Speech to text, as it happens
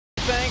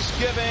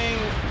Thanksgiving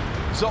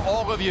to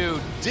all of you.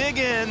 Dig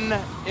in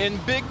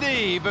Big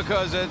D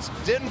because it's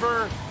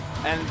Denver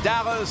and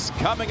Dallas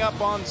coming up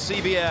on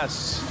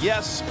CBS.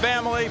 Yes,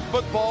 family,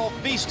 football,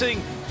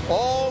 feasting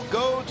all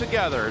go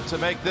together to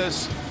make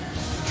this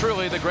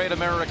truly the great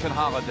American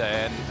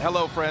holiday. And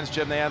hello, friends.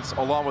 Jim Nantz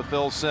along with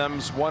Phil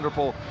Simms.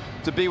 Wonderful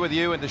to be with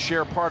you and to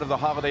share part of the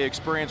holiday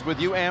experience with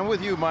you and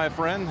with you, my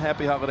friend.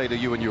 Happy holiday to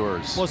you and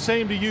yours. Well,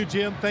 same to you,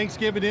 Jim.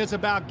 Thanksgiving is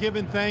about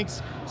giving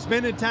thanks,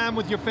 spending time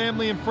with your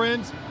family and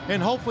friends,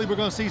 and hopefully we're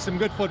going to see some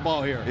good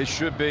football here. It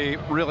should be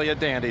really a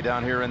dandy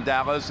down here in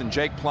Dallas. And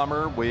Jake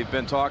Plummer, we've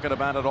been talking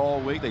about it all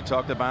week. They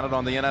talked about it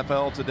on the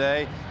NFL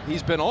today.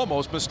 He's been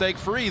almost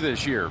mistake-free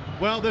this year.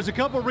 Well, there's a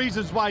couple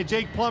reasons why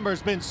Jake Plummer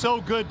has been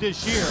so good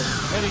this year,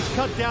 and he's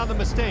cut down the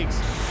mistakes.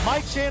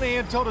 Mike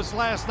Shanahan told us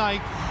last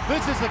night,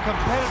 this is a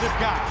competitive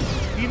guy.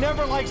 He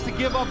never likes to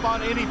give up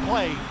on any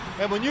play.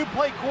 And when you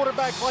play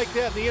quarterback like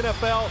that in the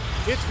NFL,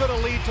 it's going to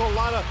lead to a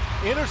lot of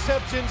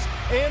interceptions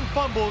and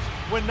fumbles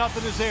when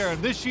nothing is there.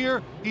 And this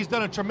year, he's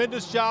done a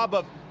tremendous job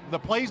of the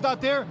play's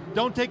not there,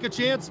 don't take a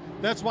chance.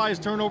 That's why his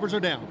turnovers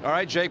are down. All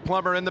right, Jake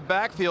Plummer in the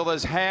backfield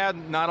has had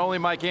not only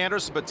Mike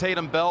Anderson, but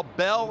Tatum Bell.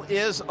 Bell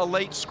is a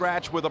late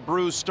scratch with a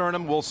bruised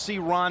sternum. We'll see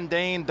Ron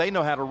Dane. They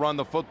know how to run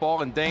the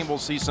football, and Dane will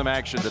see some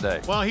action today.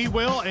 Well, he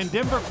will, and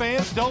Denver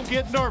fans, don't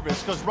get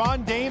nervous because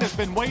Ron Dane has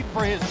been waiting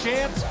for his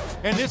chance.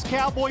 And this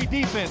Cowboy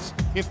defense,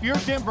 if you're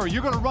Denver,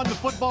 you're going to run the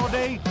football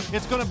today.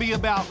 It's going to be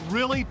about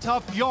really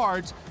tough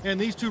yards, and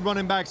these two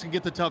running backs can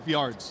get the tough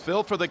yards.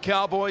 Phil, for the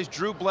Cowboys,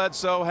 Drew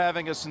Bledsoe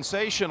having a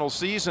sensational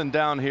season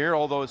down here,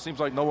 although it seems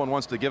like no one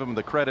wants to give him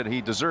the credit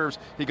he deserves.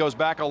 He goes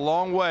back a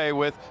long way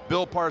with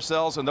Bill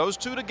Parcells, and those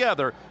two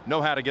together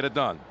know how to get it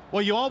done.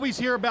 Well, you always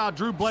hear about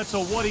Drew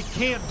Bledsoe, what he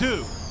can't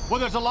do. Well,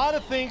 there's a lot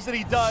of things that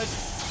he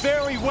does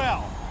very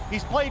well.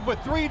 He's played with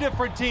 3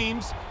 different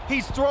teams.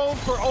 He's thrown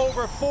for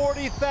over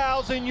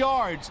 40,000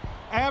 yards.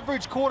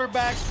 Average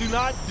quarterbacks do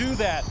not do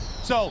that.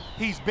 So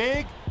he's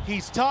big,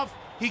 he's tough,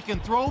 he can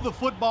throw the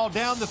football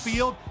down the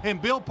field,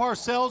 and Bill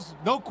Parcells,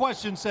 no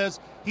question,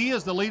 says he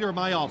is the leader of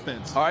my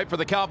offense. All right, for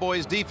the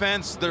Cowboys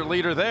defense, their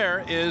leader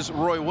there is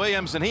Roy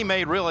Williams, and he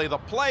made really the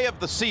play of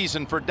the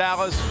season for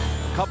Dallas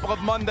a couple of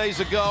Mondays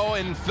ago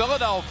in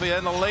Philadelphia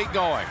in the late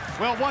going.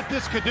 Well, what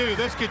this could do,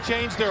 this could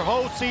change their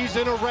whole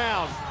season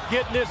around,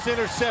 getting this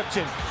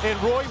interception.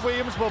 And Roy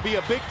Williams will be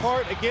a big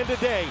part again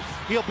today.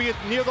 He'll be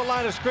near the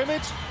line of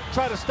scrimmage,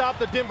 try to stop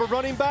the Denver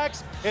running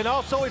backs, and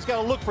also he's got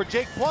to look for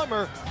Jake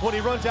Plummer when he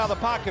runs out of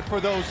the pocket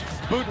for those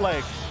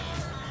bootlegs.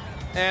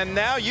 And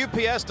now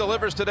UPS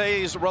delivers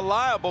today's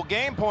reliable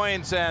game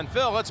points. And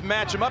Phil, let's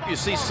match them up. You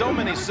see so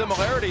many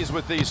similarities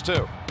with these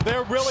two.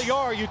 There really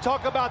are. You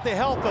talk about the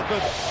health of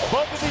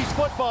both of these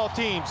football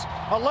teams.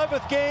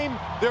 11th game,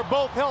 they're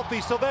both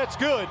healthy, so that's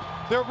good.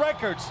 Their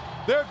records,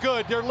 they're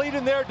good. They're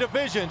leading their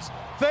divisions.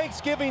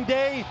 Thanksgiving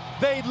Day,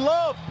 they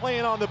love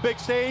playing on the big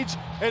stage,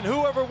 and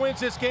whoever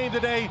wins this game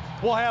today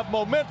will have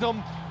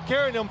momentum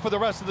carrying them for the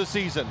rest of the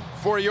season.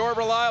 For your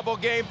reliable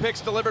game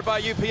picks delivered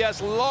by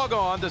UPS, log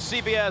on to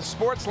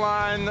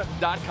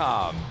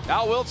CBSSportsline.com.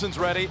 Al Wilson's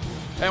ready,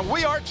 and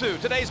we are too.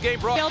 Today's game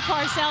brought... Bill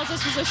Parcells,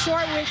 this was a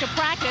short week of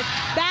practice.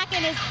 Back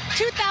in his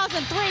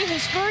 2003,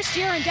 his first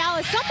year in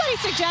Dallas, somebody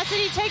suggested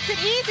he takes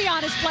it easy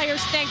on his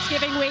players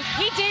Thanksgiving week.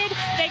 He did.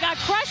 They got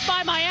crushed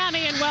by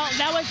Miami, and, well,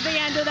 that was the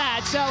end of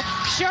that. So,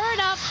 sure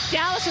enough,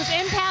 Dallas was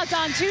in pads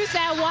on Tuesday,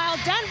 while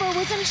Denver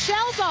was in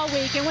shells all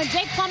week. And when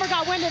Jake Plummer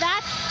got wind of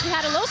that, he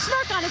had a little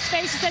smirk on his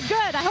face. He said,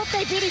 good, I hope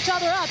they beat each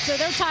other up, so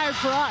they're tired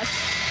for us.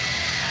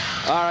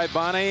 All right,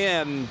 Bonnie,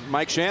 and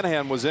Mike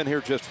Shanahan was in here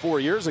just 4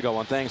 years ago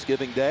on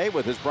Thanksgiving Day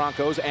with his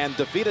Broncos and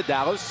defeated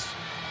Dallas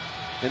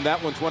in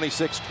that one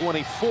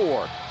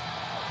 26-24.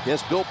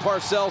 Yes, Bill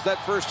Parcells that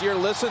first year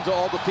listened to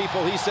all the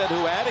people he said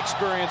who had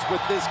experience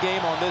with this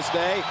game on this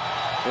day,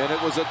 and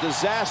it was a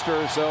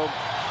disaster. So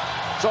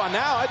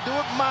now I do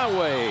it my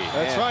way.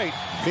 That's right.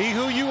 Be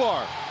who you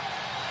are.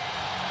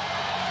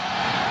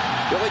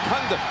 Billy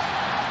Cundiff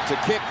to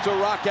kick to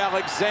Rock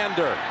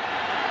Alexander.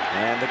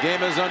 And the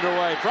game is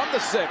underway from the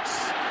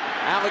 6.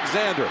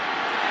 Alexander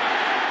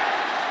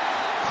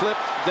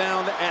clipped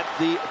down at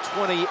the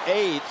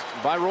 28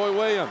 by Roy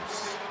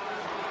Williams.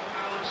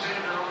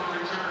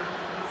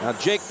 Now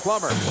Jake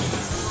Plummer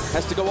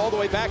has to go all the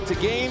way back to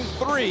game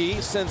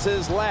 3 since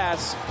his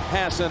last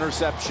pass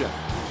interception.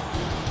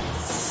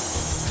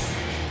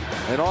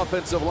 An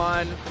offensive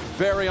line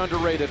very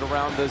underrated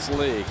around this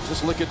league.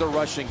 Just look at the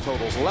rushing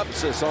totals.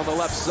 Lepsis on the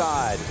left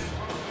side.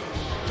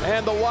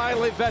 And the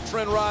wily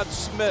veteran Rod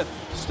Smith,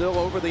 still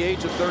over the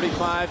age of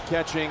 35,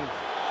 catching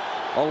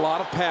a lot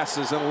of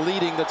passes and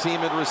leading the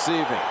team in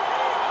receiving.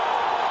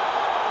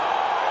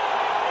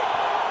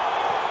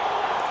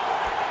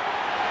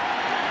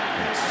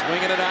 And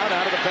swinging it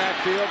out of the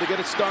backfield to get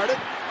it started.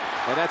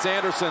 And that's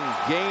Anderson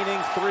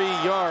gaining 3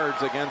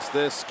 yards against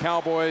this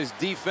Cowboys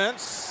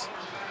defense.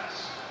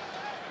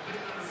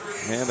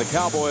 And the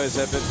Cowboys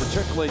have been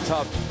particularly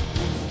tough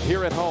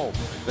here at home.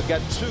 They've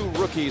got 2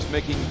 rookies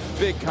making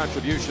big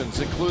contributions,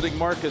 including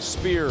Marcus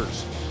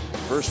Spears,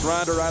 first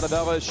rounder out of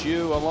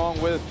LSU,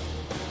 along with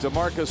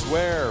DeMarcus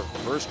Ware,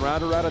 first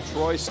rounder out of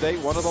Troy State,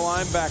 one of the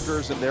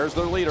linebackers, and there's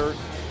their leader,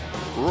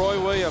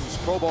 Roy Williams,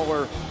 Pro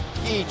Bowler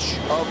each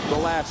of the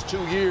last 2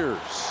 years.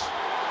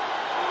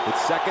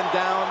 It's 2nd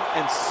down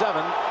and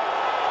 7.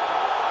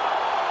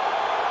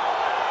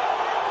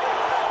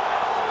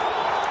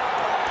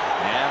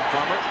 And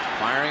Plummer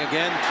firing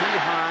again, too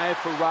high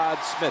for Rod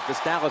Smith. This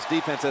Dallas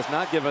defense has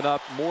not given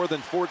up more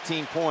than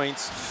 14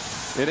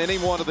 points in any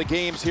one of the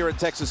games here at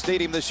Texas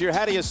Stadium this year.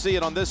 How do you see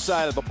it on this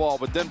side of the ball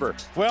with Denver?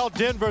 Well,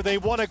 Denver, they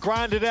want to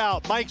grind it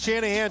out. Mike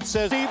Shanahan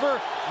says,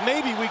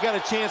 maybe we got a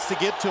chance to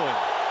get to him.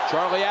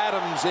 Charlie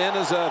Adams in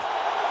as an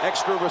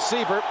extra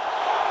receiver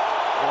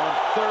on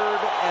 3rd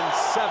and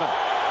 7.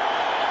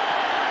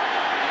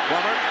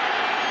 Plummer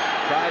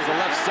tries the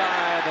left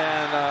side,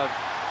 and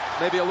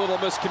maybe a little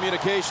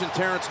miscommunication.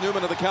 Terrence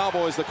Newman of the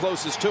Cowboys, the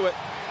closest to it.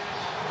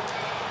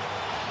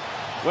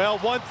 Well,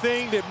 one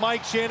thing that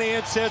Mike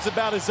Shanahan says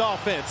about his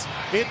offense,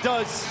 it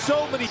does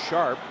so many.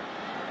 Sharp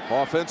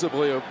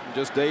offensively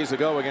just days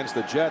ago against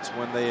the Jets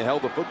when they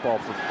held the football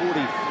for 43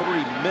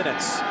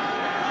 minutes.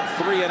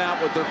 3 and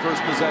out with their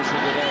first possession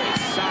today.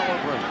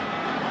 Solomon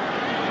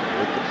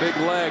with the big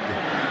leg.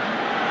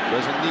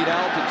 Doesn't need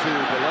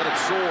altitude to let it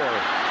soar.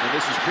 And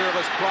this is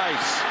Peerless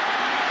Price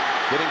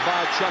getting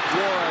by Chuck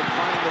Warren,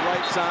 finding the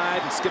right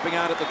side and skipping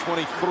out at the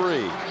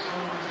 23.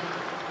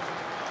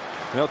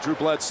 Well, Drew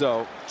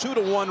Bledsoe,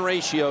 2-to-1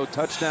 ratio,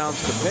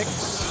 touchdowns to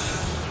picks.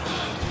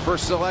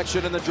 First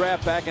selection in the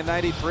draft back in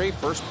 '93.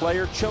 First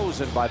player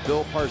chosen by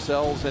Bill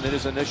Parcells, and in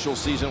his initial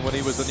season when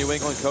he was the New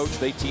England coach,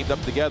 they teamed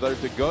up together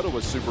to go to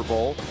a Super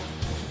Bowl.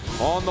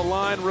 On the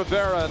line,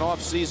 Rivera, an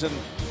offseason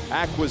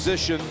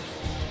acquisition,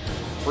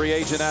 free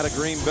agent out of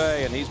Green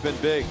Bay, and he's been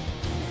big.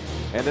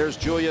 And there's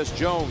Julius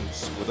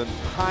Jones with a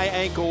high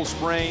ankle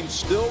sprain,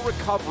 still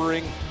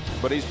recovering,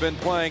 but he's been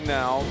playing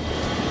now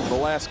the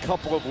last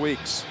couple of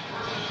weeks.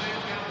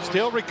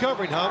 Still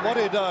recovering, huh? What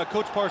did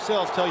Coach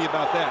Parcells tell you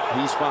about that?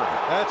 He's fine.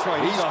 That's right.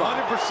 He's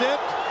 100%.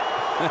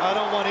 I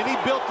don't want any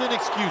built-in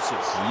excuses.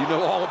 You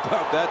know all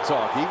about that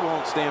talk. He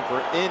won't stand for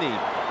any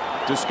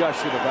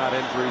discussion about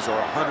injuries or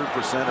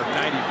 100% or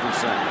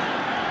 90%.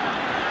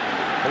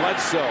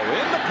 Bledsoe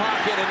in the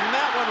pocket, and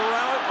that one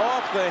right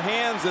off the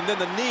hands and then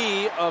the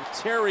knee of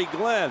Terry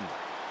Glenn.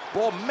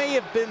 Ball may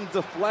have been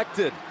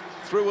deflected.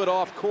 Threw it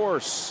off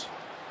course.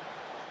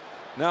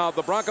 Now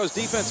the Broncos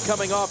defense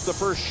coming off the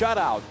first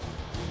shutout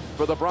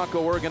for the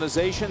Bronco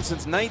organization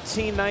since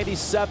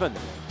 1997.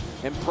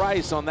 And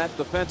Price on that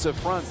defensive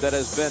front that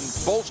has been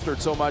bolstered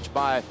so much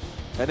by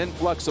an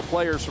influx of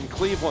players from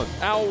Cleveland.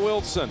 Al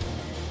Wilson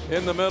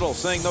in the middle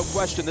saying no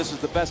question this is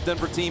the best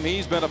Denver team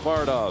he's been a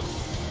part of.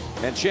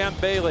 And Champ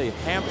Bailey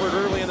hampered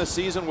early in the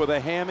season with a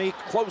hammy,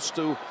 close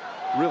to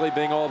really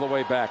being all the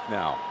way back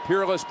now.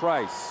 Peerless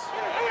Price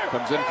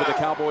comes in for the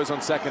Cowboys on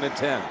 2nd and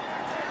 10.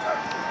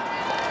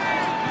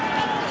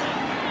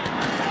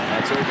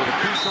 That's over to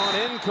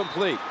Keyshawn,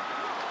 incomplete.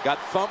 Got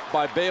thumped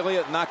by Bailey,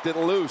 it knocked it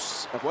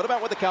loose. What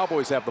about when the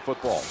Cowboys have the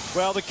football?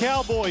 Well, the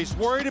Cowboys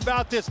worried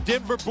about this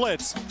Denver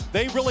blitz.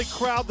 They really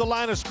crowd the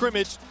line of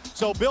scrimmage.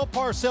 So Bill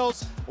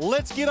Parcells,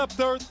 let's get up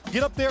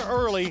there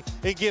early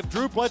and give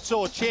Drew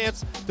Bledsoe a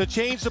chance to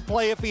change the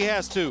play if he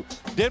has to.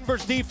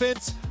 Denver's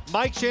defense,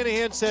 Mike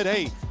Shanahan said,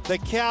 hey, the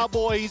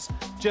Cowboys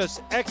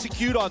just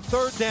execute on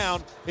 3rd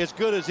down as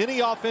good as any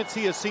offense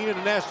he has seen in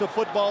the National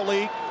Football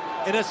League.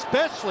 And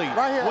especially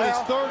when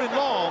it's 3rd and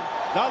long,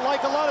 not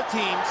like a lot of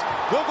teams,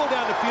 they'll go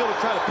down the field and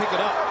try to pick it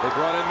up. They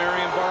brought in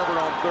Marion Barber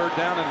on 3rd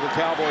down into the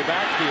Cowboy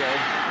backfield.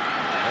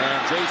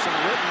 And Jason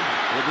Witten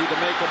will need to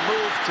make a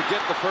move to get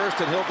the first,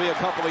 and he'll be a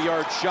couple of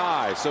yards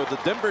shy. So the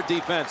Denver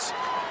defense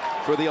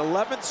for the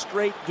 11th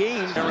straight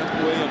game. Aaron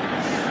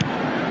Williams.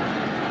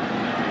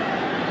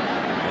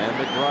 And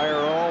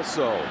McBriar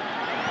also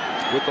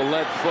with the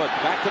lead foot.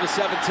 Back to the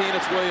 17,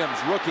 it's Williams,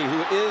 rookie,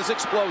 who is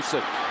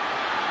explosive.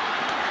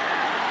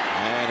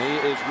 And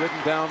he is ridden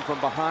down from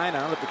behind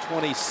out at the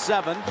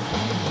 27.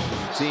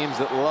 Teams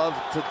that love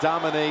to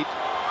dominate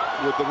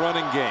with the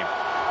running game.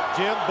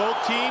 Jim, both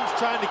teams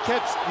trying to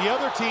catch the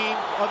other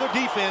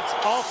defense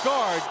off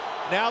guard.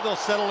 Now they'll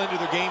settle into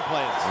their game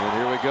plans. And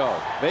here we go.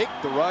 Fake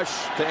the rush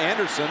to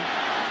Anderson.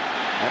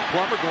 And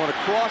Plummer going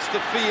across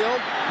the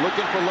field,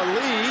 looking for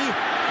Lallee.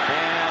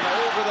 And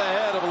over the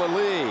head of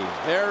Lallee.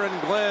 Aaron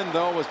Glenn,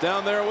 though, was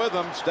down there with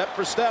him, step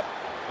for step.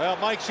 Well,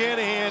 Mike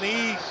Shanahan,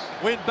 he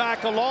went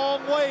back a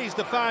long ways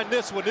to find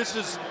this one. This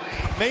is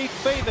made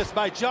famous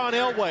by John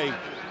Elway.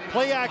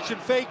 Play action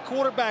fake,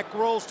 quarterback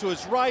rolls to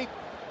his right.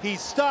 He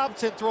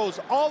stops and throws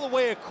all the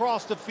way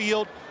across the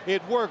field.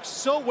 It works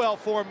so well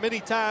for him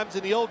many times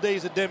in the old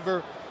days of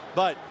Denver.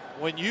 But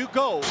when you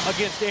go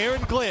against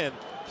Aaron Glenn,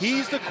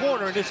 he's the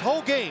corner in this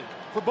whole game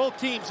for both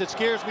teams that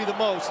scares me the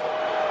most.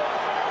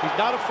 He's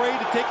not afraid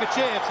to take a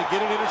chance and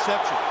get an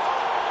interception.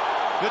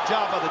 Good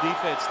job by the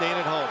defense staying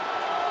at home.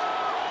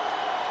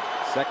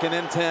 2nd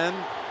and 10.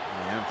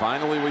 And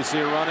finally we see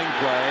a running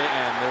play,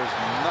 and there's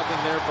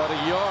nothing there but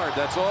a yard.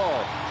 That's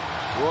all.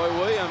 Roy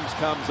Williams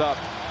comes up.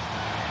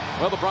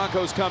 Well, the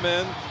Broncos come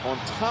in on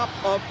top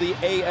of the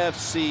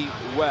AFC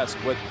West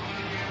with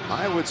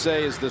I would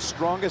say, is the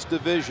strongest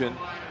division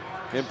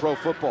in pro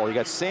football. You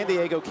got San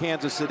Diego,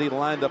 Kansas City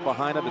lined up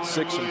behind them at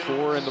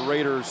 6-4, and the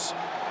Raiders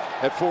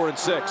at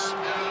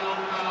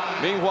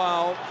 4-6.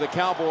 Meanwhile, the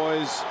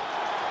Cowboys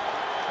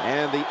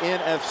and the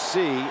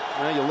NFC,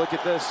 now you look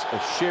at this,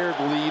 a shared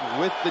lead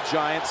with the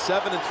Giants,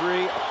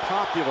 7-3, a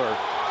popular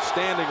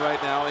standing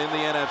right now in the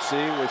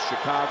NFC with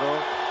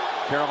Chicago,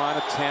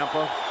 Carolina,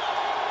 Tampa.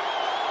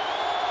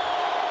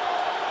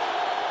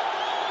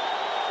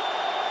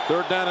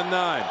 Third down and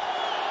 9.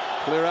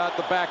 Clear out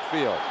the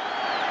backfield.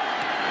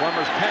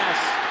 Plummer's pass.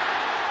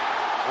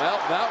 Well,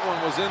 that one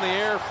was in the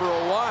air for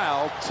a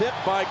while,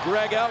 tipped by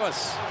Greg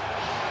Ellis.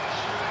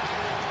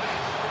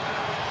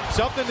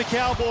 Something the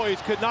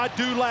Cowboys could not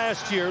do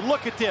last year.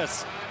 Look at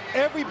this.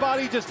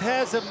 Everybody just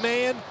has a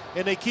man,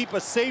 and they keep a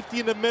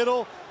safety in the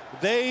middle.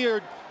 They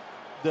are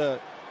the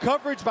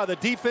coverage by the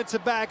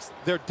defensive backs,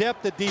 their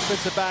depth at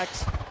defensive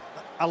backs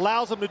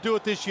allows them to do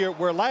it this year,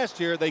 where last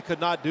year they could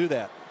not do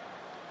that.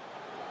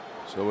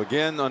 So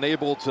again,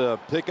 unable to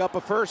pick up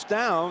a first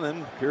down,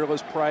 and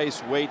Peerless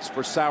Price waits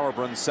for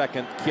Sauerbrun's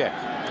second kick. This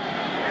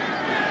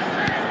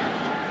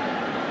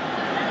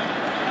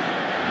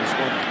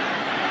one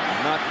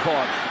not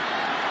caught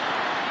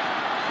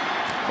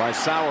by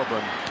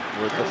Sauerbrunn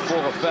with the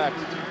full effect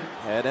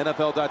at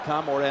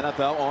NFL.com or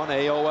NFL on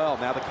AOL.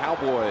 Now the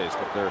Cowboys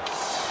with their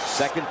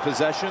second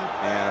possession,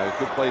 and a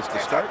good place to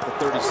start, the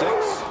 36.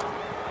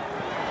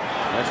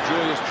 That's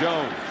Julius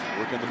Jones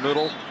working the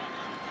middle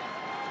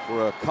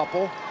for a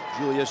couple.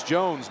 Julius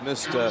Jones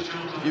missed a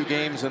few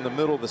games in the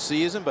middle of the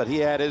season, but he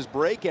had his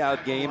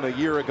breakout game a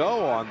year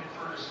ago on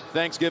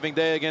Thanksgiving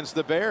Day against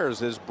the Bears.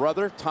 His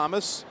brother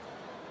Thomas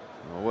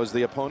was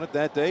the opponent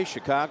that day,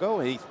 Chicago.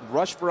 He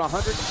rushed for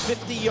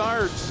 150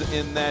 yards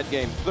in that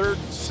game. Third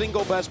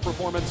single best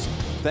performance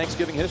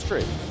Thanksgiving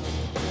history.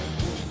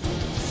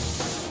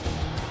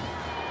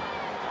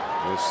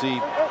 We'll see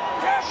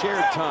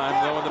shared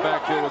time though in the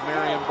backfield with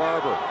Marion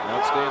Barber, an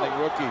outstanding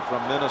rookie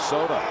from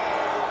Minnesota.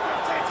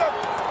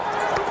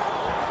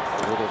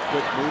 A little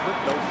quick movement,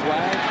 no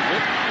flag.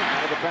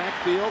 Out of the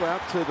backfield,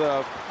 out to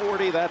the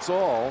 40. That's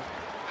all.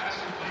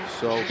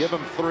 So give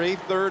him 3,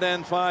 3rd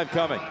and 5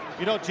 coming.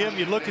 You know, Jim,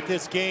 you look at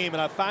this game,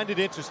 and I find it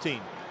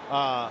interesting.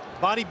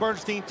 Bonnie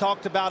Bernstein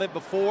talked about it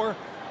before.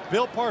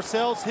 Bill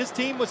Parcells, his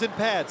team was in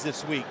pads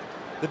this week.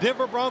 The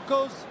Denver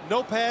Broncos,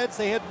 no pads.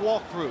 They had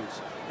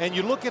walkthroughs. And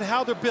you look at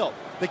how they're built.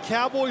 The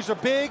Cowboys are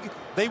big.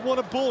 They want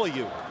to bully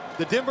you.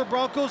 The Denver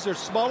Broncos are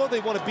smaller. They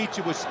want to beat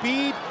you with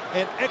speed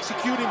and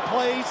executing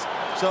plays.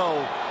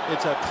 So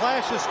it's a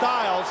clash of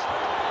styles.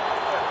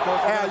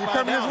 You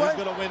coming this way?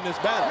 Who's going to win this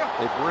battle?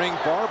 They bring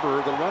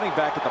Barber, the running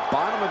back, at the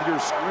bottom of your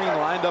screen,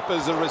 lined up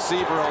as a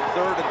receiver on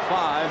 3rd and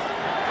 5.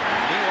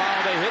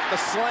 Meanwhile, they hit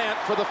the slant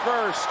for the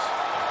first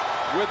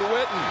with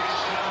Witten.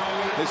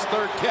 His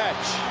 3rd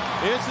catch.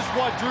 This is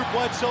what Drew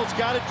Bledsoe's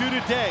got to do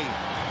today.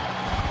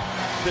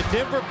 The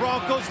Denver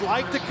Broncos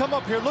like to come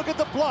up here. Look at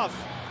the bluff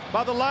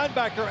by the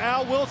linebacker,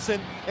 Al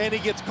Wilson, and he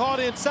gets caught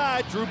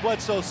inside. Drew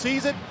Bledsoe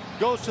sees it,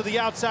 goes to the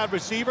outside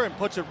receiver and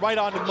puts it right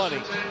on the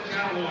money.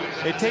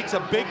 It takes a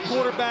big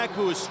quarterback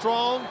who is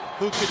strong,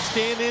 who can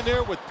stand in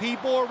there with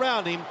people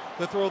around him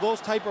to throw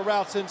those type of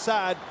routes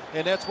inside,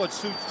 and that's what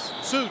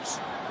suits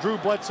Drew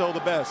Bledsoe the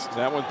best.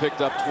 That one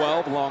picked up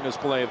 12, longest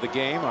play of the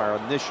game. Our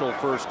initial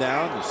first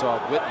down. You saw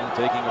Witten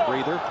taking a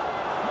breather.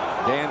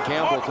 Dan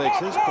Campbell takes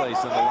his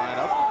place in the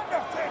lineup.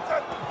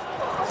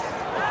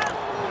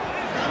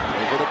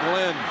 Over to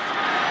Glenn.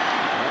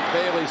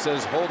 Bailey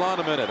says, hold on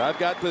a minute, I've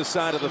got this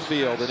side of the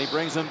field, and he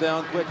brings him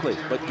down quickly,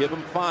 but give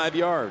him 5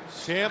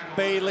 yards. Champ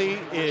Bailey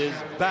is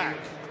back.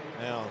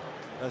 Now,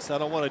 I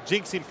don't want to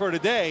jinx him for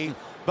today,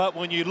 but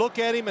when you look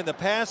at him in the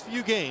past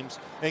few games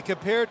and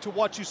compare it to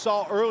what you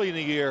saw early in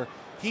the year,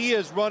 he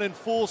is running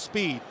full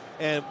speed.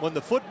 And when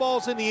the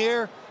football's in the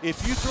air,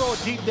 if you throw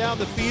it deep down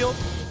the field,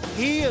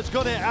 he is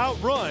going to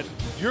outrun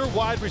your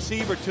wide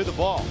receiver to the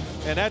ball.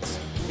 And that's,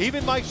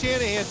 even Mike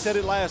Shanahan said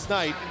it last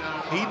night,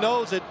 he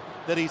knows it,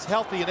 that he's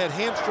healthy and that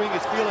hamstring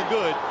is feeling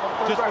good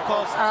just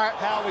because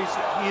how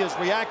he is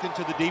reacting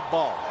to the deep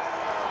ball.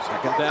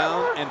 2nd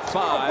down and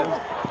 5.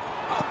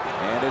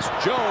 And as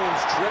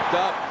Jones tripped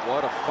up,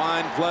 what a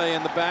fine play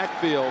in the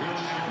backfield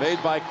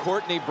made by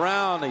Courtney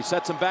Brown. He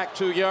sets him back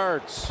 2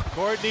 yards.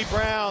 Courtney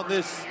Brown,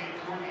 this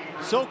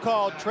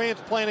so-called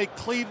transplanted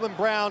Cleveland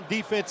Brown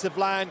defensive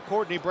line.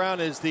 Courtney Brown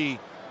is the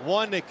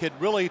one that could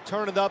really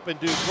turn it up and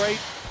do great.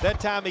 That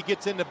time he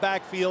gets in the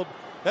backfield.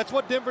 That's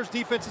what Denver's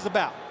defense is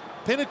about.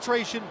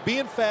 Penetration,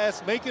 being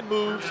fast, making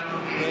moves,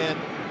 and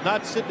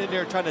not sitting in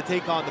there trying to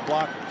take on the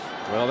blockers.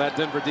 Well, that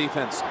Denver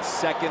defense,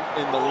 2nd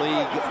in the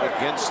league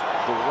against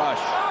the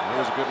rush.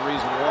 There's a good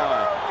reason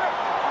why.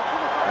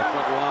 The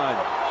front line,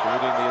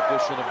 including the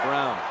addition of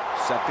Brown.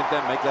 2nd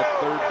down, make that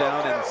 3rd down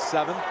and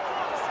 7.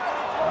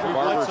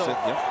 Barber said,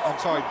 I'm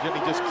sorry,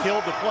 Jimmy just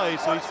killed the play,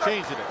 so he's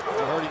changing it.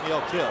 You heard him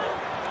yell kill.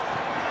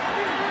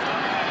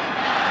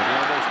 And he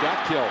almost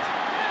got killed.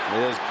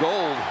 There's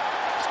Gold.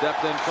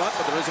 Stepped in front,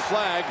 but there is a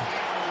flag.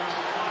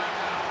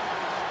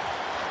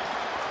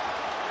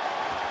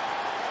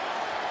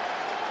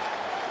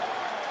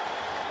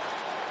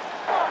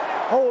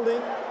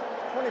 holding,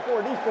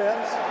 24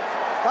 defense,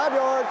 5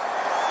 yards,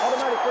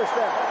 automatic first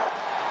down.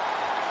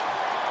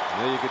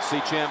 There you could see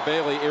Champ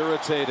Bailey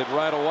irritated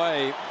right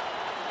away,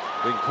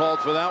 being called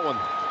for that one.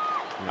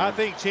 I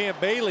think Champ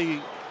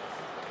Bailey,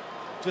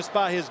 just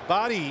by his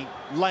body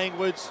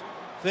language,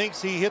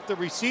 thinks he hit the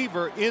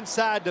receiver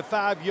inside the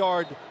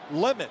 5-yard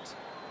limit.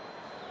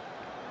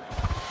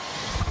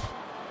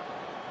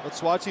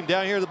 Let's watch him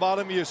down here at the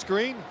bottom of your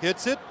screen.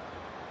 Hits it,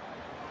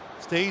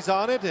 stays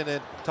on it, and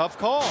a tough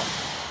call.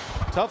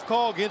 Tough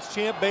call against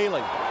Champ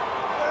Bailey.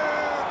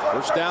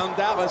 First down,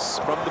 Dallas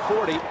from the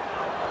 40.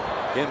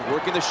 Again,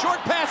 working the short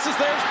passes.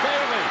 There's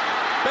Bailey.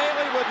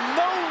 Bailey with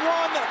no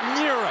one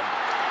near him.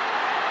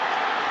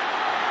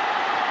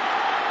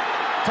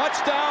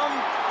 Touchdown,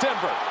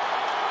 Denver.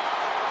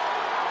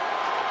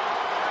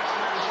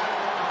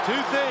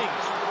 Two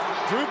things.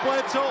 Drew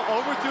Bledsoe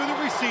overthrew the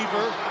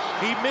receiver.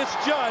 He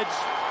misjudged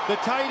the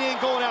tight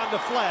end going out in the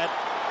flat.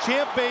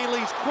 Champ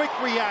Bailey's quick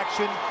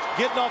reaction,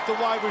 getting off the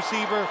wide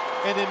receiver,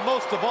 and then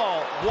most of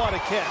all, what a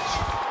catch.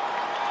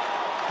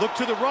 Look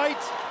to the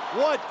right.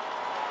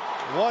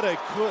 What a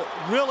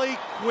really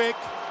quick,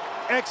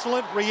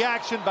 excellent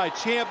reaction by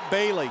Champ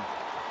Bailey.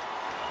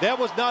 That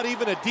was not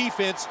even a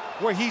defense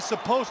where he's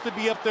supposed to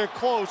be up there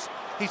close.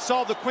 He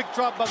saw the quick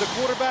drop by the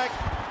quarterback.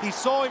 He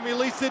saw him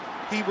release it.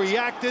 He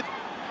reacted,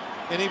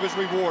 and he was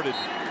rewarded.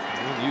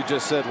 You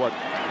just said, what,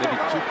 maybe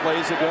 2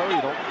 plays ago?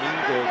 You don't mean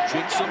to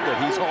jinx him, but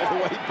he's all the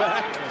way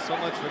back. Yeah, so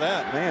much for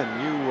that. Man,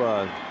 you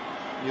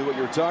knew what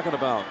you were talking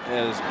about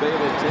as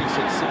Bailey takes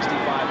it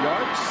 65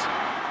 yards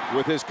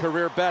with his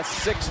career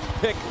best 6th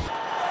pick.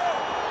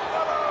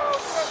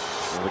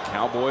 Well, the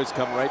Cowboys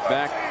come right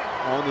back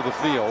onto the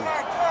field.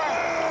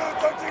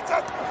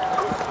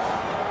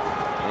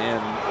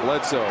 And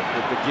Bledsoe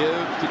with the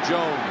give to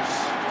Jones.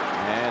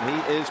 And he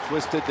is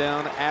twisted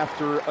down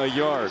after a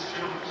yard.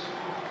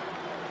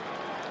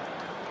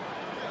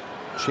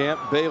 Champ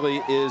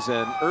Bailey is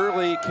an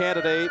early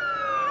candidate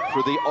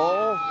for the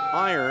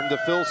All-Iron, the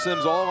Phil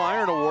Simms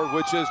All-Iron Award,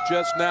 which is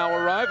just now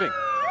arriving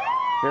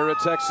here at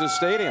Texas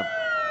Stadium.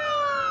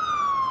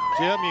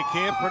 Jim, you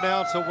can't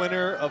pronounce a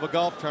winner of a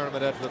golf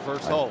tournament after the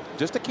first hole.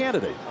 Just a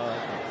candidate.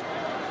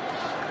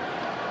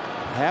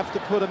 Have to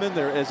put him in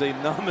there as a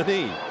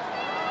nominee.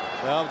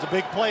 Well, it was a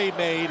big play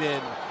made,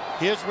 and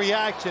his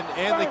reaction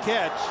and the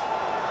catch.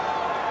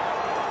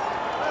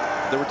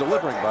 They were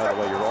delivering, by the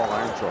way, your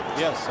All-Iron trophies.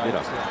 Yes, I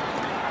understand.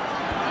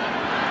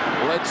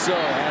 Bledsoe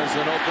has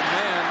an open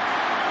man,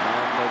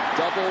 and the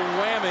double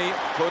whammy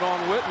put on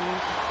Witten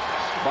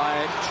by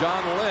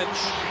John Lynch,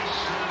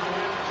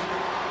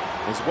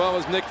 as well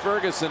as Nick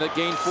Ferguson at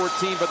gain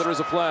 14, but there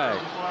is a flag.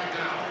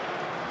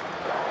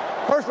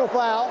 Personal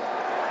foul,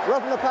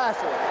 roughing the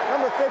passer.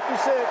 Number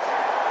 56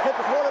 hit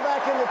the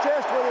quarterback in the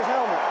chest with his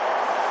helmet.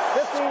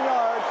 15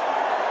 yards,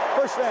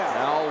 first down.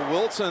 Al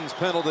Wilson's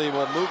penalty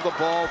will move the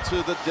ball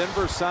to the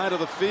Denver side of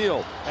the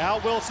field. Al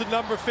Wilson,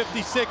 number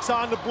 56,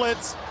 on the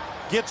blitz,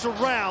 gets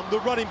around the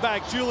running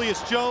back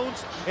Julius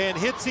Jones and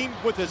hits him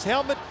with his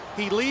helmet.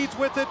 He leads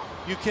with it.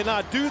 You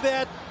cannot do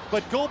that,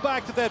 but go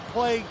back to that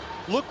play.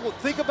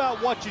 Think about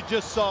what you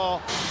just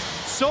saw.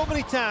 So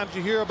many times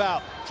you hear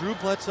about Drew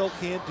Bledsoe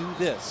can't do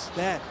this,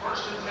 that.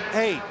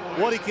 Hey,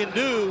 what he can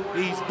do,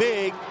 he's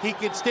big. He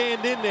can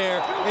stand in there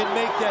and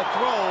make that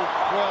throw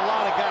where a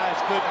lot of guys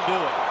couldn't do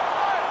it.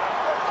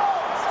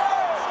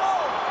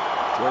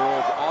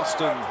 Gerald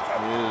Austin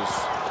is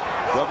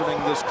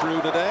governing this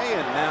crew today,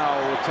 and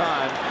now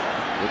time.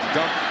 It's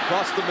dumped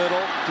across the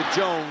middle to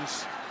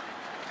Jones,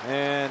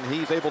 and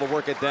he's able to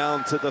work it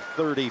down to the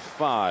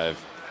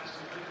 35.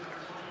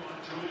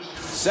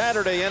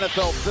 Saturday,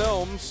 NFL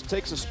Films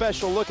takes a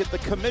special look at the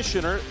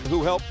commissioner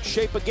who helped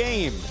shape a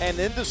game, an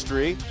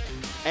industry,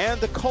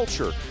 and a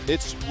culture.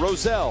 It's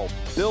Roselle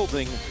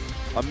building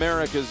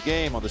America's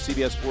game on the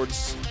CBS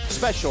Sports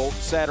special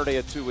Saturday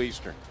at 2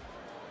 Eastern.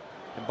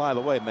 And by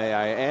the way, may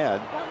I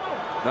add,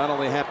 not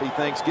only happy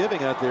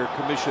Thanksgiving out there,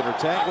 Commissioner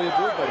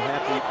Tagliabue, but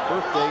happy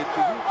birthday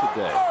to you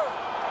today.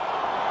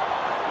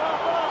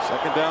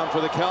 Second down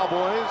for the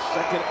Cowboys,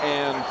 2nd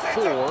and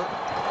 4.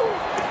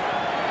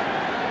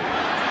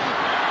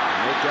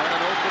 They've got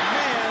an open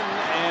man,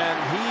 and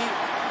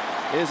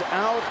he is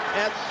out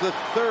at the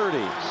 30.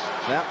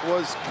 That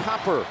was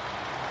Copper.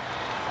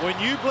 When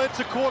you blitz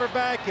a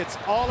quarterback, it's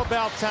all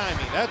about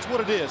timing. That's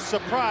what it is.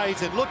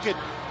 Surprise. And look at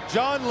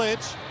John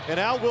Lynch and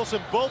Al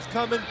Wilson both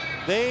coming.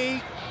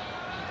 They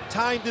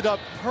timed it up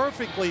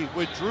perfectly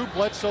with Drew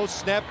Bledsoe's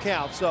snap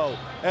count. So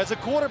as a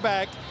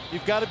quarterback,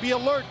 you've got to be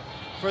alert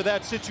for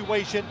that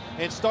situation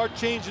and start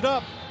changing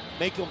up.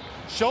 Make them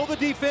show the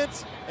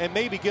defense and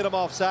maybe get them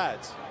off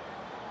sides.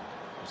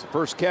 It's the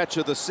first catch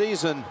of the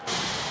season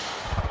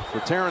for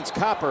Terrence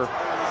Copper,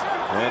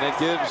 and it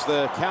gives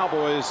the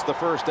Cowboys the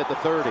first at the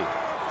 30. Now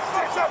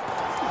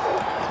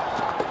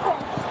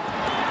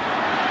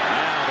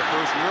the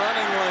first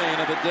running lane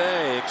of the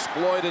day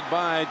exploited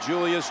by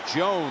Julius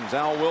Jones.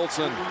 Al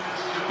Wilson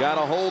got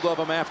a hold of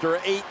him after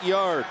 8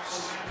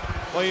 yards.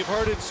 Well, you've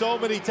heard it so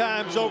many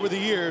times over the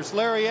years.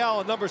 Larry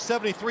Allen, number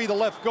 73, the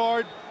left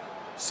guard,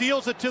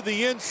 seals it to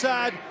the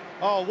inside.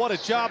 Oh, what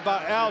a job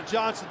by Al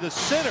Johnson. The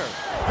center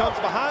comes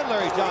behind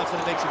Larry Johnson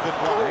and makes a good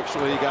block.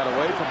 Actually, he got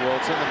away from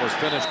Wilson and was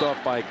finished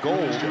off by Gold.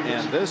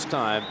 And this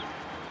time,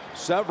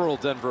 several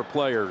Denver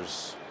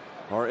players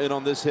are in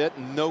on this hit.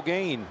 No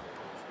gain.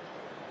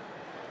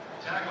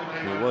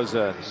 There was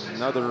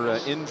another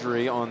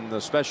injury on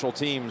the special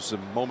teams a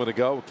moment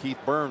ago. Keith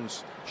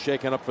Burns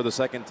shaken up for the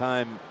second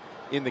time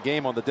in the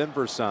game on the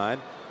Denver side.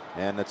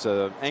 And it's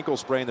an ankle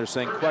sprain. They're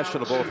saying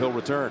questionable if he'll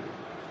return.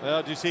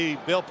 Well, do you see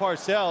Bill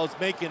Parcells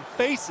making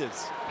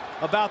faces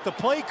about the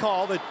play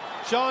call that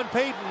Sean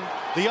Payton,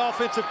 the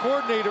offensive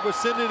coordinator, was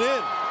sending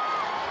in?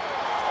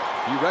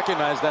 You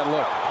recognize that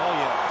look. Oh,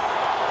 yeah.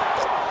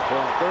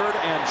 From third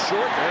and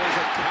short, there's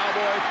a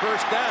Cowboy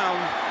first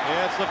down.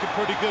 Yeah, it's looking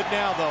pretty good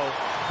now, though.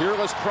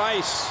 Peerless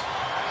Price.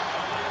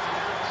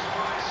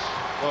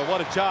 Well,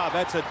 what a job.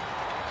 That's a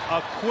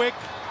quick,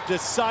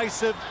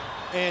 decisive,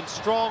 and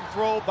strong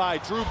throw by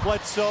Drew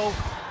Bledsoe.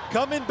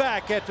 Coming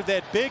back after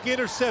that big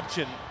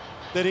interception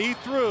that he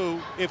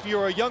threw. If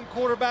you're a young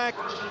quarterback,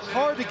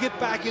 hard to get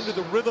back into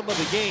the rhythm of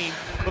the game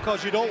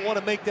because you don't want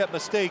to make that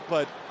mistake.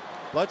 But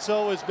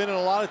Bledsoe has been in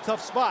a lot of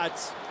tough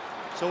spots,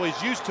 so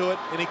he's used to it,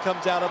 and he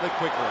comes out of it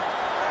quickly.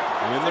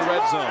 In the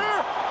red zone.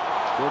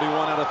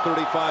 31 out of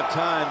 35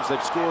 times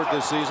they've scored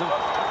this season.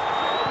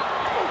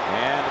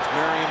 And it's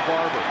Marion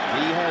Barber.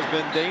 He has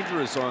been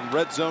dangerous on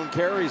red zone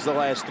carries the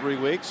last 3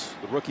 weeks.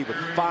 The rookie with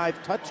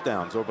 5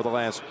 touchdowns over the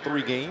last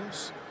 3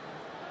 games.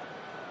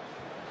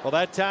 Well,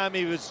 that time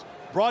he was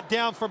brought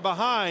down from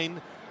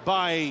behind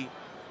by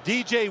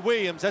DJ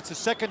Williams. That's the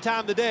second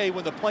time today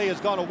when the play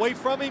has gone away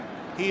from him.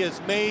 He has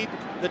made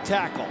the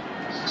tackle.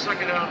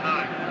 Second down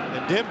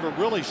 9. And Denver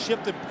really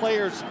shifted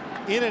players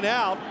in and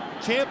out.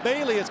 Champ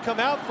Bailey has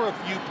come out for a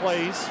few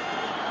plays.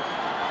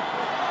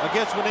 I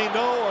guess when they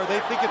know or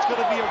they think it's going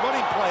to be a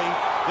running play,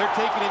 they're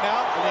taking him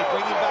out and they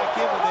bring him back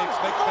in when they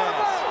expect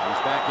pass.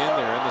 He's back in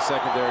there in the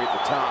secondary at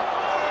the top.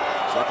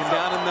 Second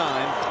down and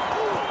 9.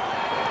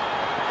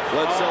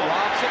 Bledsoe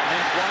lobs it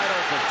and wide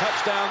open.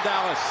 Touchdown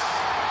Dallas.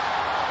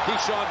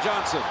 Keyshawn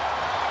Johnson.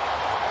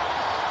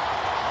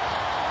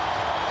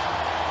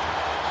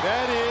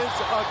 That is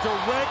a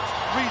direct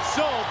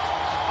result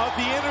of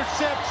the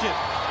interception.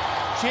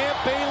 Champ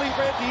Bailey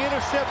read the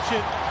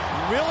interception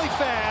really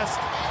fast,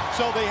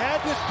 so they had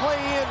this play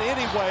in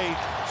anyway.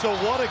 So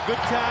what a good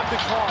time to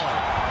call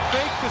it.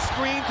 Fake the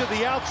screen to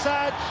the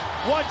outside.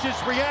 Watch his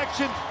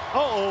reaction.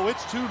 Uh-oh,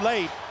 it's too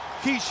late.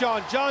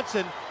 Keyshawn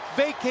Johnson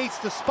vacates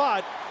the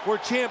spot where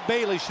Champ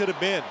Bailey should have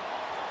been.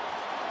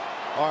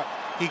 Or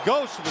he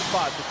goes to the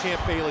spot that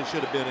Champ Bailey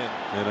should have been in.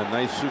 And a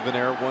nice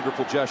souvenir,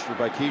 wonderful gesture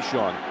by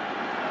Keyshawn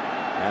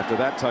after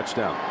that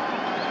touchdown.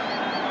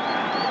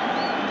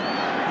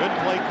 Good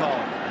play call.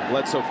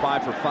 Bledsoe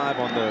 5 for 5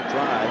 on the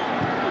drive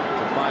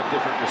to 5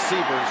 different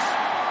receivers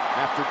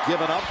after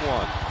giving up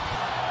one.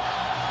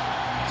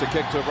 It's a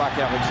kick to Brock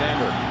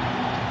Alexander.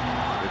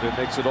 If it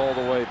makes it all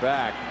the way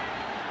back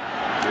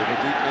to the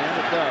deep end,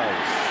 it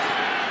does.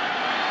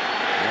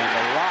 And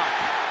the rock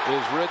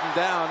is ridden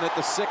down at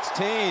the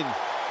 16.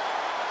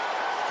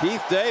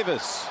 Keith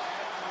Davis.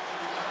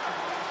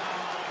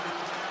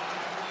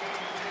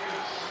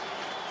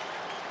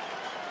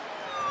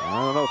 I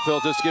don't know, Phil,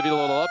 just give you a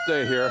little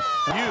update here.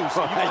 Keeping you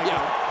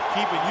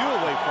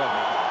away from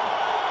it.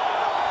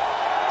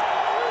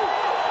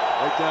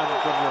 Right down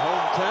from your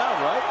hometown,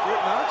 right?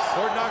 Fort Knox?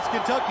 Fort Knox,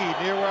 Kentucky,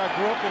 near where I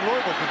grew up in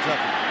Louisville,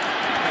 Kentucky.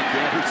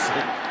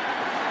 Anderson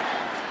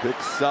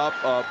picks up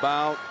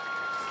about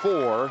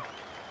 4.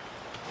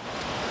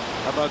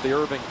 How about the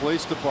Irving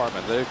Police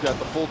Department? They've got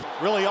the full.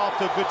 Really off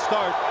to a good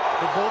start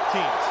for both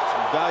teams.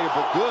 Some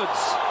valuable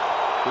goods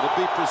that will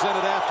be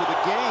presented after the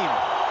game.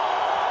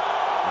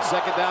 And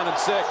second down and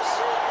 6.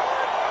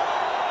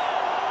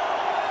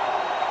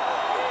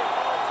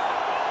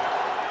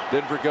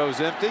 Denver goes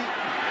empty.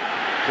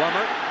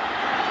 Plummer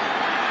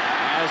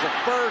has a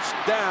first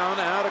down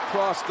out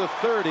across the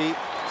 30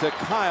 to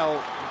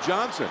Kyle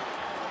Johnson.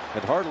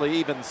 Had hardly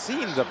even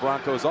seen the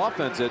Broncos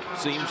offense, it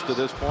seems, to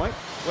this point.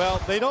 Well,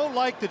 they don't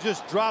like to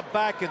just drop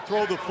back and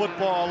throw the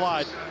football a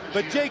lot.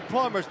 But Jake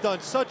Plummer's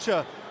done such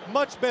a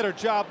much better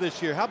job this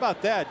year. How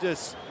about that?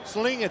 Just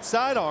sling it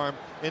sidearm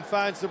and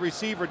finds the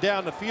receiver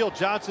down the field.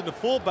 Johnson, the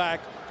fullback,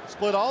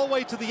 split all the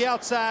way to the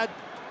outside.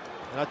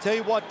 And I'll tell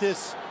you what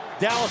this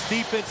Dallas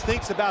defense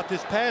thinks about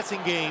this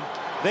passing game.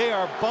 They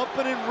are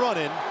bumping and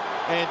running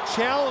and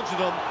challenging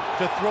them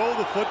to throw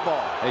the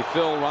football. Hey,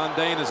 Phil,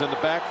 Rondane is in the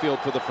backfield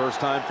for the first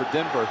time for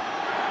Denver.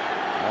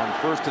 On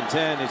 1st and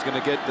 10, he's going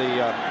to get the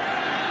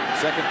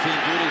second team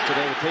duties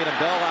today with Tatum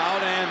Bell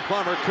out, and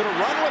Plummer could have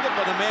run with it,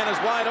 but the man is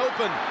wide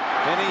open,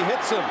 and he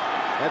hits him.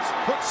 That's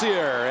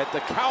Putzier at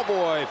the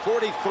Cowboy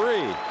 43.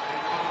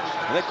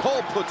 And they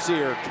call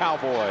Putzier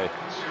Cowboy,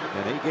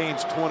 and he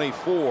gains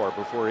 24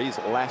 before he's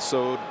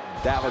lassoed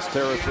Dallas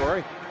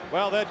territory.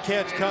 Well, that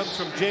catch comes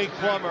from Jake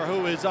Plummer,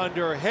 who is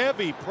under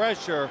heavy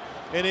pressure,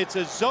 and it's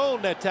a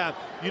zone that time.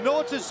 You know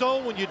it's a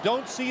zone when you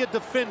don't see a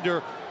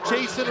defender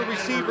chasing a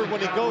receiver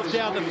when he goes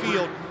down the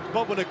field,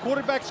 but when a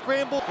quarterback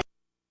scrambles,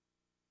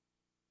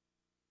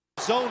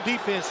 Zone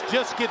defense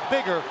just get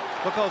bigger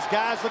because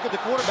guys look at the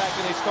quarterback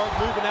and they start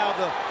moving out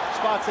of the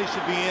spots they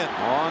should be in.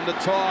 On the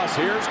toss,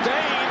 here's Dane,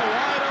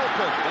 wide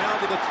open, down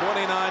to the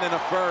 29 and a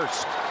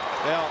first.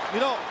 Now, you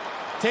know,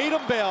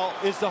 Tatum Bell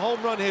is the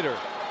home run hitter.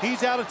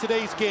 He's out of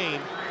today's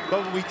game,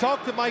 but when we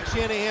talked to Mike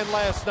Shanahan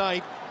last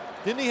night,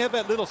 didn't he have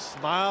that little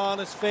smile on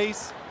his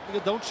face? He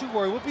goes, don't you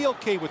worry, we'll be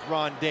okay with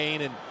Ron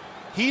Dane. And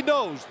he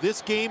knows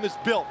this game is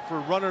built for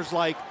runners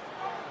like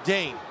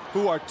Dane,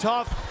 who are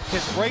tough,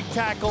 can break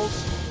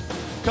tackles,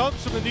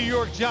 comes from the New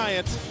York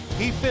Giants.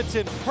 He fits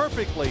in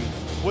perfectly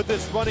with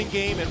this running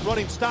game and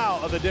running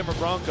style of the Denver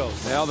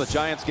Broncos. Well, the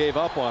Giants gave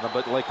up on him,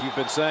 but like you've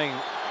been saying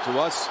to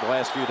us the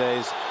last few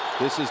days,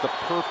 this is the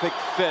perfect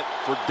fit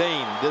for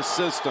Dane, this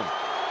system.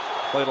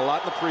 Played a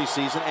lot in the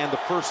preseason and the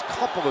first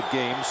couple of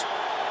games,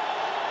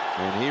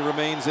 and he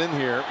remains in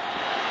here.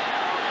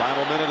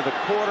 Final minute of the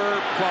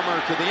quarter,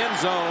 Plummer to the end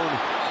zone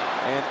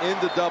and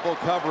into double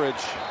coverage.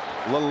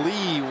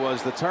 Lalee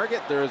was the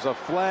target. There's a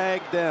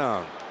flag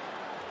down.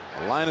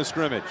 Line of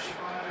scrimmage.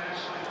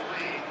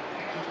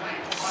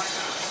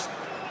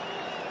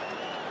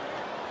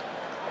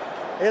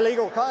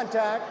 Illegal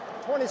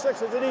contact,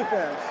 26 of the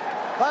defense.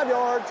 5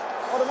 yards,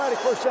 automatic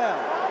first down.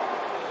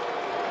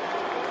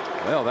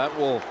 Well, that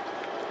will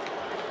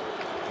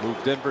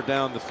move Denver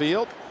down the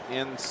field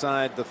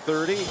inside the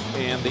 30.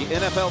 And the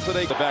NFL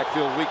today, the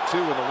backfield week 2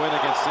 in the win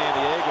against San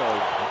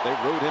Diego. They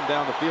rode him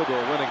down the field to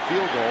a winning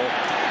field goal.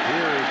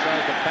 Here he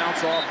tries to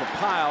bounce off the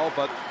pile,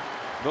 but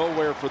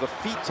nowhere for the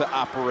feet to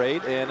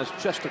operate, and it's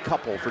just a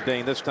couple for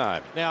Dane this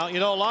time. Now,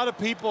 you know, a lot of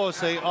people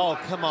say, oh,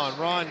 come on,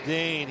 Ron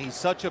Dane, he's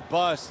such a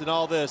bust and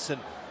all this.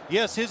 And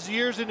yes, his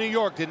years in New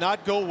York did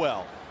not go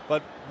well,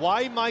 but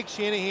why Mike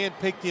Shanahan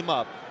picked him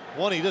up?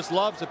 One, he just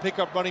loves to pick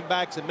up running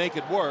backs and make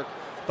it work.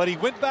 But he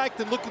went back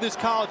to look at his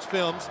college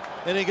films,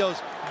 and he goes,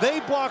 they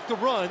block the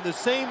run the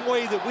same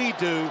way that we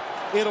do.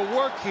 It'll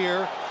work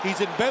here. He's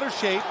in better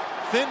shape,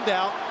 thinned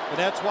out, and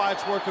that's why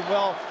it's working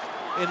well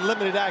in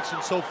limited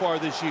action so far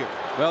this year.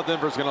 Well,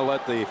 Denver's going to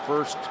let the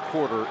first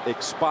quarter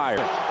expire.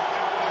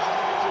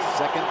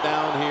 Second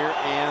down here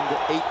and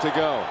 8 to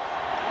go.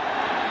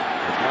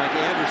 It's Mike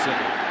Anderson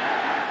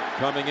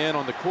coming in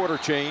on the quarter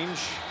change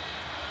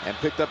and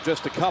picked up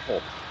just a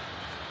couple.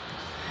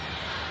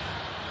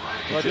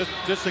 Well,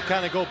 just to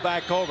kind of go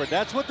back over,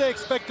 that's what they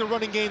expect the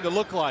running game to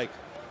look like.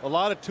 A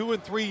lot of 2-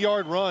 and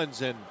 3-yard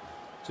runs, and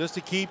just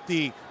to keep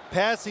the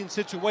passing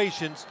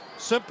situations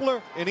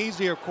simpler and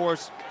easier, of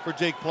course, for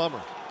Jake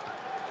Plummer.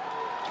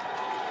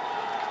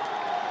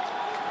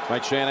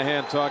 Mike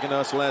Shanahan talking to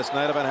us last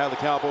night about how the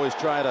Cowboys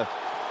try to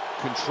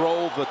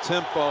control the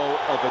tempo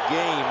of a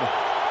game.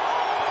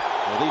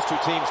 Well, these two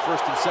teams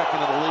first and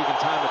second in the league in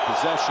time of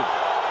possession.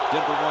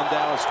 Denver 1,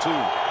 Dallas 2.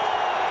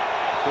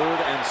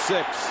 3rd and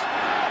 6.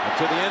 And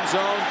to the end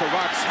zone to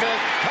Rod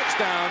Smith.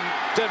 Touchdown,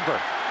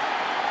 Denver.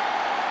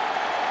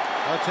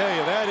 I'll tell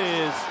you, that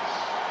is,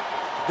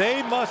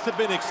 they must have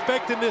been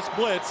expecting this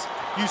blitz.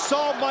 You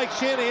saw Mike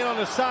Shanahan on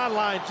the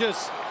sideline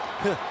just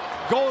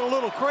going a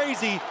little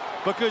crazy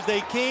because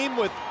they came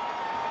with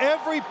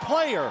every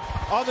player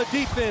on the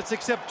defense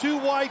except 2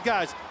 wide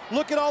guys.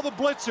 Look at all the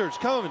blitzers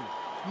coming.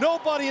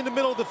 Nobody in the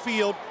middle of the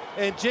field,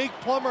 and Jake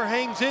Plummer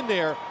hangs in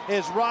there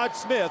as Rod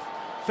Smith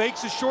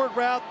fakes a short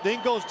route,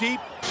 then goes deep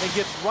and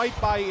gets right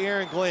by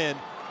Aaron Glenn.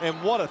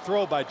 And what a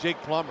throw by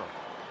Jake Plummer.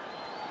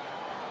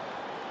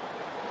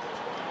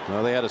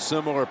 Well, they had a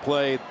similar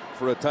play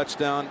for a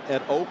touchdown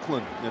at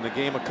Oakland in the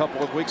game a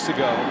couple of weeks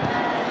ago.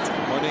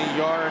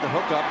 20-yard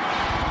hookup.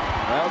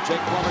 Well, Jake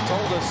Plummer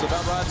told us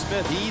about Rod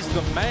Smith. He's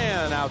the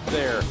man out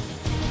there.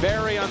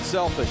 Very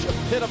unselfish,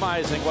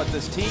 epitomizing what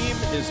this team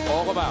is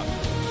all about.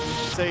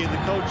 Say the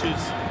coaches,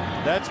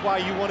 that's why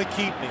you want to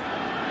keep me.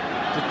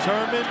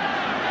 Determined.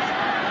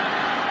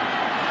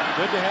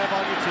 Good to have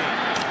on your team.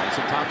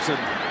 Mason Thompson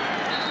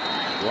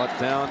brought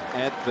down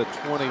at the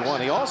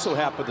 21. He also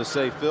happened to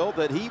say, Phil,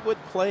 that he would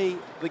play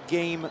the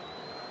game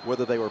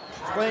whether they were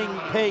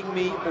paying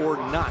me or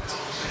not.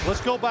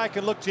 Let's go back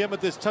and look, Jim,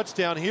 at this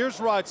touchdown. Here's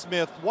Rod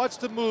Smith. Watch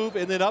the move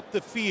and then up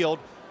the field.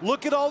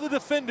 Look at all the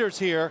defenders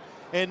here.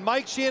 And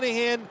Mike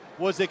Shanahan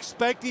was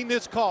expecting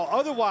this call.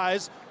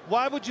 Otherwise,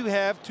 why would you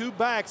have 2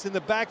 backs in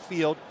the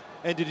backfield?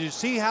 And did you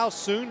see how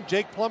soon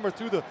Jake Plummer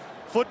threw the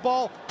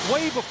football?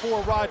 Way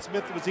before Rod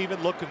Smith was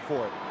even looking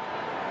for it.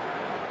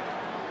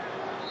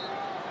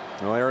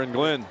 Well, Aaron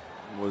Glenn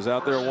was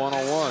out there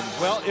one-on-one.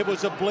 Well, it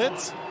was a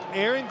blitz.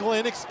 Aaron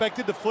Glenn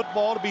expected the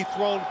football to be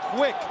thrown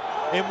quick.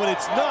 And when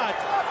it's not,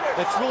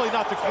 it's really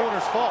not the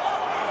corner's fault.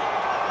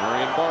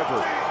 Marion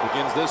Barber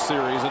begins this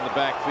series in the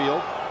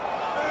backfield.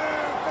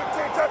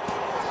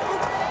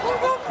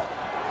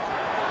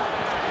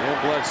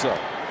 And Bledsoe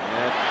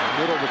at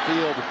the middle of the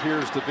field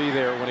appears to be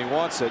there when he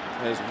wants it,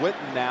 as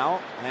Witten now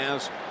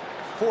has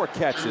 4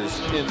 catches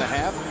in the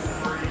half.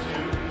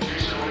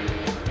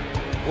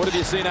 What have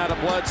you seen out of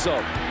Bledsoe?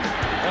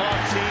 Well,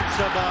 I've seen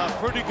some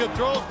pretty good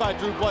throws by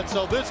Drew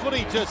Bledsoe. This one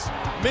he just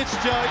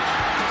misjudged.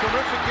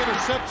 Terrific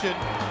interception.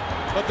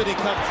 But then he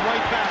comes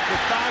right back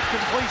with 5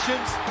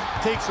 completions.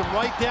 Takes him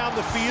right down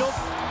the field.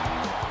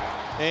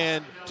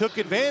 and took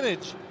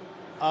advantage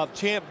of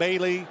Champ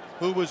Bailey,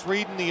 who was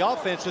reading the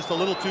offense just a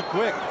little too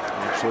quick.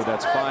 Actually,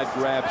 that's 5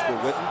 grabs for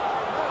Witten.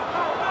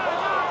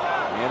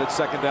 And it's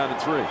 2nd down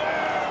and 3. Up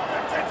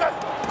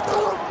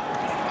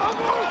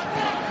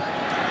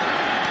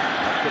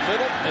the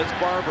middle, it's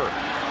Barber.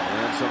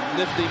 And some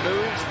nifty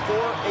moves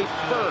for a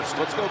first.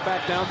 Let's go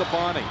back down to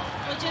Bonnie.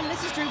 Well, Jim,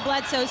 this is Drew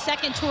Bledsoe's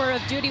second tour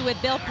of duty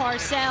with Bill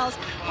Parcells.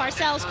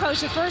 Parcells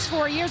coached the first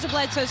 4 years of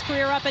Bledsoe's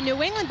career up in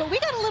New England, but we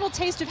got a little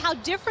taste of how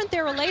different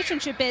their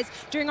relationship is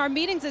during our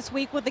meetings this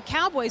week with the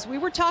Cowboys. We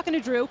were talking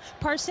to Drew.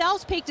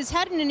 Parcells peeked his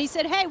head in and he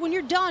said, hey, when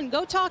you're done,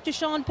 go talk to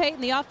Sean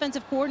Payton, the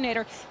offensive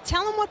coordinator.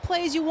 Tell him what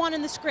plays you want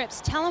in the scripts.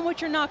 Tell him what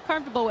you're not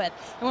comfortable with.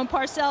 And when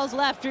Parcells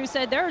left, Drew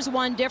said, there's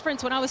one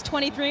difference. When I was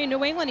 23 in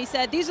New England, he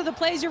said, these are the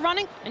plays you're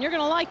running, and you're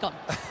going to like them.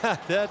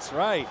 That's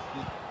right.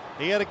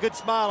 He had a good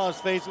smile on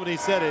his face when he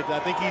said it. I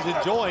think he's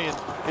enjoying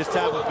his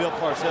time with Bill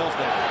Parcells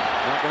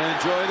now. Not going to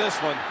enjoy this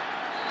one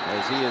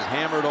as he is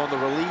hammered on the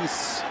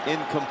release.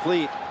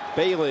 Incomplete.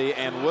 Bailey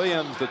and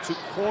Williams, the 2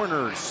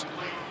 corners,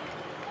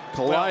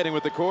 colliding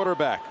with the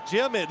quarterback.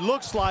 Jim, it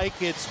looks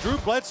like it's Drew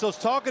Bledsoe's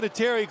talking to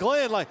Terry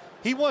Glenn like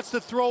he wants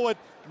to throw it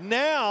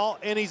now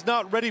and he's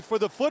not ready for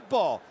the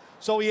football.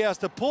 So he has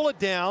to pull it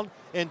down,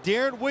 and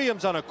Darren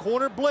Williams on a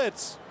corner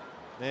blitz.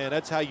 Man,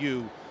 that's how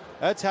you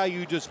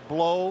just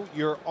blow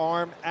your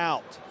arm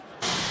out.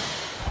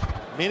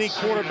 Many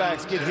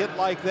quarterbacks get hit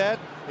like that,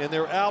 and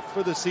they're out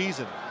for the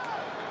season.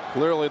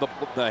 Clearly, the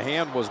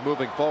hand was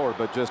moving forward,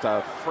 but just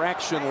a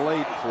fraction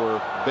late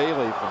for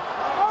Bailey from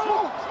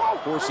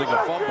forcing a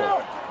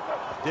fumble.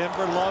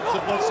 Denver loves to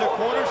blitz their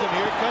corners, and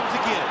here it comes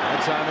again.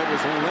 That time it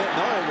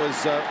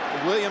was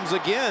Williams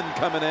again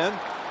coming in,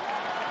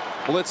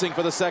 blitzing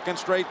for the 2nd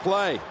straight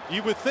play.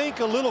 You would think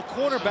a little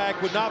cornerback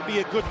would not be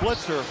a good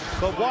blitzer,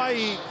 but why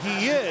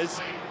he is,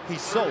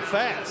 he's so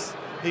fast.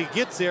 He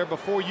gets there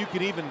before you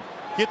can even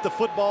get the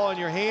football in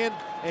your hand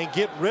and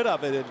get rid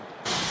of it. And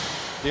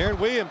Darren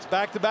Williams,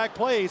 back-to-back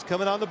plays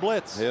coming on the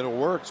blitz. It'll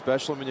work,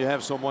 especially when you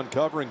have someone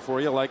covering for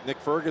you like Nick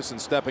Ferguson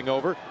stepping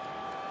over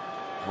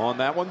on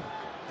that one.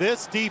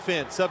 This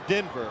defense of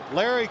Denver,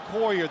 Larry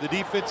Coyer, the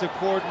defensive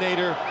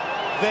coordinator,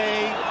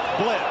 they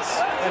blitz.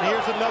 And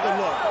here's another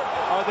look.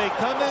 Are they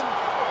coming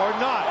or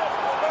not?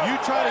 You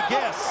try to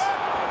guess.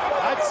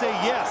 I'd say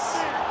yes.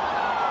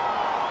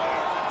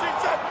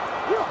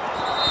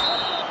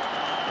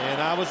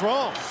 And I was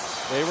wrong.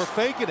 They were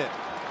faking it.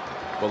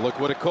 But look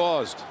what it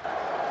caused.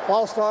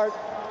 Ball start,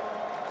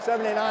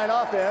 79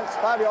 offense,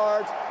 5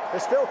 yards.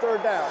 It's still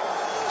 3rd down.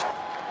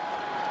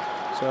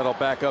 So that'll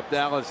back up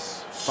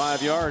Dallas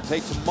 5 yards.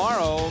 Hey,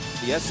 tomorrow,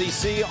 the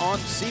SEC on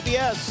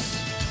CBS.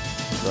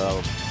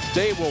 So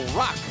day will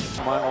rock.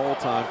 My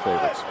all-time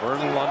favorites.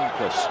 Vernon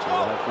Lundquist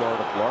will have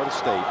Florida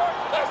State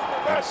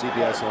on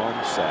CBS on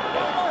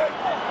Saturday.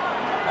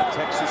 A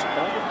Texas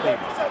Hall of Famer,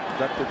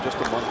 inducted just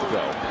a month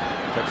ago.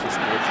 Texas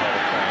Sports Hall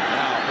of Fame.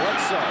 Now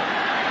Bledsoe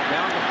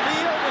down the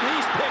field, and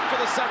he's picked for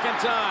the 2nd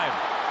time.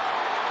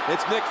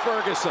 It's Nick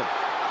Ferguson.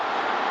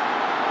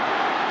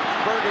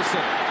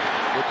 Ferguson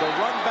with the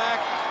run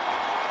back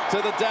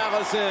to the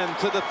Dallas end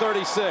to the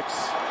 36.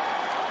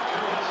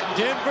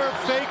 Denver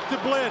faked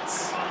the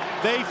blitz.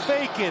 They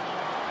fake it.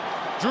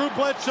 Drew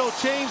Bledsoe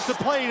changed the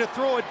play to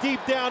throw it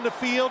deep down the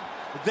field.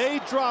 They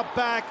drop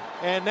back,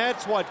 and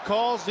that's what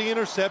caused the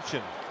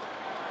interception.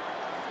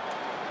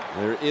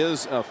 There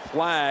is a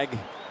flag,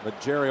 but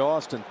Jerry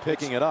Austin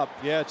picking it up.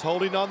 Yeah, it's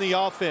holding on the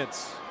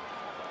offense.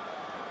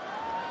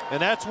 And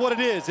that's what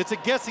it is. It's a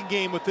guessing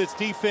game with this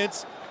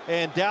defense,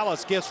 and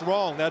Dallas gets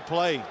wrong that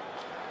play.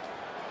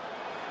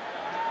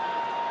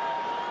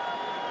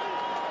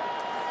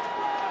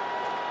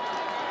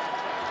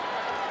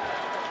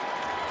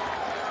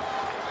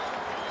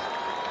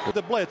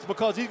 The blitz,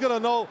 because he's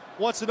going to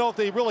wants to know if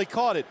they really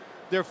caught it.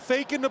 They're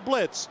faking the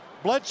blitz.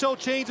 Bledsoe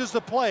changes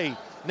the play.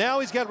 Now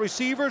he's got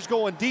receivers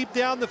going deep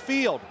down the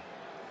field.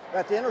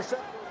 At the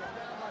intercept.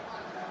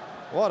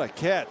 What a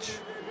catch.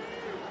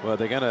 Well,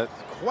 they're going to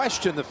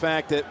question the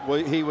fact that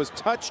he was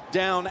touched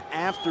down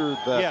after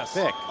the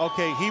pick.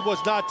 Okay, he was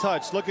not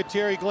touched. Look at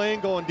Terry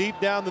Glenn going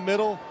deep down the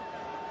middle.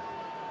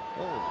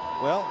 Oh,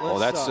 well,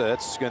 that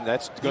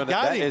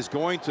is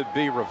going to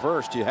be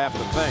reversed, you have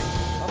to think.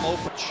 I'm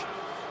open.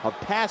 Of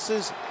pass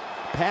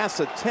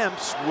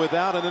attempts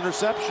without an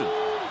interception.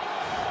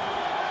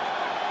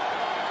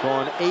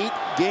 Gone 8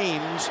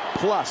 games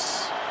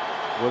plus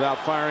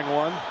without firing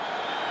one.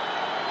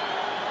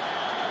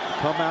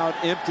 Come out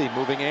empty,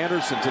 moving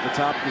Anderson to the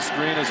top of the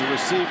screen as a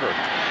receiver.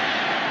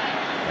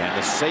 And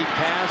the safe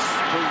pass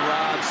to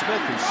Rod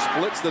Smith, who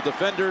splits the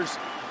defenders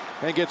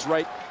and gets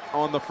right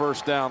on the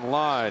 1st down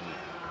line.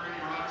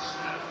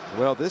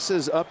 Well, this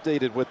is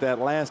updated with that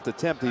last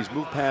attempt. He's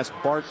moved past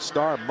Bart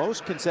Starr,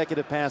 most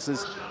consecutive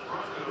passes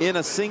in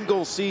a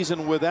single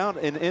season without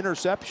an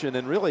interception.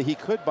 And really, he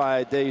could, by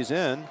a day's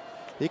end,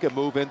 he could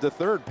move into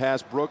 3rd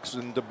past Brooks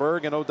and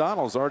DeBerg, and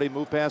O'Donnell's already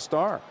moved past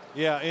Starr.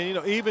 Yeah,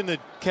 and even the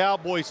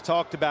Cowboys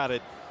talked about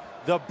it.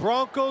 The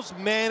Broncos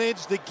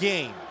manage the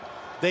game.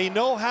 They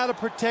know how to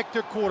protect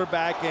their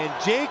quarterback, and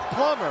Jake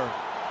Plummer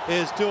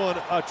is doing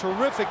a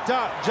terrific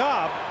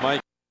job.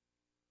 Mike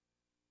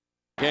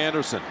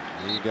Anderson,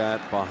 he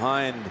got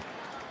behind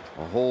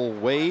a whole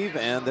wave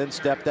and then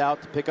stepped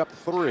out to pick up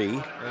 3.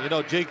 And you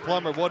know, Jake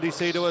Plummer, what did he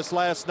say to us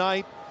last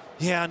night?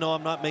 Yeah, no,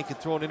 I'm not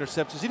throwing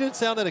interceptions. He didn't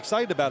sound that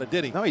excited about it,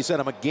 did he? No, he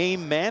said, I'm a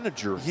game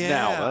manager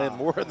now,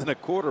 more than a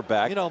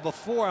quarterback. You know,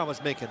 before I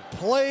was making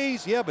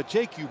plays. Yeah, but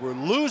Jake, you were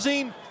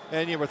losing,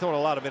 and you were throwing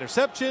a lot of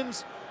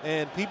interceptions,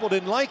 and people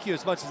didn't like you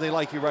as much as they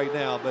like you right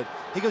now. But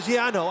he goes,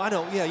 yeah, I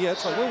know. Yeah,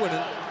 it's like we're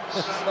winning.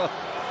 So,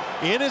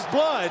 in his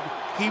blood,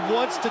 he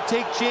wants to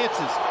take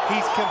chances.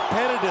 He's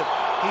competitive.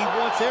 He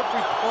wants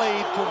every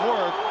play to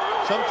work.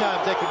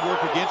 Sometimes that can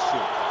work against you.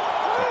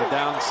 At the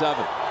down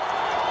 7.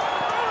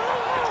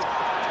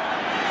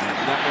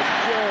 That was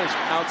just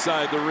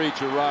outside the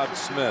reach of Rod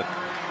Smith.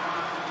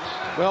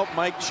 Well,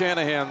 Mike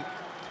Shanahan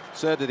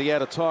said that he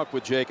had a talk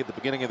with Jake at the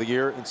beginning of the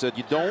year and said,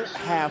 you don't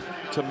have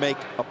to make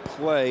a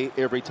play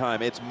every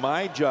time. It's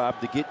my job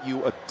to get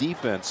you a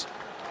defense.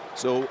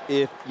 So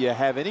if you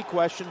have any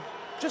question,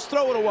 just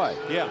throw it away.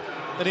 Yeah,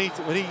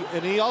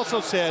 and he also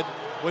said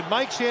when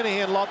Mike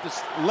Shanahan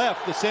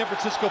left the San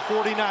Francisco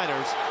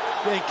 49ers,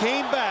 they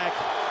came back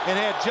and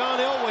had John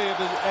Elway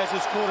as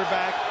his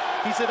quarterback.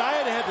 He said, I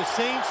had to have the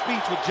same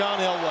speech with John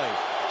Elway.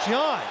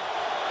 John,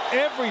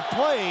 every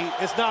play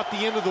is not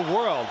the end of the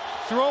world.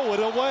 Throw it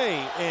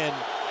away. And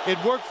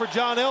it worked for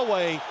John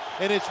Elway,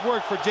 and it's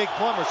worked for Jake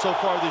Plummer so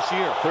far this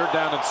year. 3rd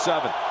down and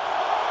 7.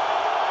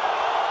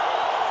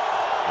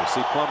 We'll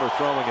see Plummer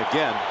throwing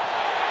again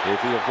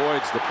if he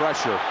avoids the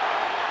pressure.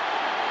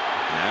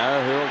 Now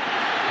he'll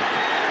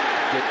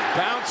get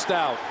bounced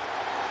out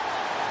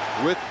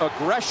with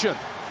aggression.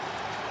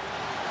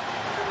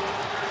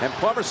 And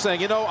Plummer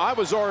saying, you know, I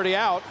was already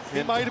out.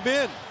 He might have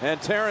been.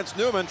 And Terrence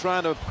Newman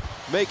trying to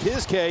make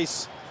his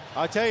case.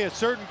 I tell you,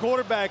 certain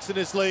quarterbacks in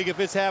this league, if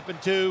it's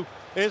happened to,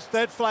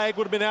 that flag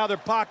would have been out of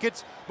their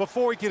pockets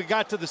before he could have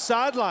got to the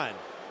sideline.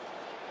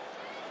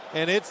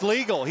 And it's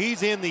legal.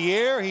 He's in the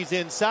air. He's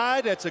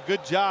inside. That's a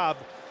good job.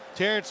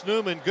 Terrence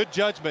Newman, good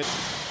judgment.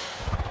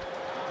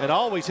 And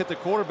always hit the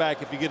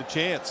quarterback if you get a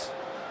chance.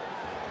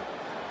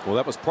 Well,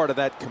 that was part of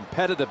that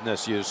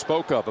competitiveness you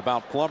spoke of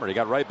about Plummer. He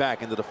got right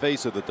back into the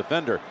face of the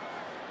defender.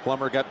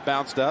 Plummer got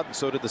bounced out, and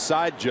so did the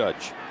side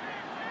judge.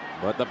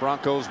 But the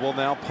Broncos will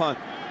now punt.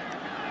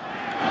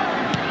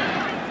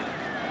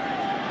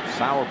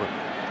 Sauerbrunn,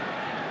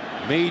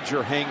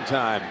 major hang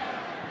time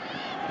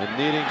and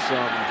needing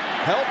some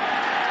help,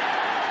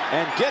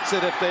 and gets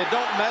it if they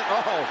don't met.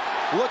 Oh,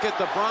 look at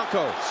the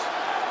Broncos.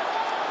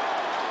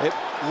 It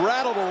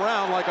rattled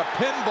around like a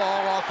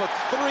pinball off of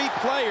 3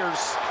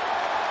 players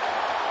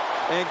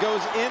and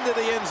goes into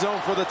the end zone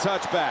for the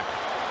touchback.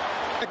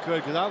 I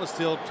could, because I was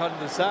still trying to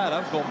decide. I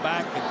was going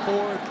back and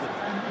forth.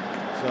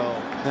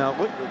 Now,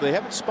 they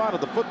haven't spotted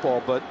the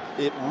football, but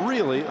it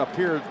really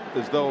appeared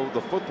as though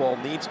the football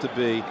needs to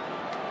be,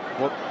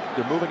 well,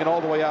 they're moving it all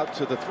the way out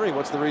to the 3.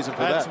 What's the reason for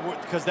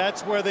that? Because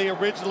that's where they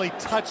originally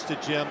touched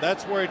it, Jim.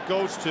 That's where it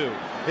goes to.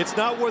 It's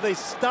not where they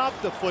stop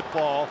the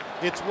football.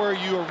 It's where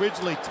you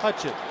originally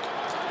touch it.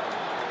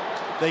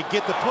 They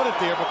get to put it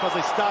there because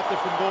they stopped it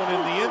from going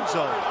in the end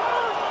zone.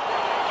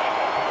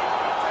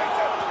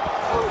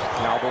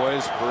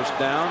 Cowboys 1st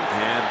down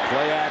and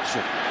play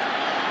action.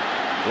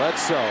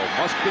 Bledsoe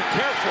must be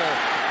careful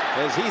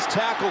as he's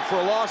tackled for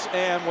a loss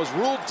and was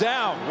ruled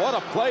down. What a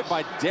play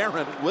by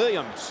Darren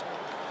Williams.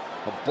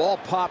 The ball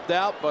popped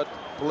out, but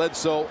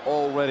Bledsoe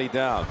already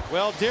down.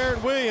 Well,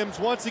 Darren Williams,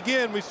 once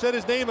again, we've said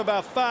his name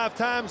about 5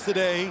 times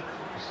today,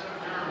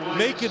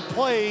 making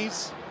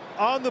plays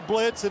on the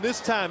blitz, and this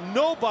time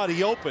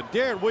nobody open.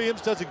 Darren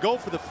Williams doesn't go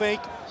for the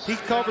fake. He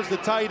covers the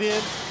tight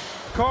end.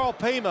 Carl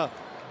Pema,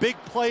 big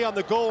play on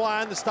the goal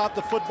line to stop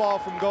the football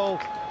from going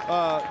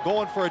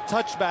for a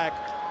touchback.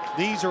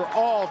 These are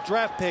all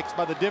draft picks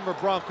by the Denver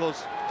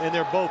Broncos, and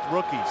they're both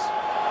rookies.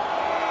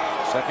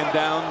 2nd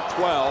down,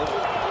 12.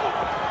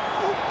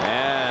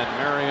 And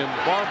Marion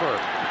Barber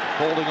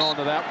holding on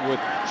to that with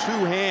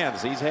 2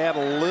 hands. He's had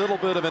a little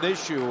bit of an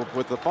issue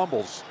with the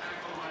fumbles,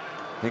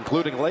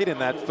 including late in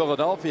that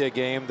Philadelphia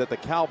game that the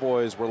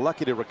Cowboys were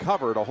lucky to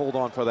recover to hold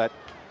on for that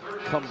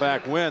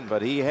comeback win.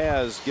 But he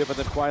has given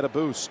them quite a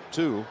boost,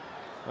 too.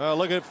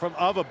 Look at it from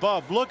up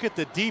above. Look at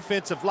the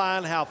defensive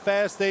line, how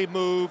fast they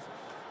move.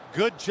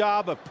 Good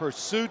job of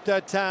pursuit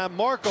that time.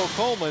 Marco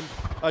Coleman,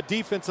 a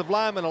defensive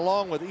lineman,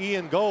 along with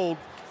Ian Gold,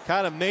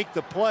 kind of make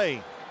the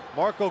play.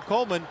 Marco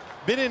Coleman,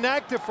 been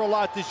inactive for a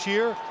lot this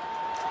year.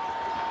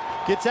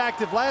 Gets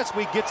active last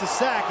week, gets a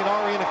sack, and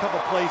already in a couple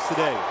plays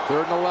today.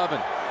 3rd and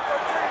 11.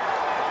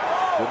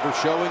 Denver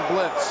showing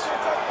blitz.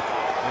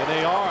 And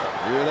they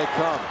are. Here they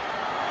come.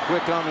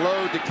 Quick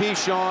unload to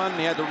Keyshawn.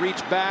 He had to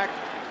reach back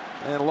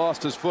and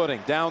lost his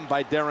footing. Down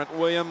by Darren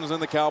Williams,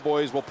 and the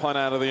Cowboys will punt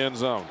out of the end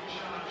zone.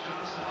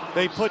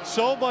 They put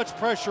so much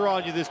pressure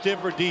on you, this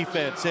Denver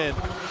defense, and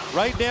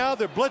right now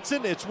they're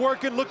blitzing. It's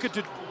working. Look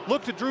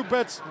to Drew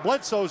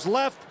Bledsoe's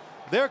left.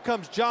 There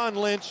comes John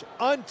Lynch,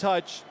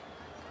 untouched.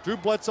 Drew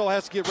Bledsoe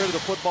has to get rid of the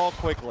football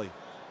quickly.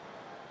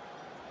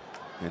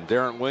 And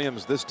Darren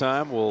Williams this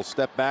time will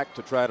step back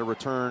to try to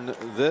return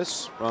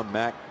this from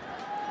Matt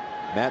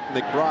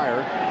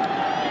McBriar.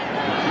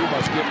 He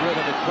must get rid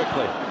of it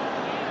quickly,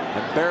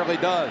 and barely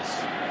does.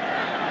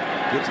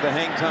 Gets the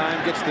hang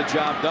time, gets the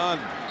job done.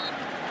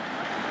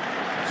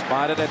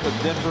 Spotted at the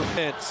Denver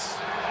fence.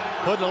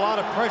 Putting a lot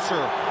of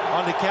pressure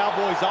on the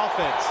Cowboys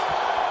offense.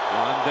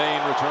 Ron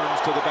Dane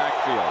returns to the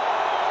backfield.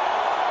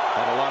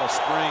 Had a lot of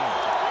spring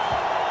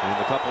in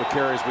the couple of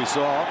carries we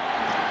saw.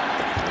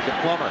 Look at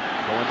Plummer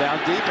going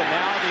down deep, and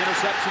now the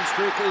interception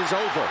streak is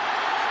over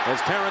as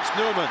Terrence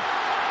Newman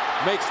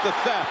makes the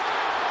theft.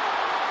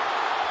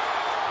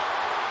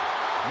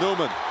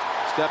 Newman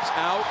steps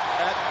out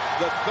at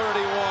the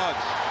 31.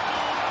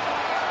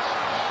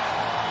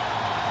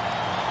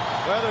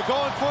 Well, they're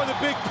going for the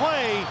big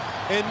play,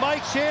 and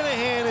Mike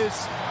Shanahan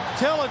is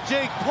telling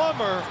Jake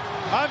Plummer,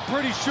 I'm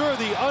pretty sure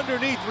the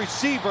underneath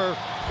receiver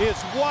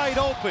is wide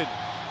open.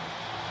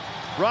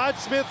 Rod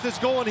Smith is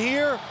going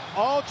here.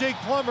 All Jake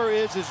Plummer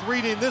is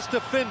reading this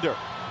defender.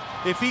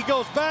 If he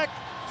goes back,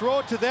 throw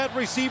it to that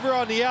receiver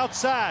on the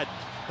outside.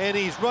 And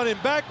he's running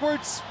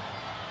backwards,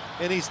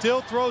 and he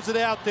still throws it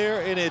out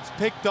there, and it's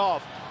picked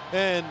off.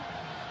 And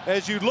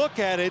as you look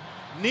at it,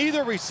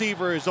 neither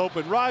receiver is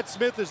open. Rod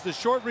Smith is the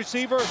short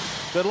receiver.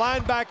 The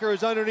linebacker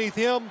is underneath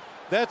him.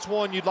 That's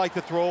one you'd like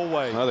to throw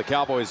away. Well, the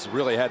Cowboys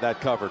really had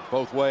that covered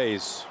both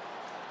ways.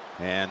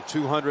 And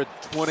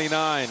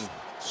 229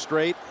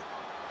 straight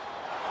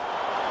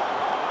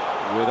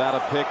without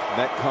a pick.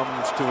 That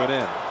comes to an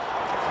end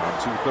on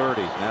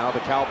 2:30. Now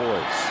the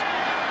Cowboys.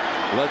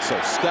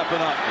 Bledsoe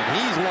stepping up, and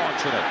he's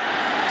launching it.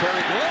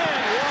 Terry Glenn,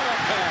 what a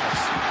pass.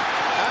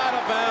 Out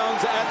of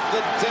bounds at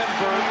the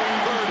Denver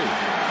 30.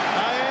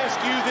 I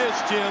ask you this,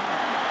 Jim.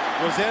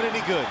 Was that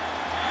any good?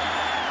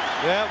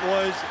 That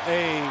was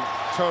a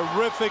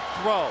terrific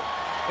throw.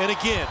 And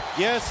again,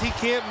 yes, he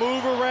can't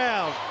move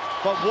around,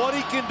 but what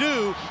he can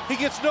do, he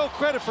gets no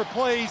credit for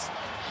plays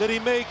that he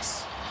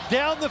makes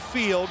down the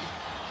field.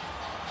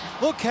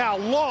 Look how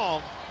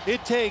long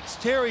it takes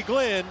Terry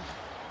Glenn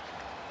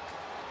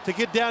to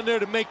get down there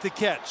to make the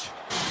catch.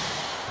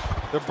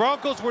 The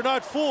Broncos were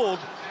not fooled,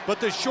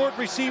 but the short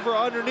receiver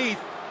underneath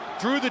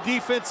drew the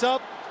defense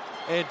up,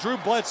 and Drew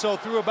Bledsoe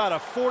threw about a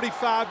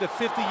 45 to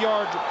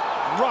 50-yard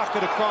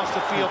rocket across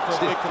the field for a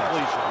big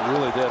completion.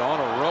 Really did, on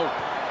a rope.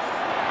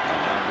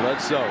 And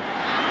Bledsoe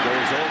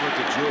goes over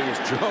to Julius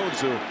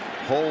Jones, who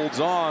holds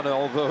on,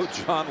 although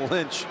John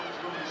Lynch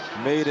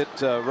made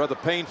it rather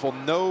painful.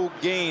 No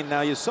gain.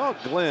 Now you saw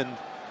Glenn,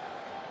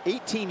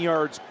 18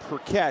 yards per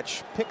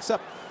catch, picks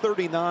up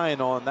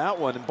 39 on that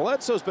one. And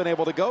Bledsoe's been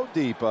able to go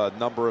deep a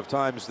number of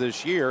times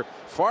this year,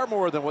 far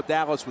more than what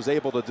Dallas was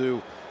able to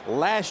do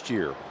last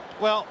year.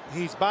 Well,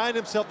 he's buying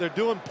himself. They're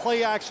doing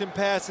play action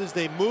passes.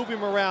 They move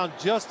him around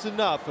just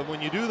enough. And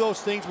when you do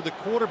those things with the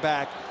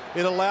quarterback,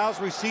 it allows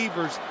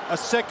receivers a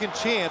second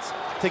chance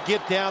to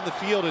get down the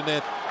field. And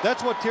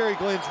that's what Terry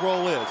Glenn's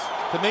role is,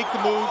 to make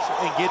the moves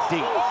and get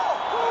deep.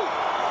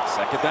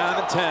 Second down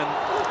and 10.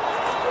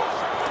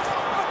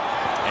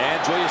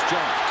 And Julius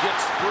Jones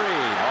gets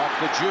free off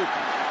the juke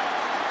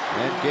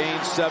and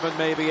gains 7,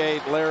 maybe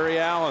 8. Larry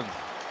Allen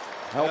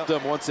helped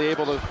him once he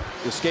able to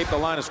escape the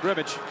line of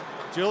scrimmage.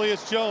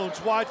 Julius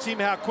Jones, watch him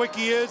how quick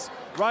he is,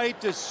 right?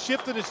 Just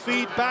shifting his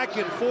feet back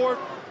and forth,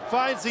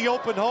 finds the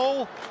open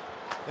hole,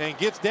 and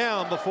gets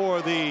down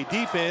before the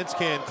defense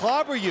can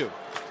clobber you.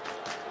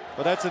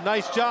 But that's a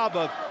nice job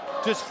of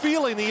just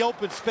feeling the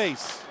open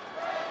space.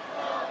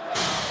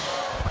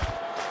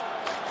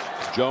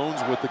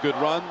 Jones with the good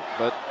run,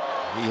 but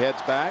he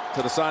heads back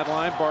to the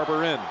sideline.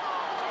 Barber in.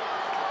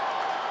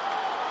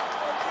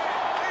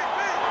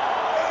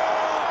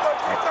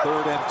 A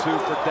 3rd and 2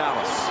 for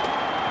Dallas.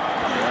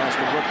 They asked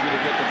the rookie to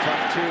get the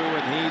tough 2,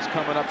 and he's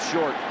coming up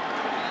short.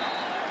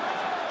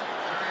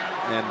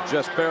 And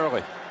just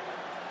barely.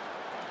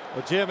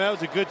 Well, Jim, that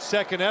was a good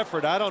second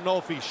effort. I don't know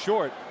if he's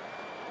short.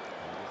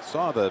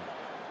 Saw the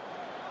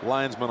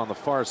linesman on the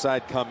far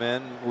side come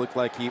in. Looked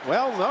like he,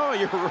 well, no,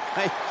 you're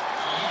right.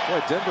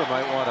 Boy, Denver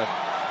might want to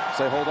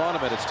say, hold on a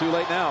minute, it's too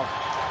late now.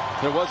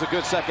 There was a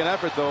good second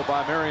effort, though,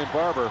 by Marion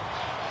Barber.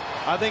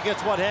 I think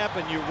that's what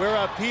happened. We're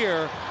up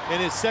here, in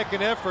his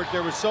second effort,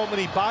 there were so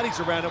many bodies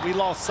around it, we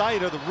lost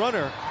sight of the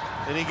runner,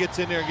 and he gets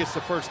in there and gets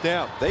the first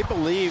down. They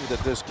believe that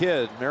this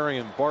kid,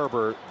 Marion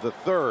Barber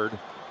III,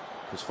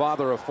 his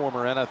father, a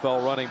former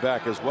NFL running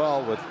back as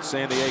well with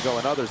San Diego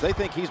and others, they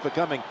think he's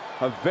becoming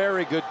a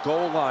very good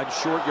goal line,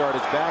 short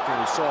yardage back, and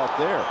we saw it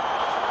there.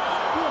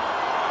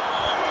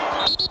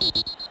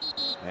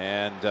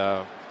 And,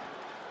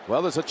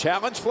 well, there's a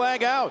challenge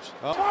flag out.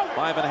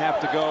 5.5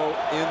 to go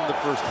in the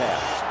first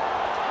half.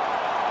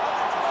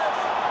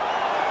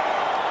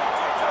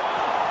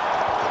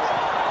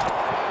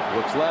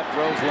 Looks left,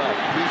 throws left.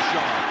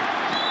 Keyshawn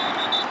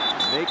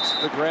makes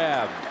the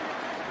grab.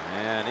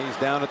 And he's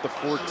down at the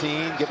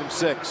 14. Give him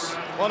 6.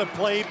 What a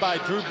play by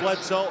Drew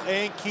Bledsoe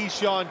and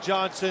Keyshawn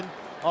Johnson.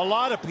 A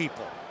lot of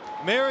people.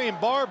 Marion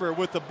Barber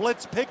with the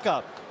blitz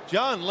pickup.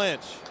 John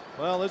Lynch.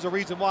 Well, there's a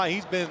reason why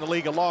he's been in the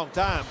league a long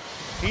time.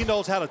 He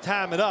knows how to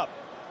time it up.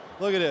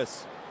 Look at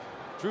this.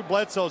 Drew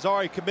Bledsoe's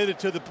already committed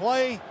to the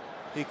play.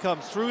 He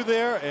comes through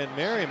there, and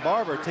Marion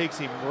Barber takes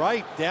him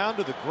right down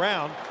to the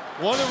ground.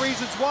 One of the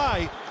reasons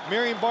why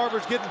Marion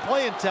Barber's getting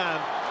playing time,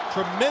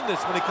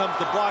 tremendous when it comes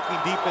to blocking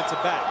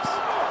defensive backs.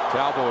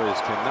 Cowboys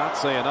cannot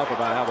say enough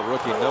about how the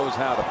rookie knows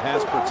how to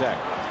pass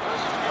protect.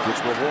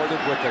 Gets rewarded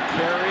with a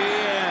carry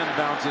and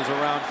bounces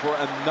around for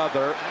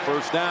another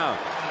first down.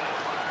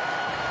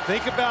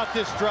 Think about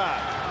this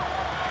drive.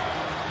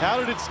 How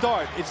did it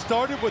start? It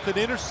started with an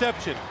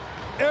interception.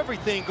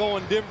 Everything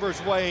going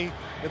Denver's way.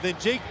 And then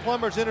Jake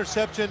Plummer's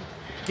interception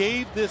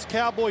gave this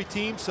Cowboy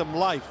team some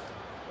life.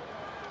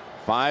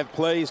 5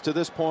 plays to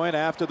this point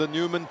after the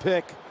Newman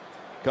pick.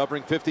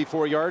 Covering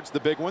 54 yards, the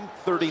big one.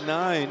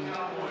 39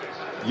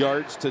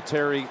 yards to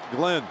Terry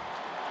Glenn.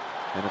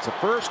 And it's a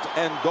 1st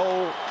and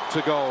goal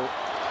to go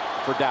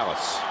for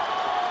Dallas.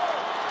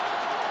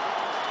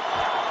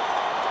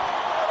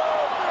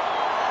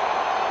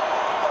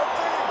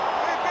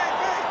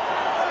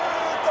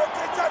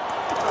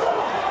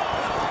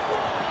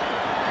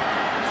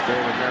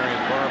 Stay with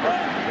Marion Barber.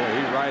 Boy,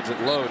 he rides it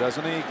low,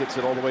 doesn't he? Gets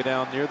it all the way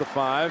down near the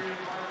 5.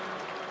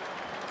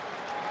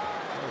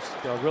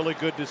 That's a really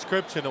good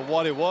description of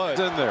what it was.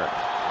 In there.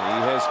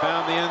 He has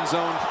found the end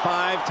zone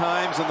 5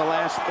 times in the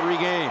last 3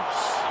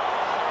 games.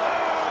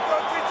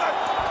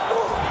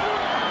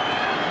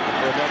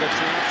 Another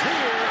chance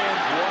here, and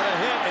what a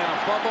hit, and a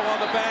fumble on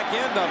the back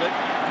end of it.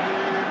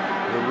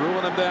 They're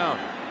ruling him down.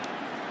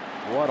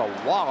 What a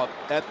wallop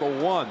at the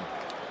 1.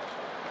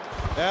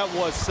 That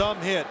was some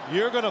hit.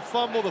 You're going to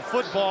fumble the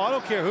football. I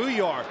don't care who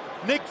you are.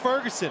 Nick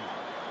Ferguson,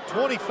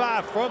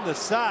 25 from the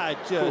side,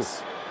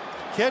 just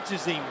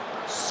catches him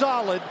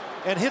solid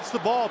and hits the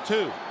ball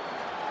too.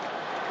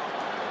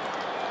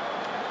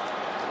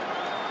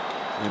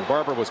 And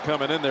Barber was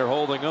coming in there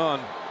holding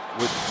on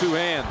with 2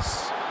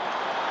 hands.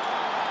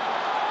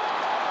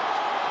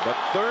 But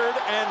 3rd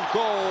and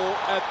goal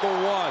at the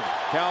 1.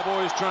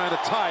 Cowboys trying to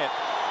tie it.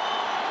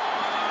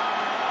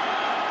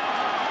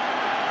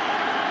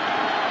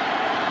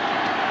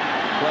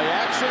 Play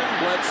action.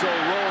 Bledsoe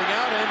rolling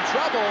out in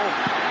trouble.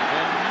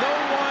 And no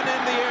one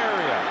in the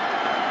area.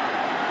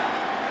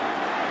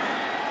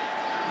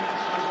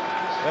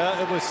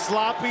 It was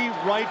sloppy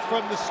right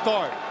from the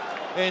start.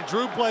 And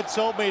Drew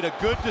Bledsoe made a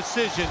good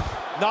decision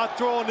not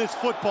throwing this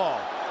football.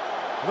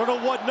 I don't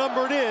know what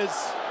number it is.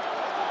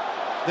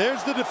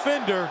 There's the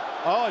defender.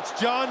 Oh, it's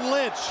John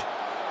Lynch.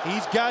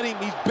 He's got him.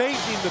 He's baiting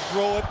him to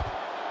throw it.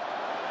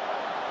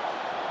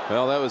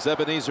 Well, that was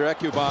Ebenezer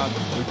Ekubon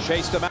who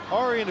chased him out.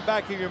 Already in the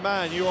back of your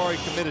mind, you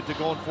already committed to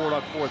going forward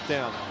on 4th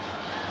down.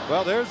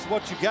 Well, there's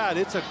what you got.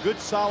 It's a good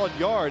solid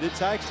yard.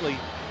 It's actually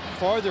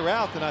farther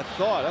out than I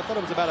thought. I thought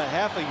it was about a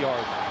 ½ a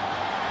yard.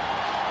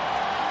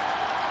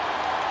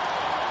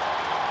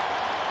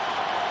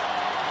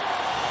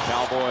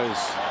 Cowboys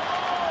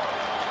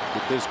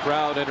get this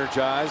crowd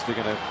energized. They're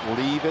going to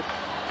leave it.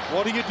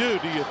 What do?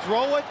 Do you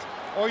throw it,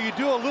 or you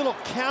do a little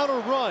counter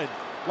run,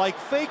 like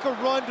fake a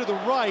run to the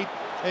right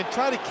and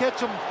try to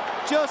catch them,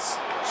 just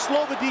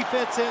slow the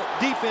defense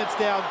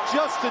down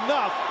just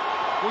enough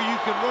where you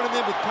can run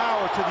them with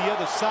power to the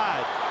other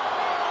side?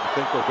 I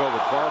think they'll go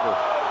with Barber.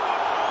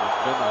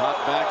 He's been the hot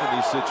back in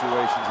these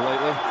situations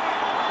lately.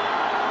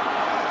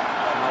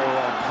 Power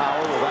on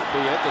power. Will that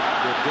be it? The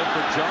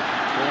Denver jump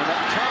going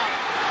up top.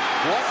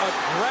 What a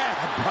grab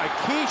by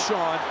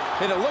Keyshawn,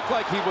 and it looked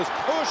like he was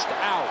pushed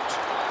out.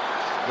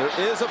 There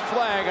is a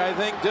flag. I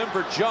think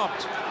Denver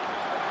jumped.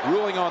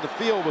 Ruling on the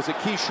field was that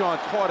Keyshawn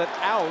caught it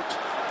out.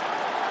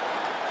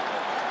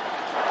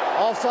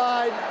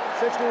 Offside,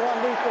 61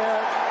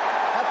 defense.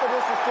 Half the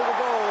distance to the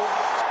goal.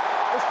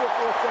 Let's get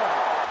 4th down.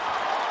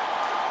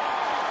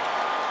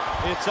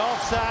 It's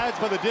offsides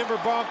by the Denver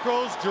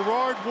Broncos.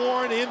 Gerard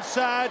Warren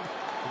inside.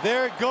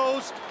 There it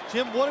goes.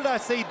 Jim, what did I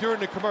say during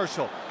the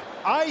commercial?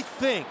 I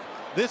think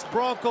this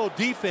Bronco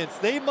defense,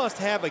 they must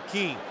have a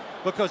key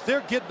because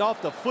they're getting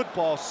off the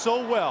football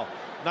so well.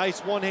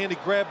 Nice one-handed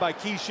grab by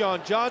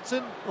Keyshawn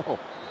Johnson. Oh.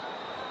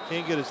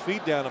 Can't get his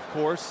feet down, of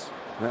course.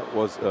 That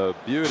was a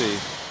beauty,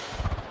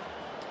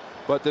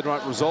 but did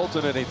not result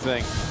in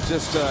anything.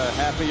 Just a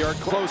 ½ a yard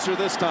closer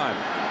this time.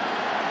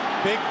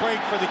 Big break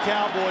for the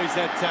Cowboys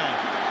that time.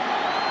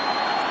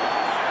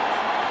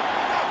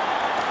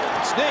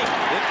 Sneak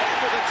it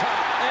over the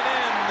top and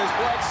in is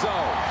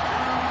Bledsoe.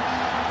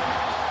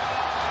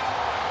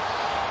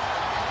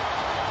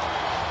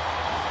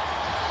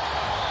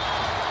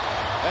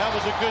 That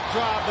was a good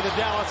drive by the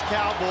Dallas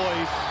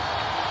Cowboys.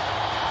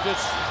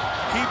 Just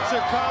keeps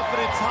their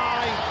confidence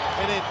high,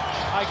 and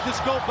I just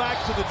go back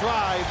to the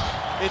drive.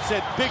 It's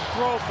that big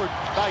throw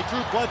by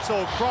Drew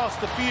Bledsoe across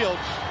the field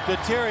to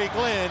Terry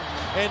Glenn,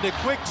 and the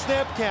quick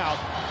snap count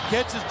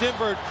catches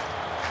Denver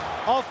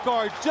off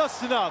guard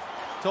just enough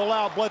to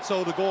allow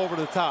Bledsoe to go over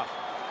the top.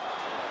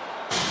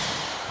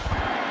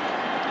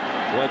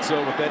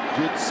 Bledsoe with that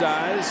good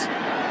size.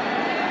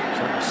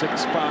 Some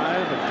 6'5",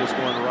 and just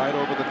going right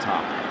over the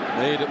top.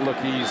 Made it look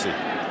easy.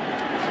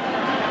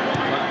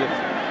 Cundiff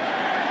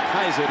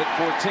ties it at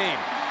 14.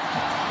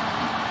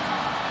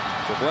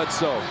 So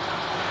Bledsoe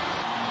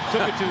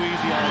took it too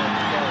easy on him.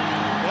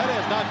 That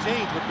has not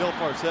change with Bill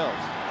Parcells.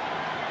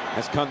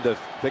 As Cundiff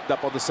picked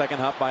up on the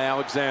second hop by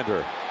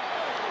Alexander.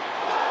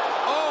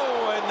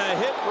 Oh, and a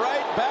hit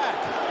right back.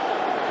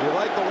 You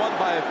like the one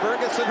by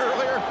Ferguson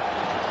earlier?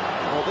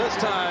 Well, this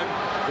time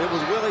it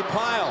was Willie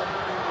Pyle.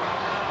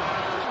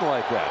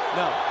 Like that.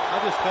 No,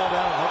 I just fell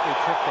down and hope they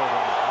tripped over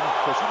me.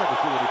 Of course, you never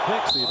threw any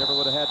picks, so you never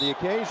would have had the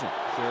occasion.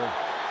 Sure.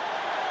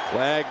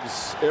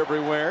 Flags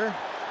everywhere.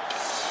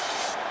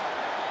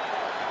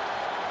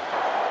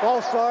 Ball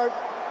start.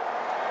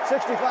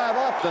 65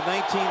 up. The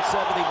 1970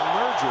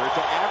 merger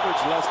to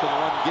average less than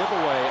one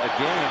giveaway a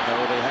game,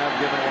 though they have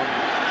given one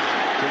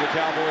to the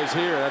Cowboys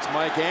here. That's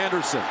Mike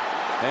Anderson,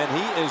 and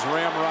he is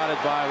ramrodded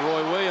by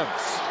Roy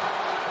Williams.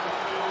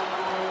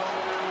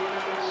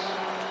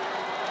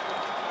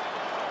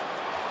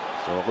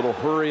 So a little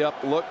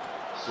hurry-up look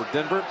for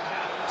Denver.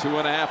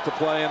 2.5 to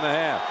play in the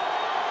half.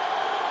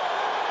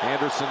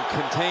 Anderson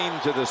contained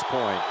to this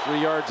point.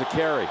 3 yards a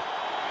carry.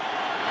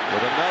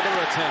 With another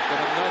attempt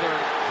and another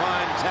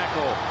fine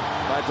tackle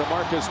by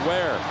DeMarcus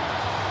Ware.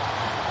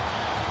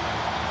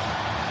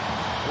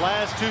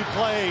 Last 2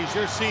 plays,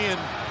 you're seeing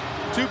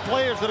 2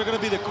 players that are going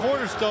to be the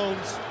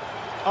cornerstones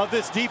of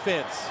this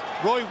defense.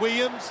 Roy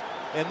Williams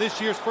and this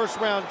year's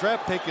first-round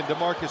draft pick in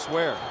DeMarcus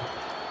Ware.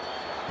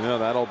 You know,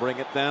 that'll bring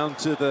it down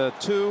to the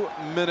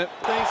 2-minute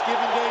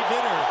Thanksgiving Day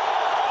dinner.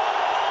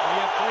 We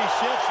have 3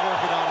 chefs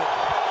working on it.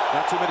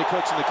 Not too many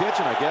cooks in the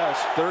kitchen, I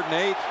guess. 3rd and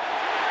 8.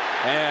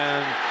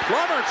 And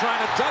Plummer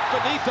trying to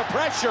duck beneath the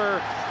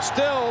pressure.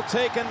 Still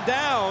taken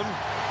down.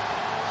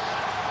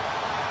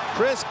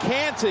 Chris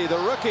Canty, the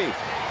rookie.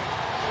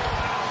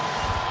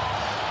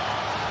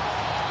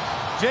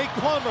 Jake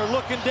Plummer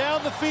looking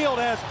down the field,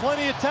 has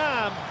plenty of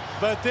time,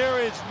 but there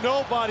is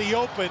nobody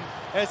open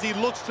as he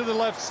looks to the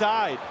left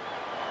side.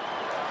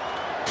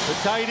 The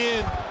tight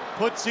end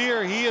puts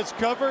here, he is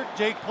covered.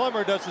 Jake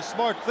Plummer does the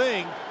smart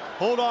thing.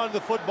 Hold on to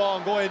the football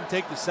and go ahead and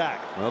take the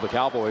sack. Well, the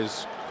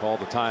Cowboys called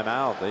the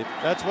timeout.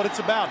 That's what it's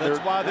about. That's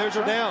why theirs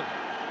are down.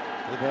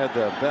 They've had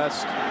the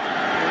best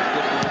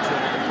differential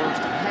in the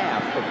first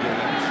half of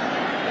games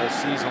all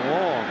season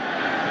long.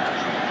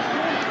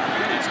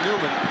 It's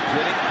Newman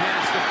getting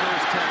past the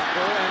first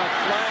tackle, and a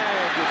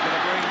flag is going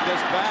to bring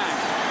this back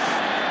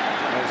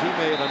as he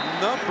made a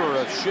number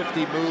of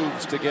shifty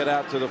moves to get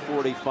out to the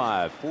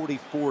 45.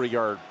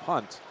 44-yard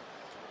punt.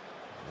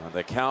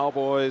 The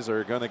Cowboys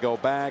are going to go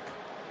back.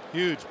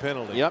 Huge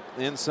penalty. Yep,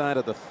 inside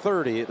of the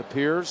 30, it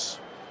appears.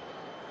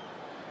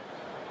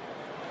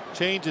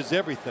 Changes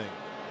everything,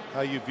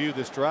 how you view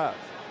this drive.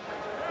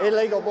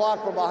 Illegal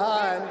block from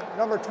behind.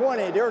 Number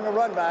 20 during the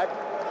run back.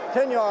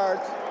 10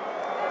 yards.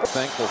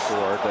 Thankful for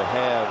to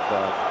have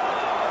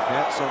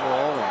Pat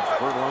Summerall and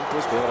Vern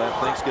Lundquist be able to have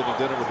Thanksgiving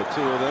dinner with the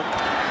 2 of them.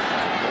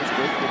 Most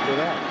grateful for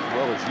that, as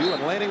well as you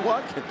and Lanny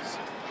Watkins.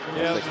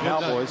 Yeah, the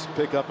Cowboys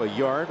pick up a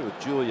yard with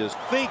Julius.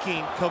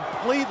 Thinking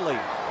completely.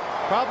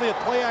 Probably a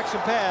play-action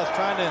pass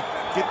trying to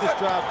get this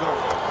drive going.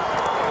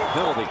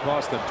 Penalty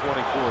cost them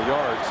 24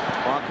 yards.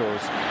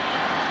 Broncos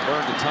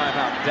earned a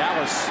timeout.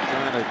 Dallas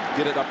trying to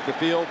get it up the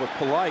field with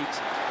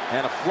Polite.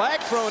 And a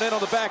flag thrown in on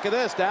the back of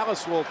this.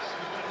 Dallas will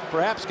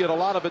perhaps get a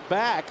lot of it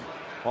back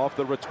off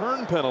the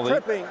return penalty.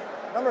 Tripping,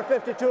 number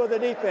 52 of the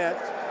defense.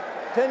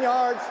 10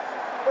 yards,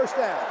 first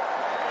down.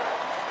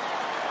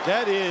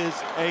 That is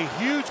a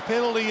huge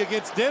penalty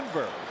against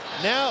Denver.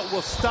 Now it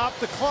will stop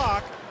the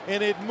clock,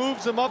 and it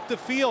moves them up the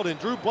field. And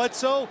Drew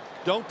Bledsoe,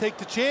 don't take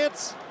the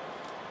chance.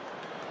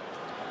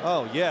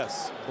 Oh,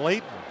 yes,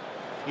 blatant.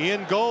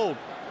 Ian Gold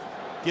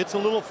gets a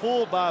little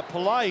fooled by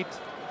Polite.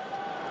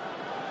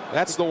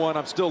 That's the one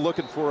I'm still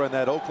looking for in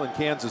that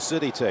Oakland-Kansas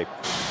City tape.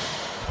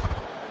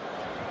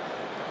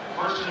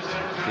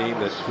 Game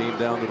that came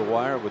down to the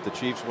wire with the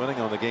Chiefs winning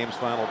on the game's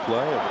final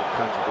play. A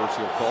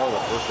controversial call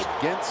that worked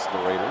against the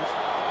Raiders,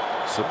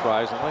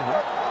 surprisingly.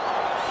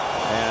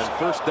 And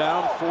first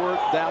down for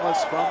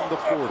Dallas from the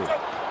 40.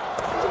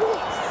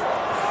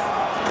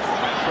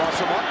 Cross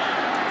him up.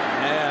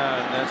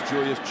 And that's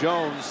Julius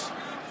Jones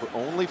for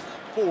only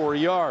 4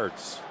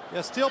 yards.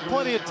 Yeah, still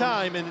plenty of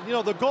time. And, you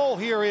know, the goal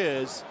here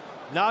is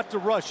not to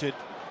rush it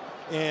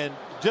and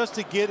just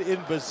to get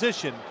in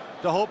position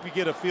to hope you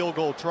get a field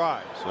goal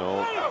try.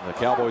 So the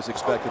Cowboys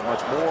expected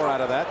much more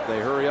out of that. They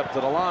hurry up to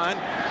the line,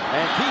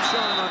 and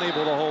Keyshawn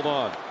unable to hold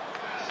on.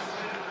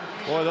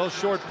 Boy, those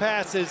short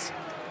passes,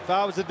 if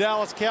I was the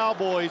Dallas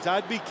Cowboys,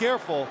 I'd be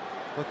careful,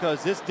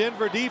 because this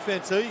Denver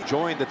defense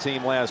joined the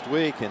team last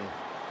week and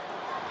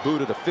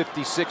booted a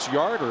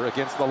 56-yarder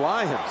against the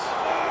Lions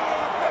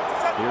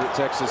here at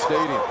Texas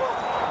Stadium.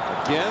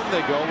 Again,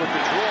 they go with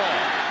the draw,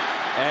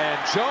 and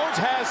Jones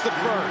has the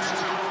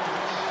first.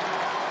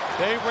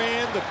 They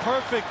ran the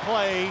perfect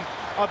play,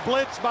 a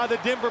blitz by the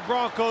Denver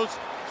Broncos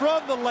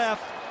from the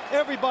left.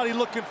 Everybody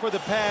looking for the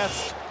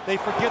pass. They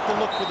forget to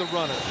look for the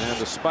runner. And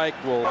the spike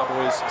will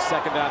Cowboys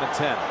second down and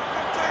 10.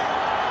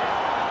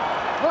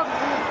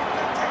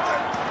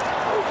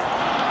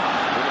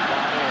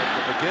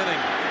 At the beginning,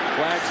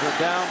 flags are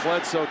down.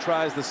 Bledsoe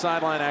tries the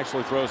sideline,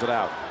 actually throws it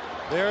out.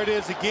 There it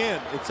is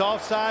again. It's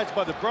offsides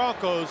by the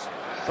Broncos,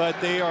 but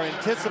they are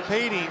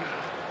anticipating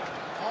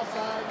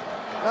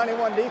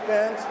 91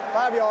 defense,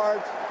 5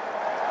 yards.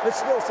 It's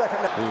still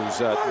second down. Who's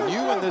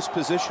new in this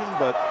position,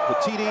 but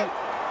Petiti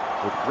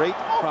with great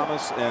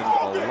promise and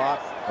a lot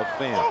of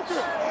fans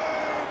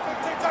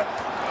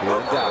here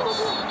in Dallas.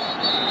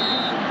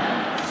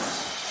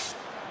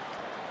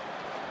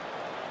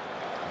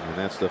 And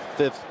that's the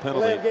 5th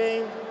penalty. Late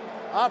game,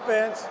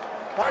 offense.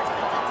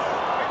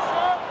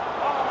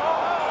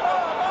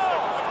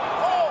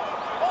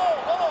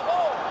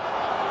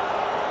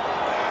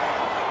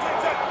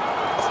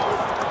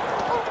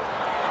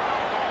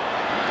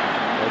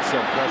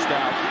 Bledsoe flushed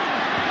out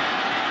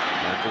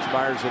and just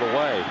fires it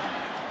away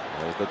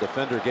as the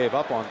defender gave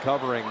up on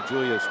covering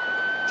Julius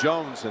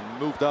Jones and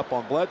moved up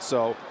on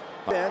Bledsoe.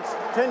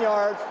 10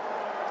 yards,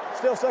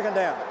 still second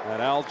down.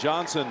 And Al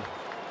Johnson,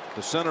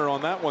 the center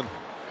on that one.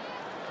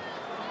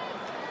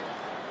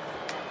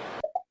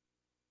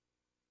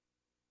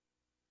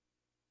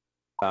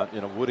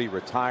 Would he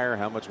retire?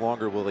 How much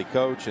longer will he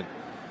coach? And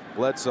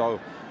Bledsoe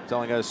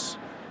telling us,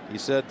 he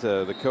said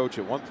to the coach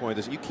at one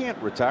point, you can't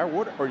retire.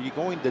 What are you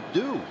going to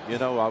do?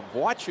 I've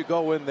watched you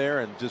go in there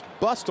and just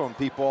bust on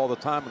people all the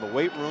time in the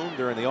weight room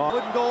during the off.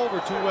 Wouldn't go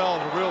over too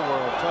well in the real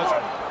world, trust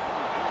me.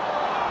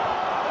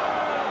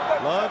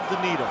 Loves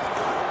the needle.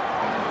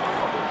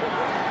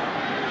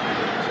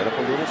 Set up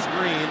a little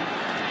screen,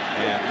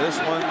 and this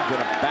one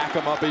going to back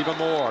him up even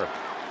more.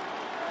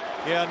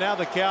 Yeah, now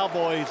the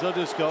Cowboys, they'll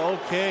just go,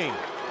 okay,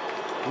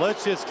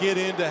 let's just get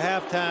into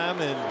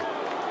halftime, and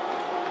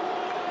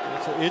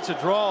it's a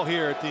draw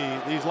here at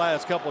these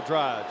last couple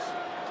drives.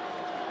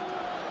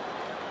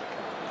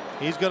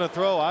 He's going to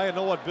throw. I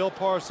know what Bill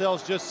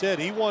Parcells just said.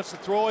 He wants to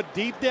throw it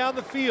deep down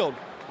the field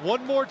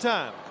one more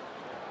time.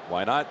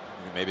 Why not?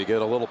 Maybe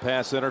get a little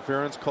pass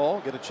interference call,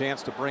 get a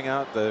chance to bring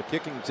out the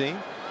kicking team.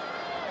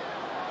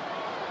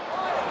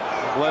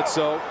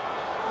 Bledsoe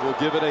will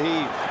give it a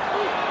heave.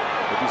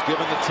 If he's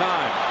given the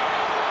time.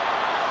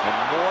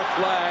 And more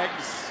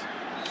flags.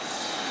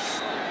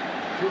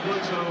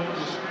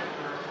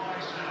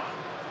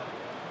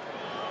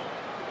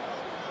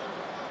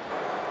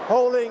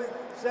 Holding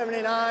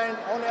 79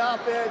 on the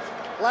offense.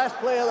 Last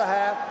play of the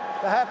half.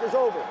 The half is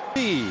over.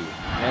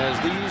 As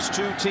these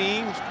two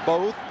teams,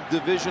 both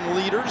division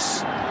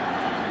leaders,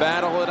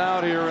 battle it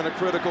out here in a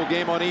critical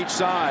game on each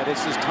side.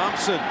 This is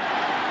Thompson.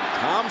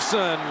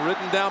 Thompson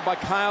written down by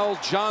Kyle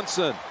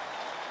Johnson.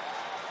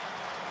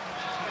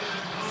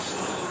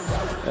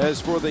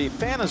 As for the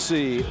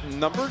fantasy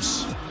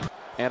numbers,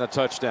 and a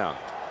touchdown.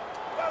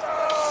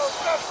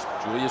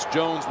 Julius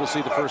Jones will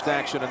see the first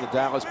action in the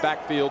Dallas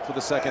backfield for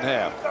the second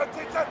half.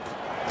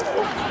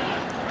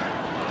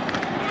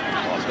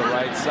 Off the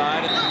right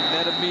side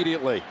and met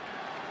immediately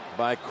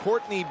by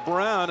Courtney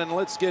Brown. And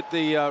let's get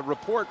the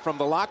report from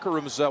the locker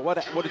rooms.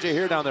 What did you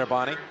hear down there,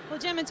 Bonnie? Well,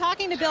 Jim, in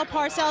talking to Bill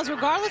Parcells,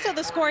 regardless of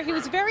the score, he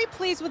was very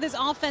pleased with his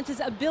offense's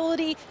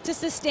ability to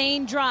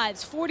sustain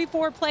drives.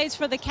 44 plays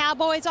for the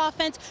Cowboys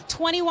offense,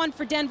 21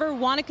 for Denver.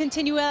 Want to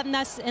continue in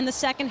the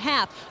second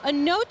half. A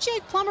note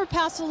Jake Plummer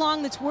passed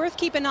along that's worth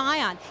keeping an eye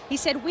on. He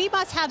said, we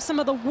must have some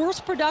of the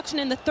worst production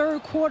in the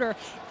third quarter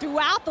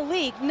throughout the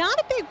league. Not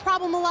a big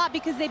problem a lot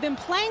because they've been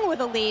playing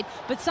with a lead,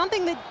 but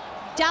something that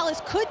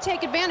Dallas could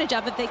take advantage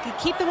of if they could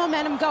keep the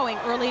momentum going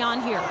early on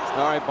here.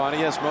 All right, Bonnie,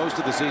 yes, most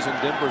of the season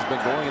Denver's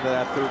been going into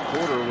that third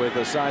quarter with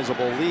a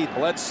sizable lead.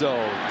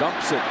 Bledsoe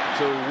dumps it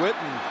to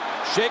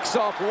Witten, shakes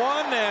off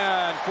one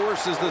and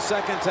forces the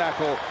second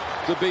tackle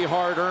to be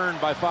hard-earned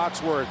by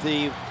Foxworth.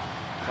 He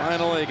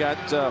finally got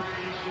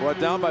brought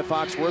down by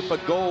Foxworth,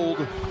 but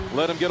Gold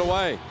let him get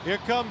away. Here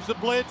comes the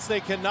blitz. They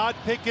cannot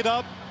pick it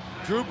up.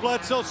 Drew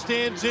Bledsoe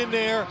stands in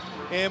there,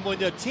 and when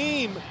the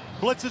team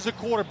blitzes a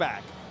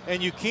quarterback,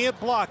 and you can't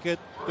block it,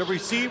 the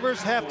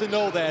receivers have to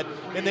know that,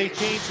 and they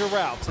change their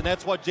routes. And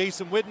that's what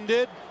Jason Witten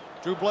did.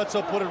 Drew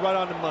Bledsoe put it right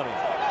on the money.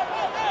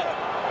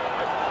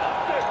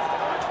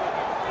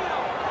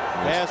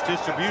 Pass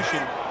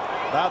distribution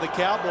by the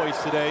Cowboys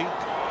today,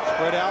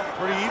 spread out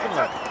pretty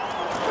evenly.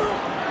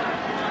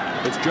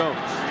 It's Jones.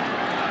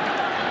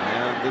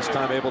 And this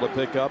time able to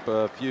pick up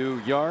a few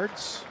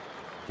yards.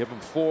 Give him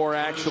 4,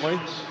 actually.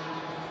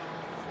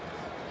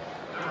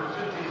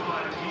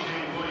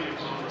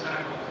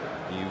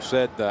 You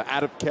said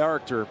out of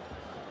character,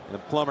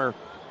 and Plummer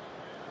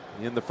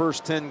in the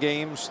first 10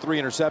 games, 3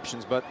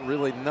 interceptions, but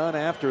really none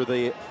after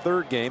the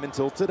third game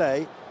until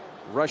today.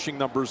 Rushing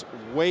numbers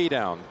way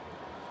down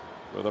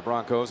for the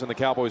Broncos, and the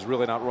Cowboys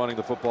really not running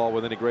the football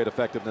with any great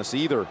effectiveness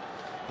either.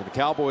 And the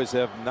Cowboys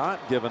have not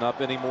given up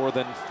any more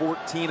than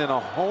 14 in a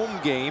home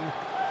game.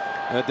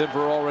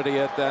 Denver already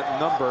at that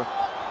number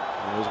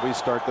as we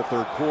start the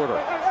third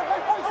quarter.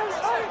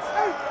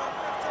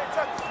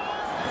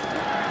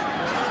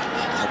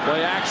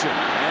 Play action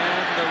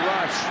and the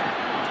rush,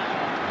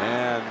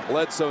 and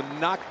Bledsoe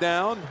knocked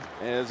down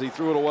as he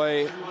threw it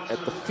away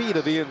at the feet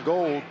of Ian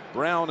Gold.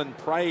 Brown and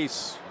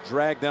Price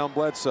dragged down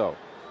Bledsoe.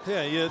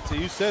 Yeah,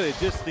 you said it.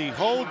 Just the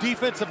whole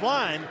defensive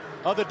line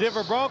of the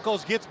Denver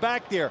Broncos gets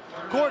back there.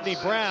 Courtney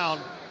Brown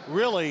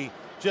really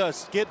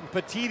just getting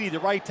Petiti, the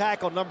right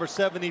tackle, number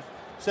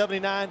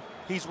 79.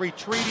 He's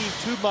retreating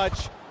too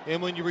much, and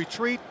when you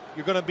retreat,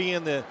 you're going to be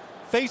in the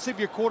face of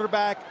your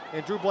quarterback,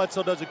 and Drew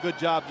Bledsoe does a good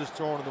job just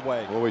throwing it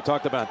away. Well, we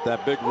talked about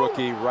that big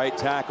rookie right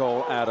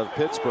tackle out of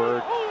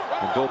Pittsburgh,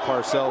 and Bill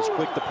Parcells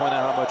quick to point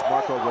out how much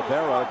Marco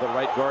Rivera, the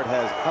right guard,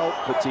 has helped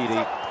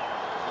Petiti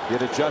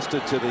get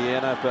adjusted to the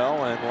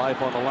NFL and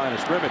life on the line of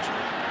scrimmage.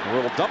 A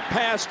little dump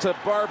pass to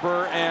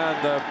Barber,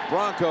 and the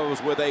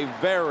Broncos with a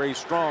very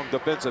strong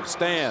defensive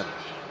stand.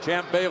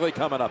 Champ Bailey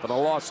coming up and a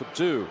loss of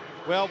 2.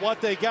 Well, what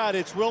they got,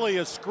 it's really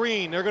a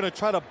screen. They're going to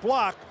try to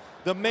block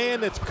the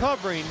man that's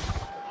covering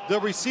the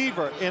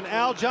receiver. And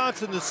Al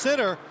Johnson, the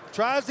center,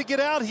 tries to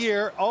get out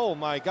here. Oh,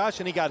 my gosh,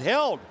 and he got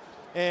held.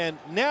 And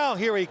now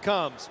here he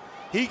comes.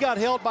 He got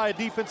held by a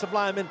defensive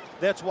lineman.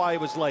 That's why he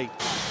was late.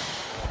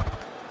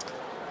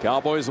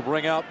 Cowboys will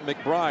bring out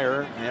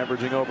McBriar,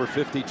 averaging over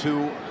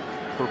 52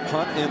 per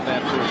punt in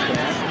that first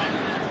half.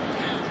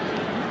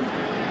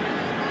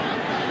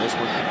 This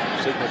one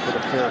signaled for the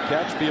fair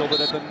catch,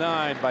 fielded at the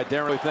 9 by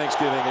Darren.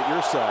 Thanksgiving at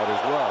your side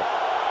as well.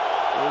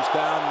 First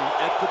down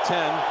at the 10.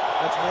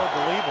 That's more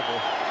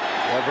believable.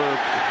 Trevor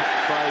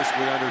Price,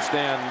 we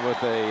understand,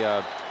 with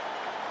a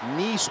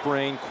knee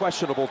sprain,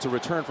 questionable to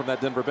return from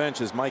that Denver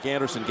bench as Mike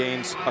Anderson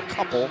gains a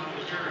couple.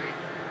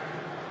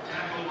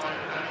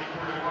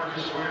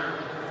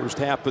 First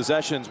half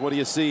possessions, what do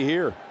you see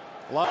here?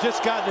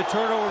 Just gotten a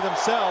turnover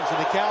themselves, and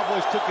the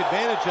Cowboys took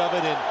advantage of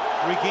it and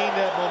regained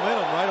that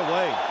momentum right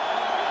away.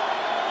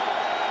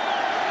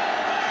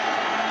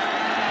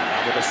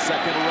 With a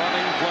second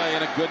running play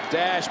and a good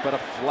dash, but a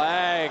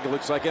flag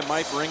looks like it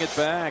might bring it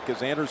back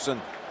as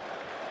Anderson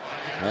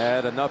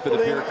had enough, it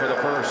appeared, for the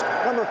first.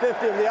 Number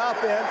 50 of the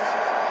offense,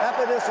 half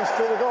the distance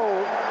to the goal.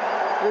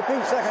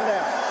 Repeat, second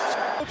down.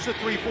 Coached the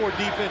 3-4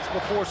 defense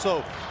before,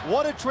 so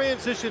what a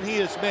transition he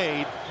has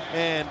made.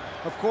 And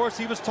of course,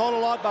 he was taught a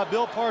lot by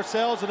Bill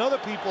Parcells and other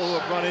people who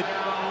have run it.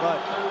 But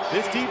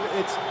this defense,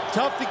 it's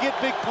tough to get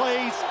big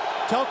plays,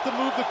 tough to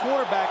move the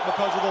quarterback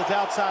because of those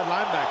outside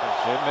linebackers.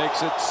 It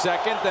makes it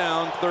second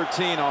down,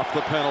 13 off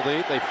the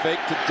penalty. They fake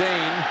to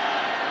Dane,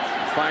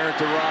 fire it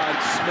to Rod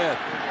Smith.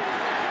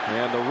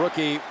 And the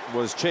rookie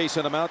was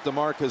chasing him out.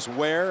 DeMarcus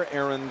Ware,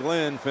 Aaron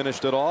Glenn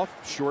finished it off.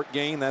 Short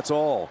gain, that's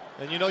all.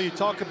 And you know, you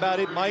talk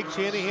about it, Mike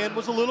Shanahan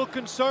was a little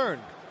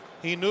concerned.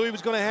 He knew he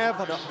was going to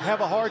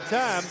have a hard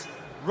time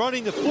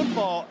running the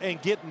football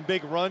and getting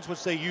big runs,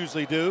 which they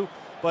usually do.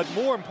 But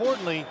more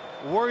importantly,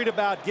 worried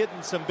about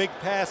getting some big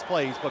pass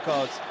plays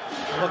because,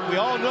 look, we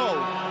all know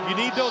you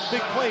need those big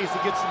plays to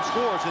get some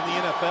scores in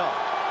the NFL.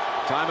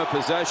 Time of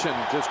possession.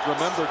 Just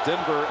remember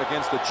Denver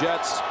against the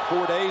Jets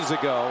 4 days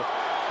ago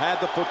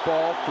had the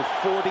football for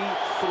 43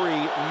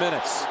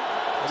 minutes.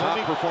 Top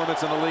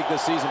performance in the league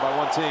this season by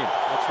one team.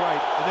 That's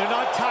right. And they're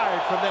not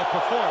tired from that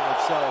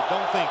performance, so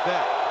don't think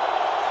that.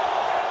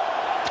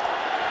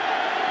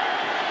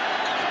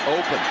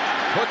 Open.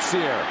 Puts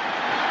here.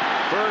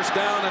 First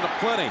down and a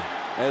plenty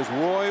as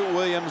Roy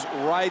Williams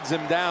rides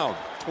him down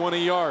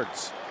 20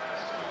 yards.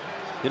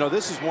 You know,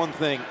 this is one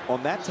thing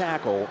on that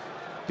tackle.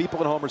 People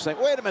at home are saying,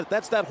 wait a minute,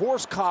 that's that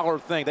horse collar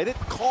thing. They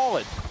didn't call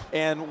it.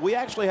 And we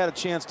actually had a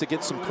chance to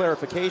get some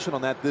clarification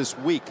on that this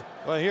week.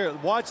 Well, here,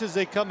 watch as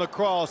they come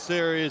across.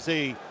 There is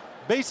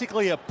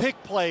basically a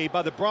pick play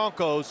by the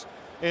Broncos,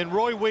 and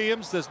Roy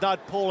Williams does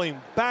not pull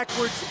him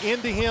backwards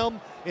into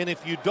him. And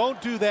if you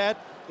don't do that,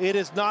 it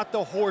is not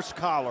the horse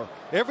collar.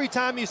 Every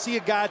time you see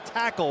a guy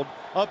tackled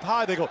up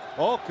high, they go,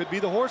 oh, could be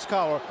the horse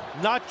collar.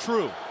 Not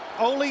true.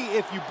 Only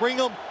if you bring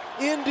them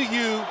into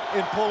you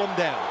and pull them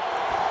down.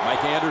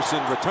 Mike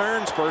Anderson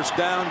returns, first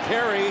down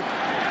carry,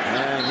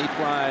 and he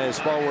flies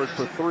forward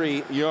for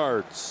 3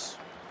 yards.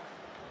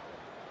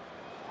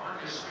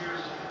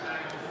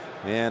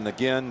 And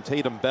again,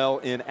 Tatum Bell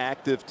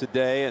inactive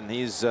today, and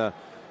he's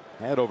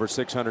had over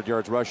 600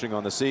 yards rushing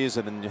on the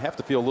season, and you have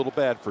to feel a little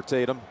bad for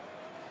Tatum.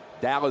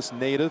 Dallas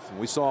native.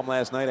 We saw him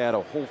last night. Had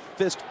a whole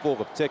fistful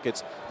of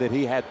tickets that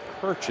he had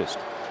purchased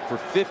for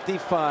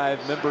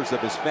 55 members of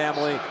his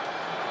family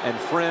and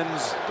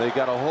friends. They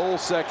got a whole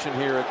section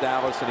here at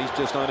Dallas, and he's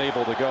just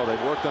unable to go. They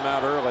worked him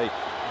out early,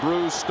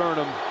 bruised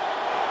sternum,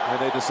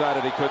 and they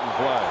decided he couldn't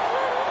play.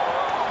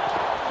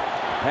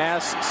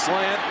 Pass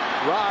slant,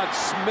 Rod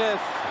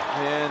Smith,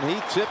 and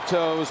he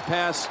tiptoes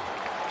past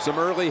some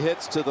early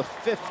hits to the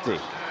 50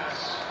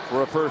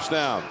 for a first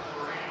down.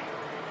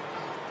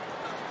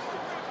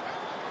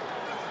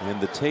 And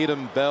the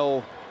Tatum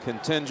Bell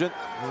contingent,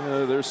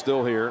 they're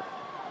still here,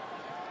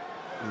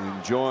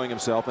 enjoying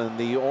himself. And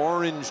the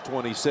orange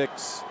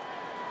 26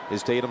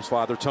 is Tatum's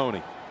father,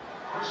 Tony.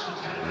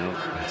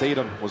 And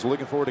Tatum was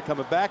looking forward to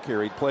coming back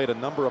here. He'd played a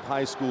number of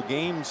high school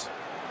games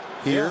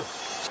here,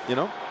 you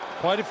know.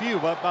 Quite a few,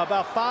 but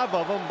about 5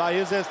 of them, by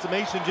his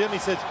estimation. Jim, he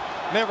says,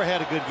 never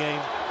had a good game.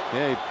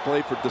 Yeah, he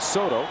played for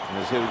DeSoto,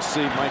 as you would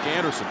see Mike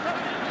Anderson.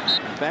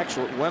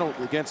 Actually went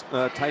against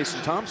Tyson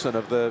Thompson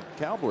of the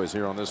Cowboys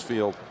here on this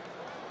field.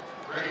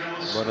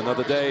 But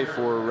another day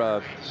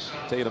for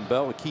Tatum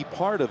Bell, a key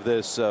part of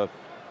this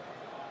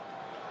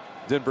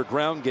Denver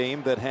ground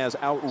game that has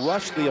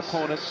outrushed the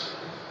opponent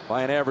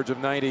by an average of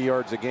 90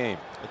 yards a game.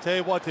 I tell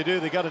you what they do.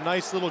 They got a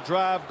nice little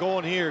drive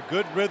going here.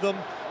 Good rhythm,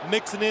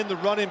 mixing in the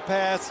running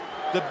pass.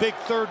 the big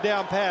third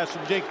down pass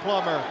from Jake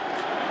Plummer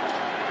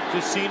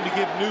just seemed to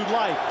give new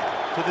life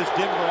to this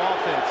Denver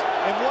offense.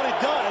 And what it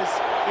does,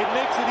 it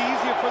makes it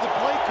easier for the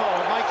play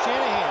caller, Mike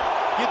Shanahan.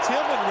 Gets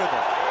him in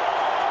rhythm.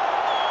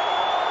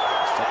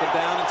 Second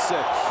down and 6.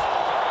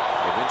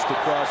 They've inched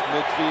across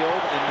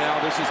midfield, and now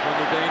this is when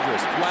they're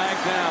dangerous. Flag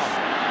down.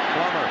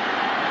 Plummer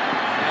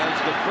has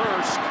the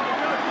first.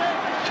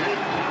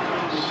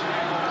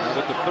 Out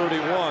at the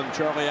 31,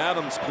 Charlie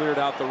Adams cleared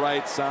out the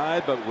right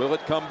side, but will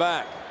it come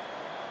back?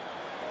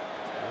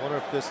 I wonder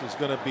if this is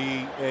going to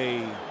be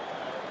a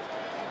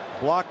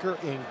blocker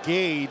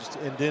engaged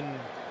and then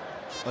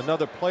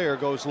another player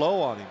goes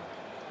low on him.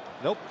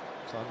 Nope,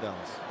 it's on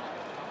downs.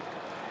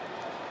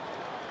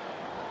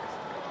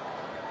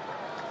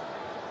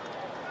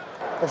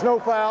 There's no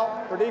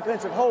foul for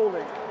defensive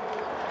holding.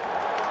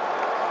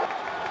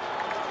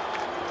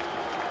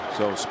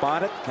 So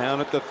spot it down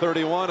at the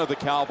 31 of the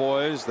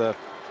Cowboys. The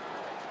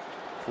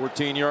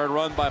 14-yard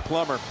run by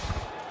Plummer.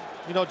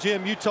 You know,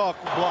 Jim, you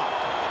talk block.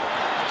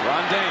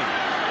 Ron Dane.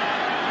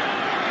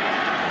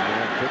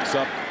 And picks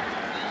up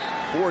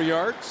 4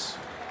 yards.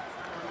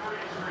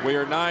 We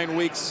are 9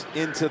 weeks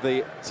into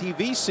the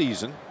TV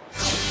season,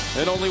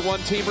 and only one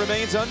team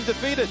remains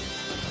undefeated.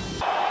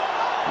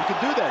 You can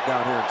do that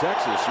down here in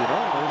Texas, you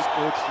know.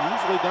 It's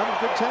usually done in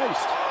good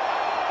taste.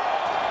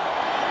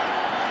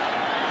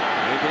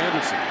 Nick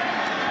Anderson,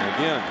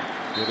 again,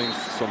 getting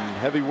some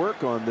heavy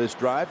work on this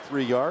drive.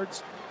 3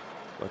 yards,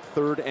 but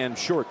third and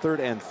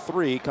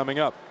 3 coming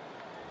up.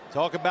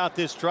 Talk about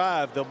this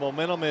drive, the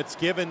momentum it's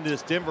given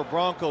this Denver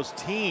Broncos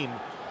team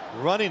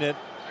running it.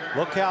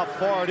 Look how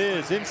far it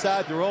is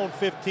inside their own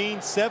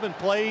 15, 7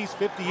 plays,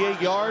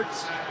 58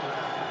 yards,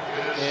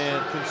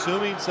 and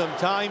consuming some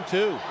time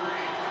too.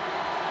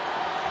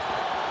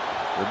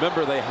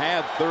 Remember, they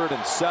had 3rd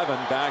and 7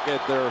 back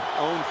at their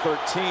own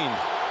 13.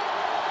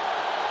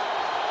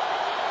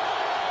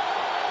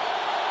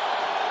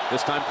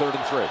 This time 3rd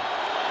and 3.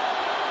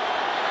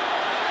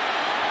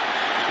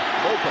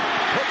 Open,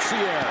 hooks the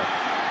air.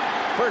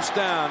 First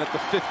down at the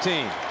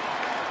 15.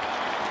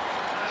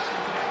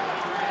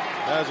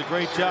 That was a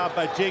great job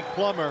by Jake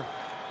Plummer.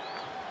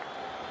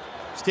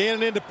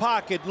 Standing in the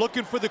pocket,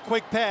 looking for the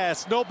quick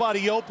pass.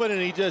 Nobody open, and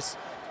he just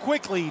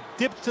quickly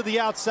dips to the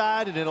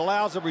outside, and it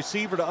allows a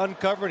receiver to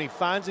uncover, and he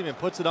finds him and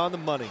puts it on the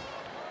money.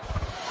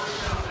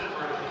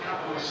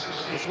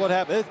 That's what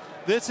happened.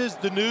 This is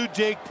the new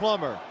Jake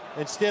Plummer.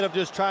 Instead of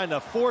just trying to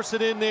force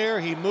it in there,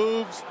 he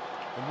moves.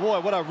 And boy,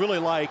 what I really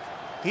like,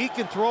 he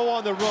can throw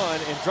on the run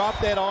and drop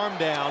that arm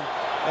down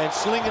and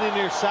sling it in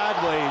there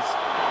sideways.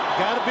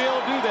 Got to be able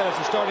to do that as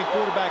a starting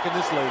quarterback in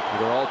this league.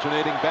 They're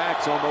alternating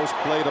backs almost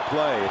play to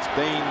play. It's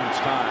Dane's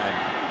time.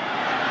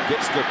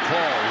 Gets the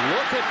call.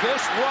 Look at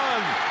this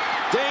run.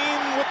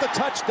 Dane with the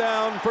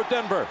touchdown for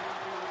Denver.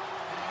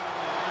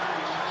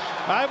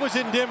 I was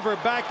in Denver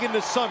back in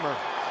the summer,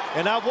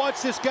 and I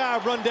watched this guy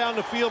run down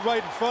the field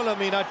right in front of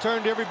me, and I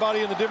turned to everybody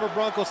in the Denver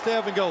Broncos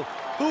staff and go,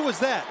 who was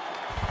that?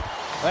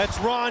 That's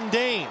Ron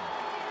Dane.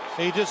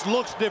 He just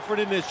looks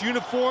different in this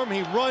uniform.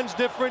 He runs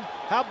different.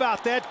 How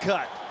about that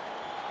cut?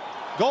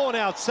 Going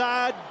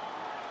outside.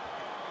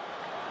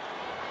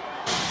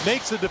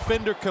 Makes the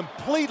defender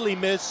completely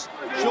miss,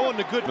 showing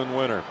the good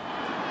winner.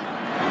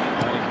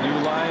 Finding new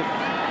life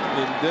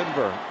in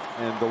Denver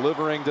and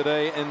delivering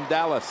today in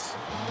Dallas.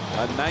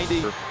 A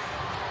 90,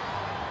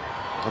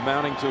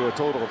 amounting to a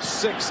total of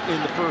 6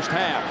 in the first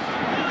half.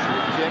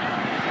 Short kick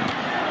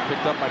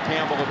picked up by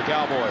Campbell of the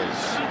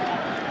Cowboys.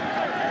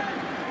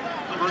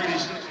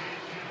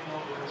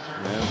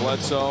 And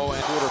Bledsoe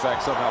and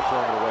quarterback somehow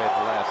throwing it away at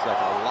the last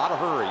second. A lot of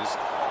hurries.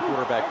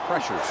 Quarterback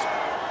pressures.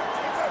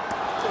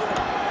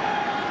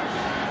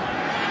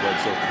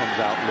 Bledsoe comes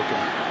out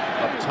looking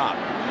up top.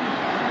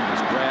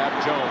 Just grabbed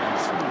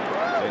Jones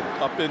and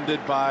upended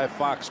by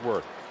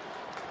Foxworth.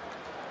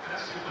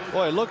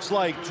 Boy, it looks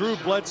like Drew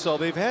Bledsoe.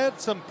 They've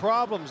had some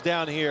problems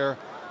down here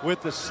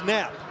with the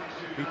snap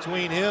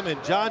between him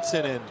and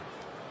Johnson, and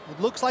it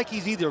looks like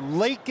he's either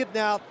late getting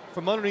out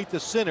from underneath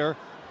the center,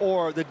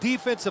 or the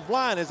defensive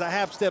line is a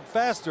half step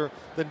faster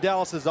than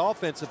Dallas's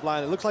offensive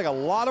line. It looks like a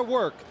lot of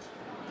work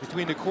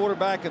between the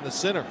quarterback and the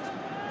center.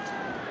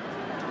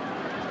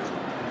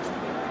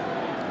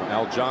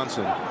 Al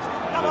Johnson, the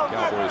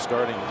Cowboys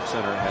starting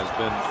center, has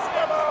been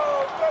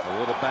a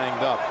little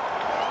banged up.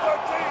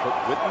 Put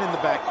Witten in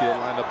the backfield,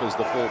 lined up as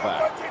the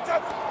fullback.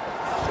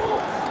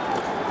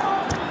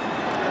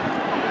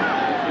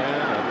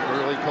 Again,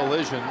 an early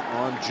collision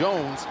on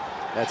Jones.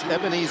 That's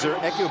Ebenezer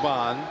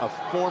Ekuban, a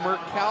former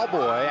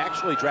Cowboy,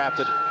 actually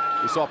drafted.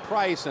 We saw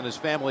Price and his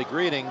family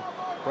greeting.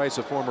 Price,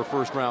 a former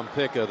first-round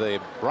pick of the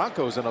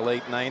Broncos in the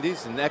late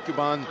 90s, and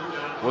Ekuban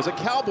was a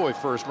Cowboy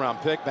first-round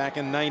pick back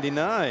in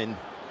 '99.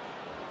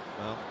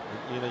 Well,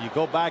 you know, you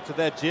go back to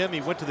that, Jim.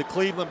 He went to the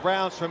Cleveland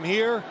Browns from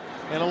here,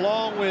 and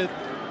along with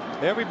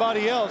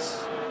everybody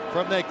else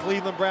from that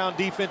Cleveland Brown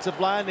defensive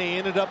line, they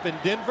ended up in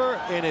Denver,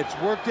 and it's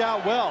worked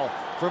out well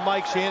for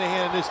Mike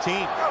Shanahan and his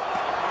team.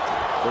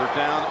 3rd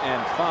down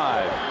and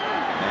 5.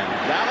 And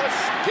Dallas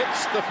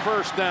gets the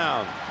first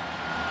down.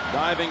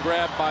 Diving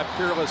grab by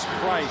Peerless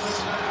Price.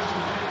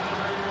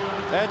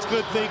 That's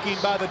good thinking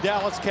by the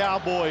Dallas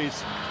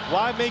Cowboys.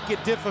 Why make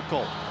it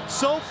difficult?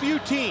 So few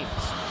teams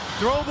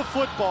throw the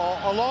football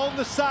along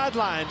the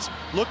sidelines.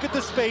 Look at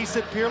the space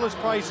that Peerless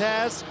Price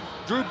has.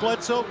 Drew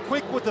Bledsoe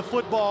quick with the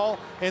football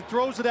and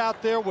throws it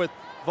out there with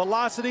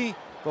velocity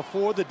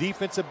before the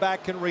defensive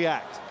back can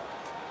react.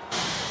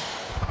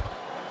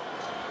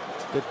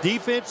 The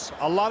defense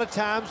a lot of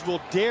times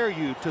will dare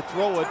you to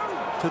throw it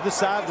to the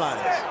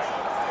sidelines.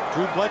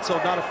 Drew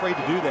Bledsoe not afraid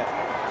to do that.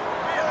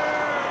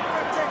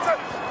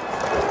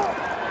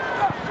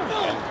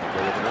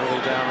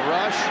 Early down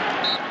rush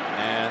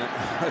and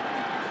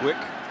a quick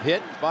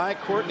hit by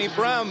Courtney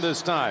Brown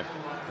this time.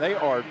 They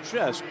are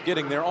just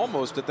getting there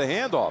almost at the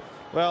handoff.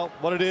 Well,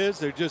 what it is,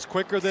 they're just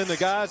quicker than the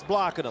guys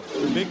blocking them.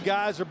 The big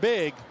guys are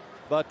big,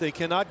 but they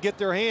cannot get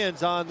their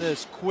hands on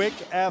this quick,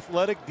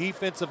 athletic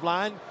defensive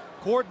line.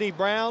 Courtney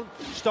Brown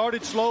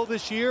started slow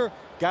this year,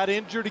 got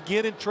injured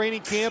again in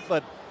training camp,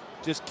 but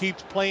just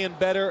keeps playing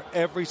better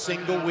every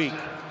single week.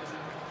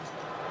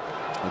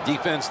 A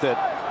defense that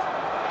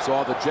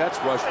saw the Jets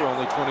rush for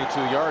only 22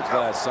 yards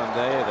last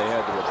Sunday. They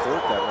had to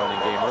report that running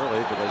game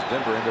early because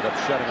Denver ended up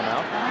shutting them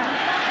out.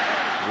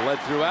 Led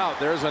throughout.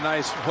 There's a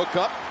nice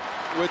hookup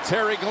with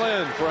Terry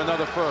Glenn for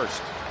another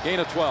first. Gain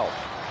of 12.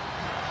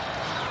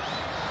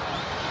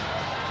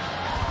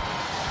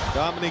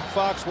 Dominique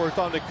Foxworth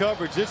on the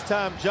coverage. This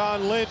time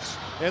John Lynch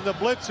and the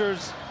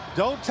blitzers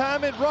don't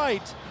time it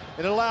right.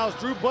 It allows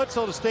Drew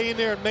Bledsoe to stay in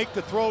there and make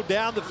the throw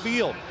down the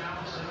field.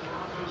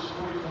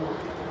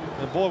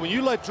 And boy, when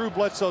you let Drew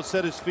Bledsoe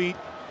set his feet,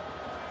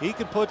 he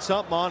can put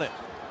something on it.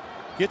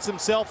 Gets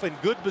himself in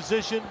good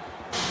position.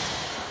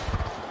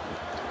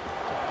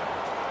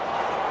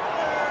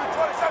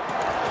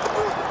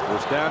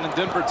 First down in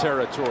Denver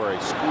territory,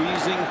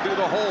 squeezing through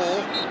the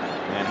hole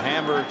and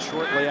hammered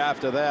shortly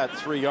after that.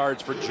 3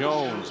 yards for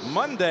Jones.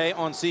 Monday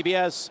on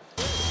CBS,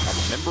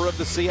 a member of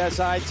the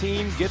CSI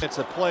team gets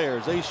the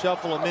players. They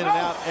shuffle them in and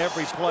out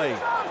every play.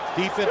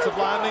 Defensive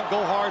linemen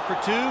go hard for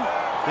 2,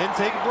 then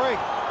take a break.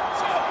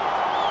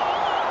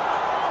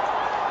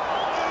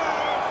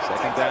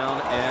 Second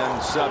down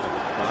and 7.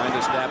 Trying to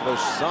establish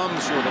some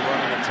sort of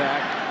running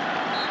attack.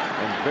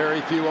 And very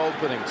few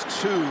openings.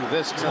 2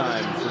 this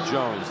time for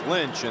Jones.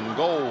 Lynch and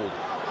Gold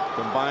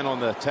combine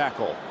on the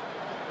tackle.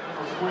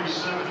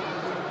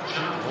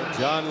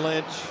 John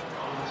Lynch,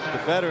 the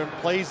veteran,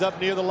 plays up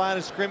near the line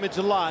of scrimmage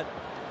a lot.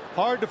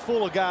 Hard to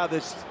fool a guy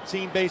that's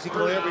seen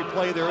basically every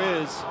play there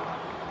is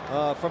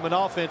from an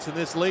offense in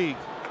this league.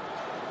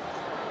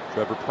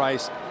 Trevor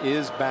Price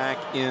is back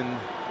in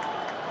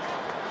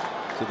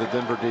to the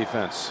Denver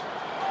defense.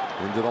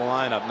 Into the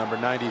lineup, number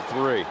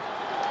 93.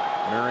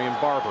 Marion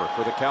Barber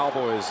for the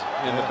Cowboys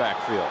in the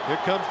backfield. Here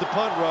comes the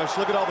punt rush.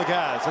 Look at all the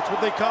guys. That's what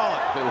they call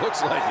it. It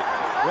looks like it.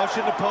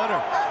 Rushing the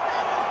punter.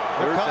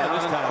 Third down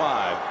and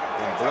 5.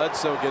 And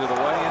Bledsoe get it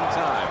away in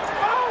time.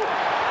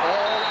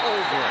 All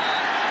over him.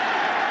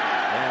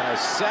 And a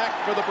sack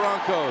for the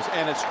Broncos.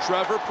 And it's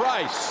Trevor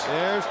Price.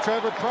 There's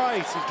Trevor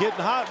Price. He's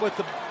getting hot with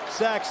the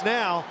sacks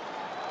now.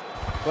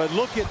 But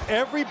look at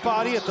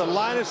everybody at the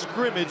line of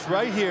scrimmage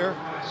right here.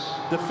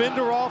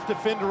 Defender off,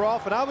 defender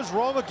off. And I was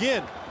wrong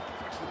again.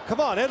 Come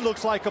on, it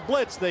looks like a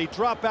blitz. They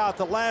drop out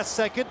the last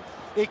second.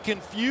 It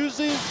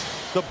confuses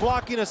the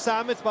blocking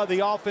assignments by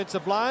the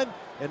offensive line,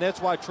 and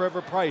that's why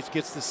Trevor Price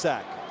gets the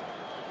sack.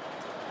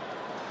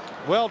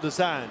 Well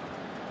designed.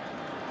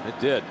 It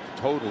did.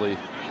 Totally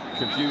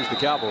confused the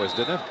Cowboys,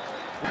 didn't it?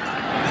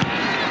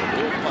 A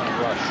real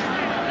punt rush.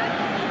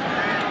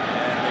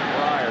 And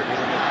McBride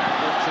getting a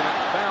fortunate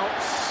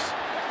bounce.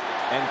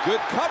 And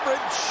good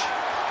coverage.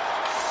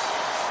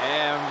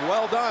 And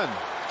well done,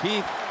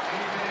 Keith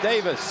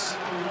Davis.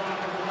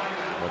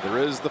 But there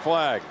is the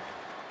flag.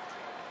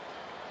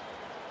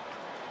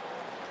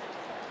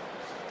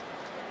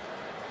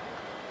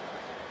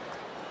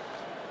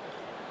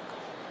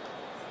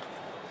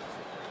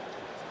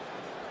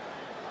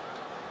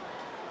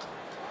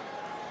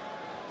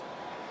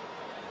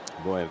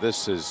 Boy, if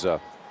this is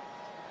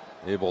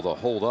able to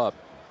hold up,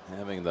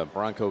 having the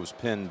Broncos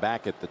pinned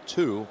back at the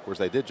 2. Of course,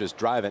 they did just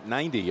drive at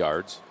 90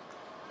 yards.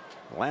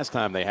 The last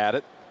time they had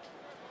it.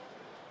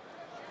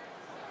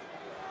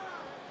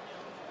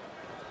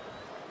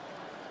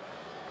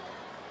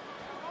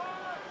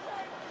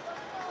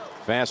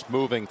 Fast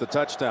moving, the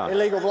touchdown.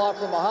 Illegal block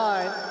from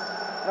behind.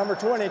 Number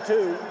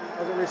 22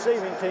 of the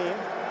receiving team.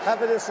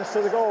 Half a distance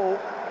to the goal.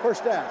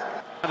 First down.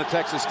 To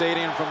Texas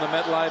Stadium from the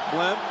MetLife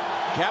Blimp.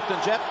 Captain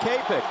Jeff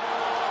Kapik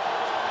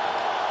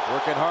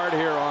working hard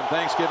here on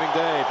Thanksgiving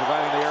Day,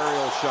 providing the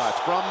aerial shots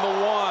from the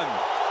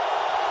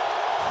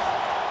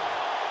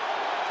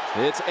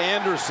 1. It's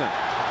Anderson.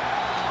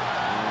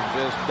 And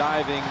just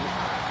diving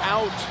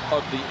out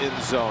of the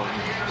end zone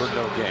for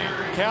no gain.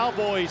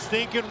 Cowboys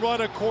think and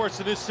run a course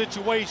in this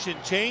situation.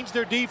 Change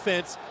their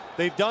defense.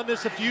 They've done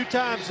this a few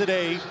times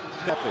today.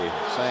 Happy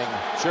saying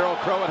Sheryl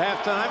Crow at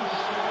halftime.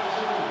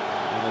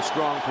 And a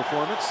strong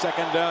performance.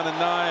 Second down and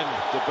 9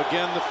 to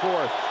begin the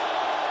 4th.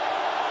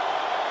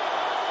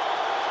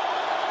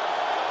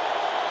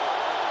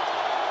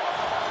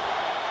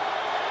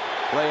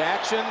 Play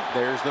action.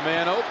 There's the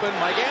man open.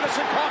 Mike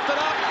Anderson coughed it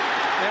up.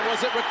 And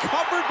was it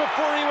recovered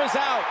before he was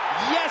out?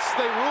 Yes,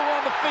 they rule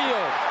on the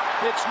field.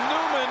 It's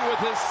Newman with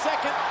his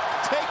second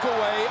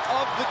takeaway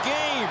of the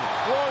game.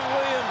 Roy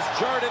Williams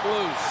jarred it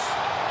loose.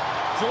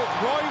 So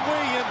Roy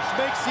Williams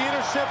makes the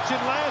interception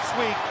last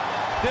week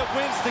that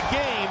wins the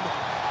game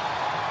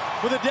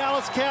for the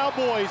Dallas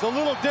Cowboys. A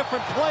little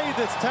different play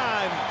this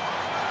time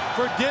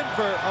for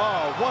Denver.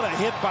 Oh, what a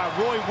hit by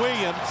Roy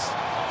Williams.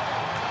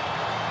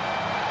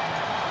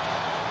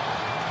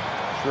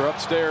 Sure,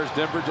 upstairs,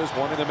 Denver just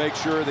wanting to make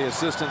sure the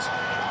assistance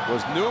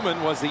was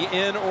Newman. Was he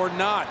in or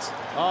not?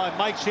 And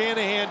Mike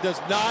Shanahan does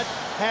not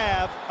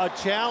have a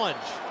challenge.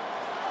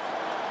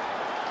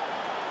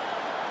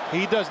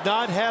 He does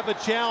not have a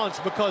challenge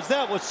because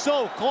that was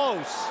so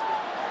close.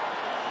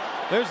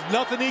 There's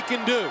nothing he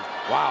can do.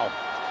 Wow.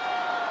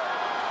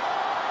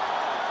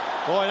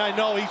 Boy, and I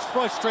know he's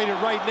frustrated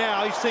right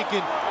now. He's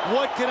thinking,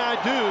 what can I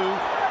do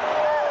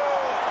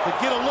to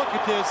get a look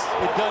at this?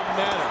 It doesn't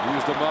matter.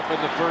 Used him up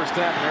in the first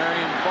half.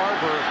 Marion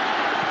Barber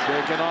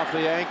shaking off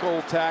the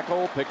ankle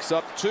tackle, picks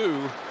up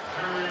 2.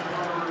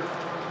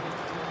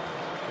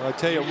 Well, I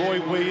tell you,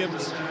 Roy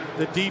Williams,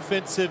 the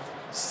defensive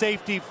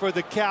safety for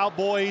the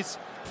Cowboys,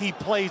 he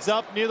plays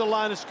up near the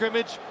line of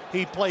scrimmage,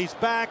 he plays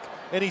back,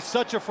 and he's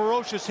such a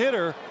ferocious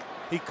hitter,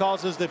 he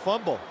causes the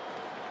fumble.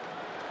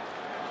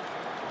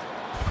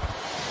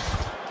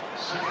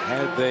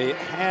 Had they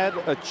had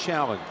a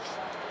challenge?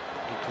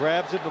 He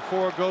grabs it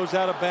before it goes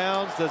out of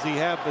bounds. Does he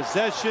have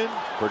possession?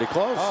 Pretty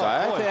close. Oh,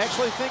 I boy.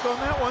 actually think on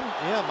that one.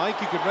 Yeah,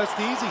 Mike, you could rest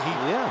easy. He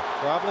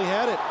probably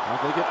had it. I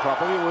think it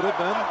probably would have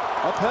been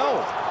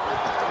upheld.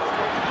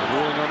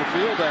 Ruling on the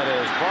field, that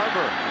is.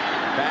 Barber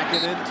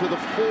backing into the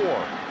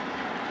 4.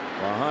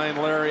 Behind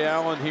Larry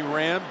Allen, he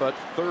ran, but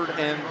 3rd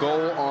and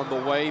goal on the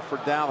way for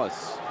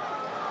Dallas.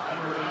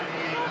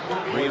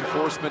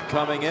 Reinforcement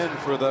coming in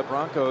for the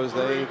Broncos.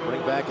 They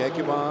bring back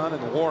Ekuban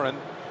and Warren.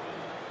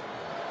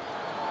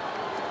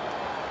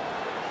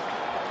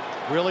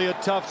 Really a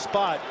tough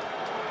spot.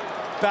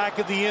 Back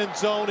of the end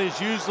zone is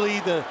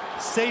usually the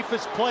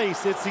safest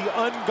place. It's the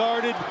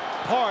unguarded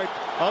part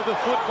of the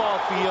football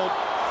field.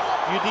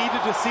 You need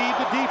to deceive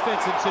the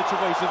defense in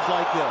situations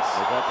like this.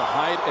 They got the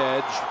hide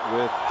edge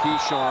with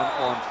Keyshawn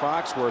on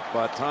Foxworth,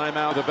 but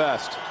timeout the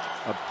best.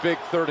 A big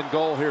 3rd and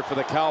goal here for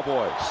the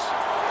Cowboys.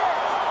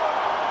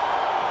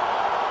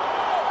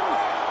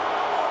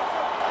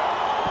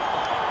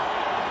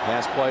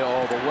 Pass play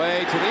all the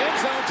way to the end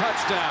zone,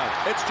 touchdown.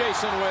 It's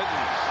Jason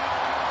Witten.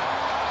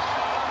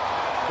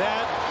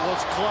 That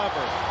was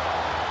clever.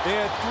 They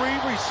had 3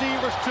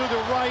 receivers to the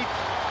right.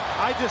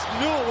 I just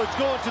knew it was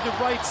going to the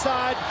right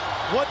side.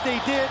 What they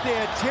did, they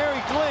had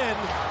Terry Glenn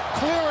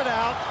clear it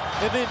out,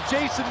 and then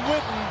Jason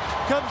Witten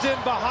comes in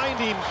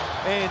behind him,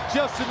 and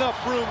just enough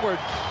room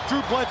where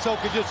Drew Bledsoe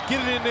can just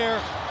get it in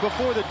there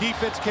before the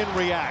defense can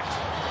react.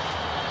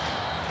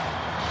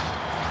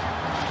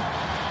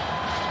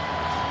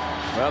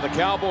 Well, the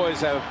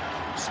Cowboys have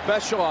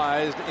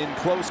specialized in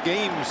close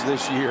games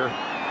this year,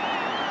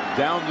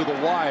 down to the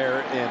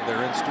wire, and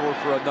they're in store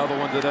for another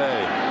one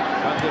today.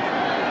 With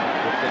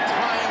the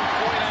tying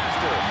point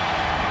after.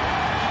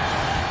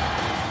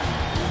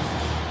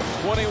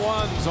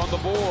 21's on the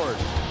board.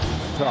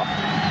 Tough.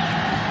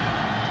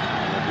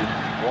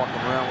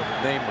 Walking around with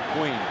the name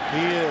McQueen.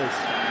 He is.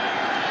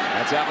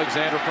 That's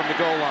Alexander from the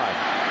goal line.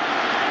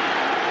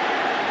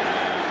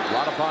 A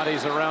lot of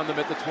bodies around them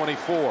at the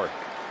 24.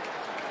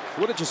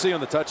 What did you see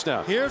on the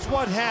touchdown? Here's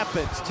what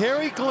happens.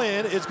 Terry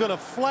Glenn is going to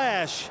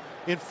flash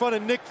in front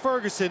of Nick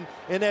Ferguson,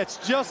 and that's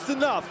just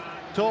enough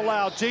to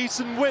allow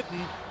Jason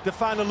Witten to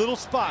find a little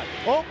spot.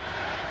 Oh,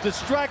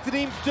 distracted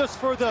him just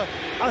for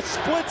a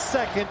split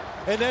second,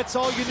 and that's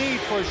all you need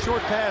for a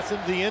short pass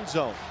into the end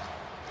zone.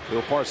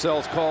 Bill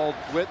Parcells called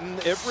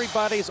Witten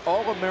everybody's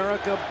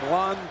All-America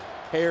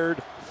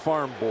blonde-haired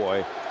farm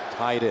boy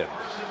tight end.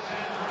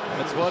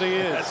 That's what he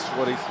is. That's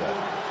what he said.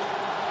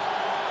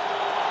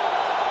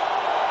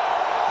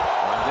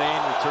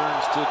 Dane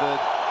returns to the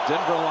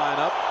Denver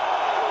lineup.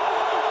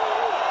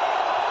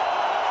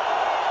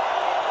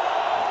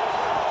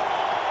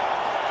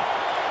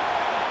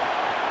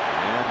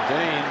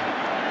 Dane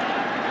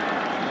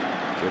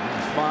getting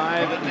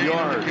 5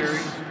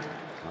 yards.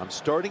 I'm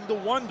starting to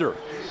wonder.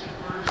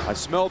 I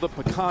smell the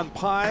pecan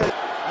pie.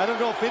 I don't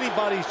know if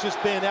anybody's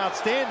just been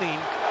outstanding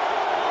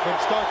from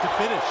start to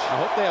finish. I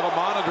hope they have a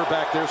monitor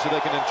back there so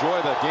they can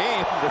enjoy the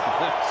game.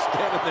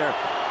 Standing there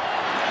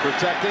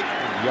protecting.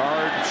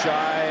 Yard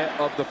shy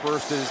of the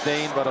first is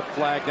Dane, but a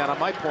flag down. I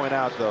might point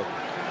out, though.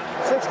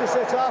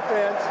 66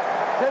 offense,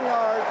 10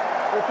 yards,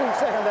 repeat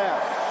second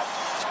down.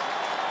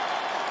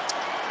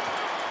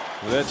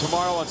 Then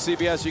tomorrow on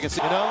CBS, you can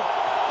see. You know,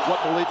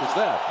 what belief is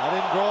that? I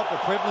didn't grow up a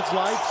privileged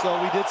life, so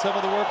we did some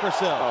of the work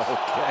ourselves.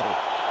 Okay.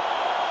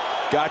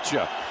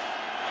 Gotcha.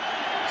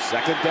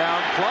 Second down,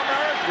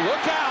 Plummer.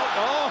 Look out.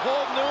 Oh,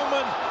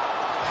 Newman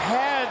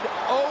had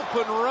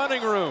open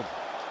running room.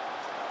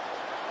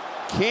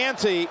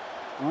 Canty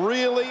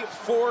really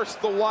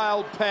forced the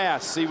wild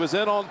pass. He was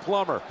in on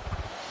Plummer.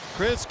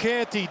 Chris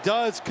Canty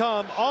does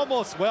come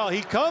almost, well,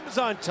 he comes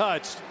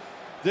untouched.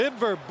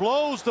 Denver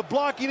blows the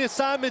blocking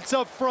assignments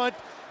up front.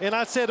 And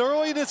I said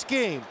early in this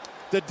game,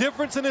 the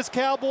difference in this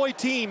Cowboy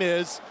team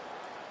is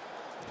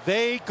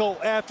they go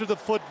after the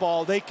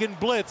football. They can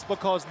blitz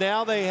because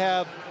now they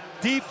have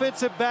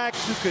defensive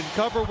backs who can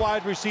cover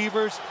wide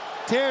receivers.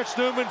 Terrence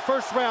Newman,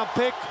 first-round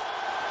pick.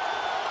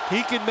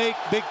 He can make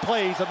big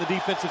plays on the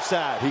defensive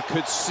side. He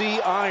could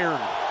see iron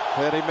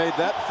had he made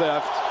that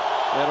theft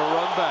and a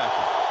run back.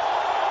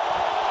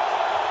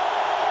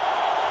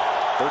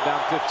 Third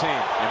down 15.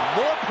 And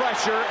more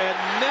pressure and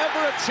never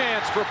a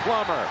chance for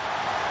Plummer.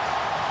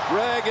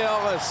 Greg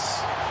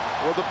Ellis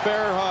with a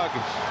bear hug.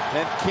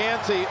 And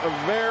Canty,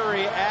 a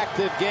very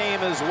active game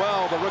as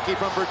well, the rookie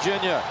from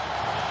Virginia.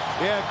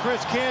 Yeah,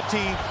 Chris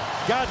Canty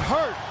got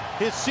hurt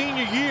his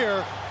senior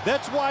year.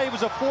 That's why he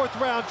was a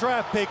fourth-round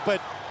draft pick.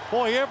 But,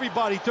 boy,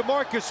 everybody,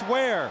 DeMarcus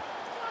Ware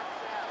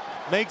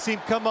makes him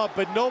come up,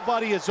 but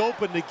nobody is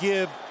open to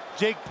give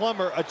Jake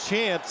Plummer a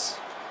chance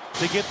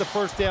to get the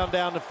first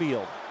down the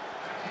field.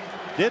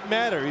 Didn't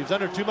matter. He was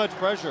under too much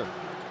pressure.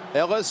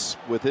 Ellis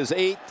with his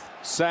 8th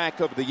sack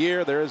of the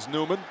year. There's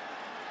Newman.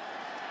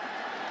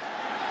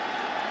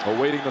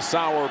 Awaiting the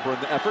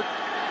Sauerbrunn effort.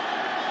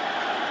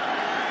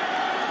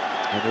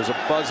 And there's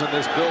a buzz in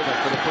this building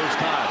for the first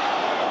time.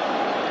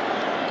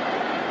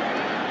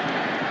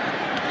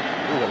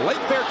 Ooh, a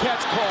late fair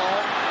catch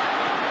call.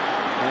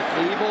 And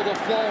able to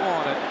fall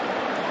on it.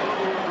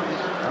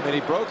 I mean,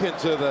 he broke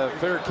into the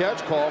fair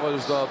catch call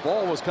as the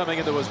ball was coming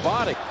into his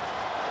body.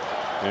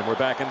 And we're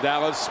back in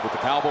Dallas with the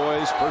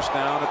Cowboys. First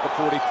down at the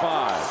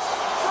 45.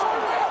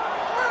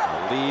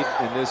 The lead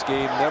in this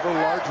game never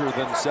larger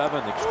than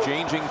 7,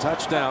 exchanging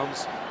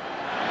touchdowns.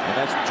 And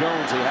that's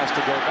Jones. He has to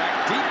go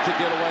back deep to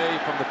get away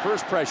from the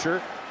first pressure.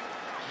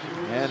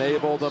 And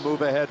able to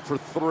move ahead for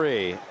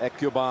 3.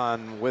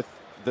 Ekuban with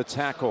the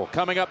tackle.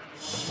 Coming up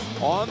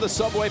on the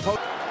subway post.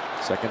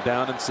 Second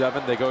down and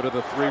 7. They go to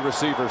the 3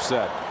 receiver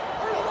set.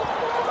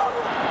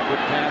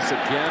 Good pass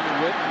again.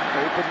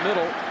 Witten open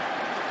middle.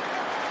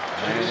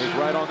 And he's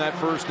right on that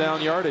first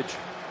down yardage.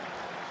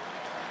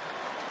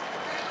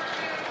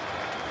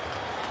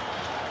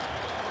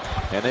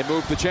 And they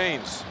move the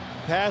chains.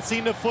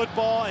 Passing the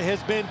football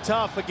has been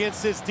tough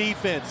against this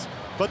defense,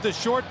 but the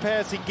short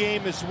passing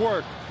game has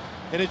worked,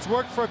 and it's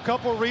worked for a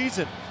couple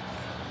reasons.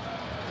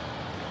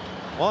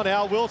 On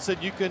Al Wilson,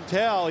 you can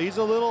tell he's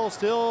a little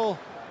still,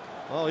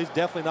 well, he's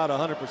definitely not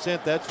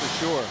 100%, that's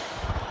for sure.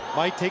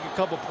 Might take a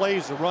couple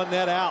plays to run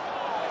that out.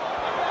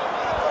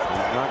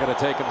 He's not going to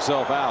take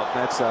himself out.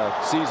 That's a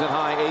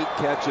season-high 8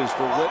 catches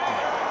for Witten.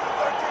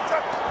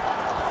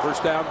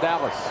 First down,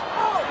 Dallas.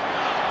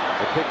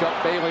 They pick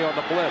up Bailey on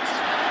the blitz.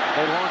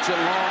 They launch it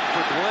long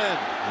for Glenn.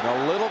 And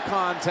a little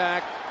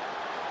contact,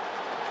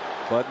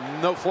 but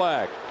no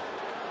flag.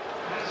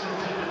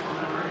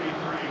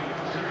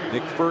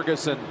 Nick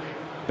Ferguson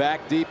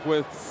back deep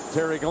with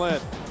Terry Glenn.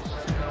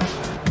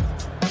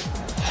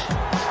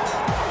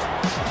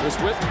 This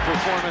Witten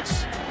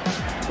performance,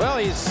 well,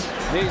 he's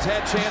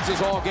had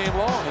chances all game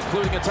long,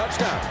 including a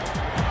touchdown.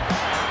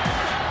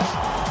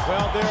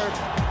 Well, there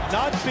have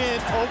not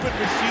been open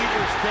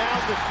receivers down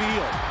the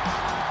field.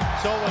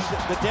 So when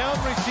the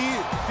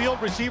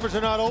downfield receivers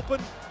are not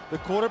open, the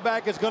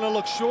quarterback is going to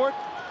look short.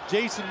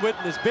 Jason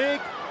Witten is big.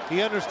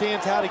 He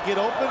understands how to get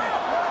open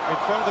in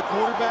front of the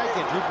quarterback,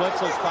 and Drew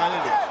Bledsoe's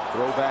finding it.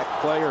 Throwback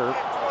player.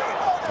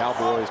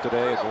 Cowboys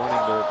today is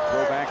learning their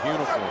throwback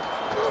uniform.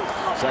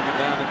 Second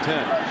down and 10.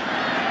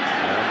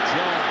 And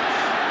Jones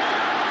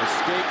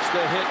escapes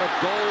the hit of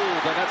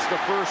Gold, and that's the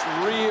first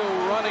real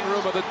running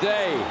room of the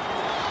day.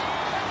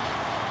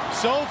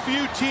 So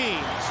few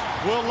teams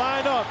will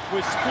line up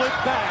with split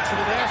backs in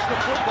the National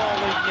Football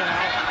League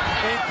now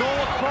and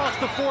go across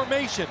the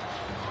formation.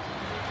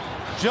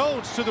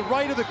 Jones to the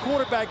right of the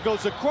quarterback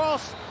goes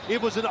across.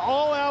 It was an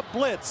all-out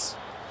blitz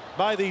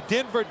by the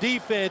Denver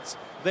defense.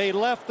 They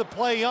left the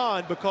play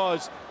on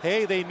because,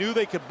 hey, they knew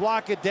they could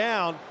block it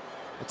down.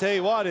 I'll tell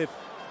you what, if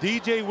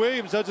DJ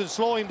Williams doesn't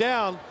slow him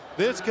down,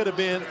 this could have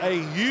been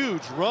a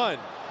huge run.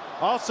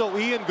 Also,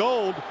 Ian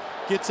Gold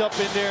gets up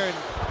in there and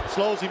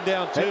slows him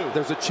down too. Hey,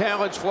 there's a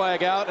challenge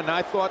flag out, and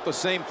I thought the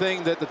same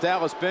thing that the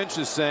Dallas bench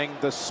is saying.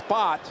 The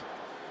spot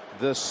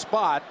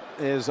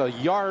is a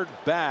yard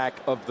back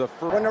of the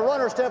first. When the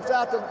runner steps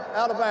out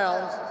of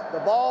bounds, the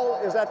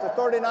ball is at the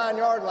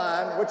 39-yard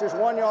line, which is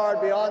 1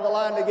 yard beyond the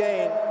line to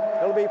gain.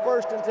 It'll be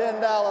first and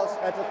 10 Dallas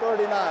at the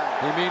 39.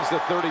 He means the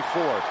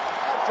 34th.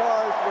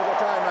 Charged with a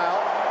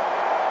timeout,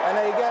 and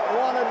they get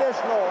one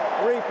additional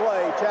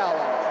replay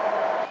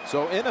challenge.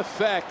 So in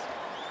effect,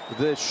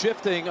 the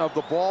shifting of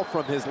the ball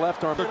from his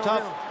left arm. They're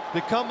tough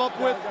to come up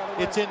with.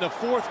 It's in the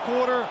fourth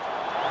quarter.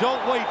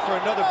 Don't wait for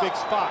another big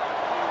spot.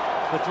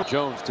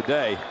 Jones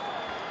today,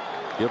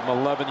 give him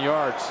 11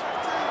 yards.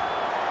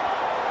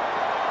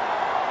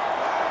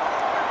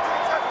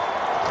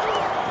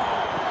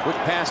 Quick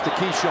pass to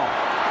Keyshawn.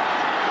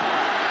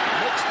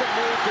 Makes the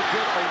move to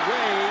get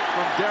away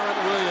from Darren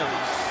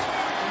Williams.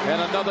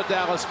 And another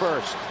Dallas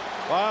first.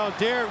 Wow,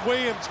 Darren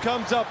Williams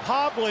comes up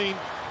hobbling.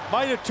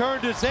 Might have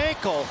turned his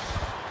ankle.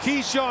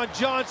 Keyshawn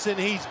Johnson,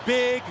 he's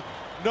big,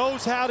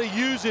 knows how to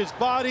use his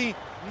body.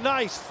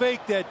 Nice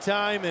fake that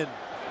time and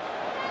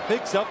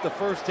picks up the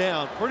first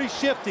down. Pretty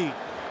shifty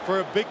for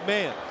a big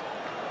man.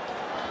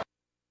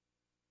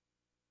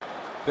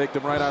 Faked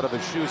him right out of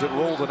his shoes. It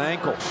rolled an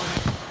ankle.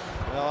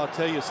 Well, I'll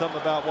tell you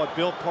something about what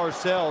Bill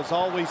Parcells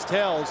always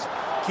tells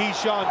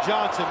Keyshawn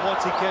Johnson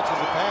once he catches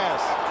a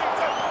pass.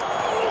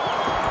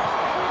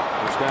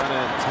 It's down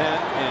in 10,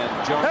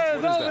 and Jones. What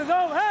is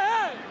that?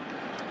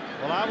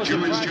 Well, I was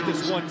in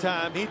practice one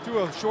time. He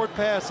threw a short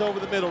pass over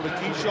the middle to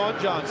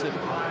Keyshawn Johnson.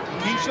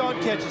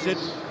 Keyshawn catches it.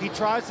 He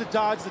tries to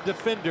dodge the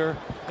defender,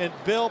 and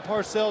Bill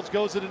Parcells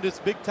goes into this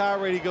big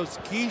tirade. He goes,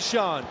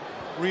 Keyshawn,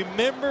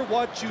 remember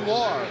what you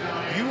are.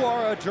 You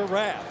are a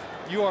giraffe.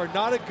 You are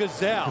not a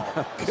gazelle.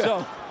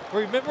 So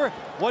remember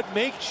what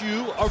makes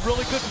you a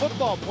really good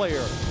football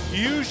player.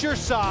 Use your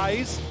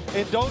size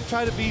and don't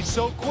try to be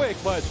so quick.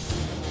 But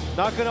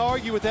not going to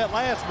argue with that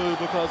last move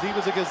because he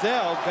was a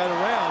gazelle, got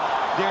around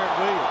Darren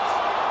Williams.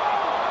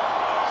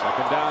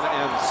 Second down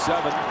and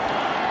 7.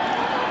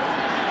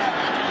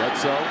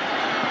 Bledsoe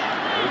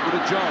over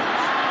to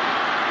Jones.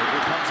 He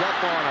comes up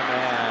on him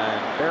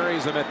and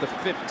buries him at the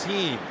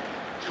 15.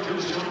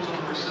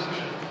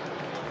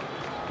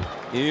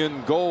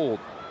 Ian Gold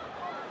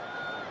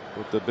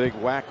with the big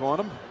whack on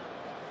him.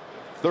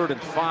 3rd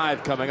and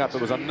 5 coming up.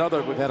 It was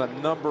another. We've had a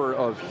number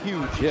of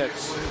huge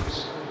hits.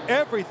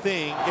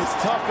 Everything is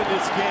tough in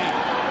this game.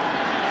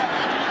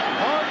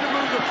 Hard to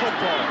move the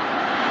football.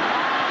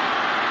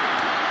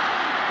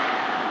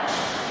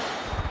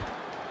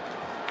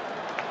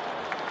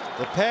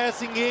 The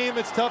passing game,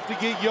 it's tough to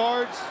get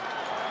yards.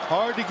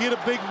 Hard to get a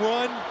big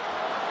run.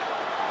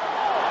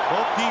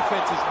 Both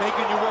defenses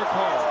making you work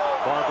hard.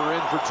 Barber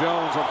in for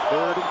Jones on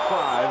 3rd and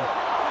 5.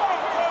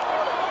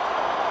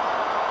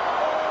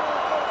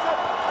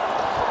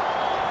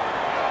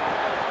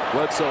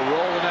 Bledsoe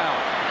rolling out.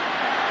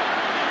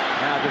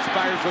 Now just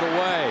fires it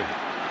away.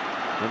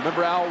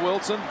 Remember Al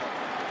Wilson?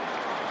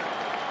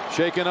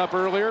 Shaken up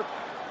earlier.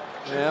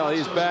 Well,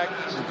 he's back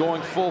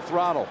going full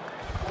throttle.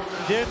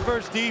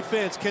 Denver's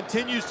defense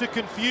continues to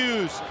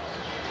confuse.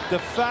 The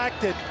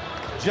fact that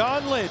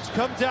John Lynch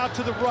comes out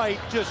to the right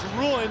just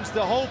ruins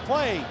the whole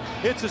play.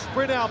 It's a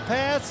sprint out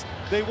pass.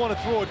 They want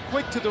to throw it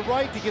quick to the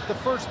right to get the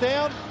first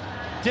down.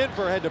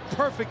 Denver had the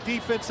perfect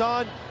defense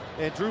on,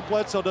 and Drew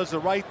Bledsoe does the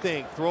right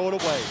thing. Throw it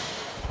away.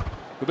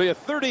 It'll be a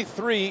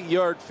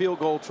 33-yard field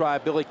goal try.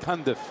 Billy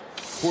Cundiff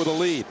for the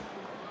lead.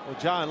 Well,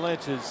 John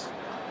Lynch has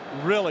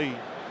really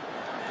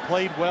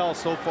played well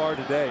so far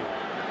today.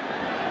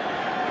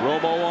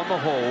 Romo on the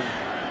hold.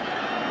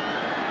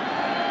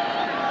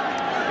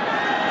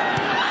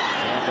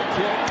 And the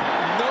kick,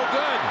 no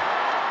good.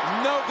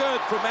 No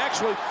good from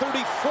actually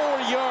 34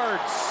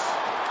 yards.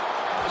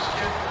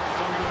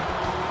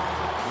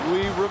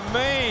 We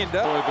remained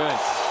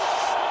bench.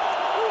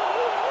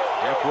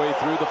 Halfway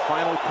through the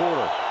final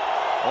quarter.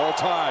 All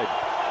tied.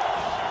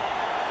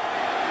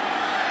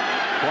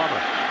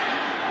 Plummer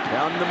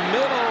down the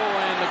middle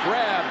and the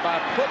grab by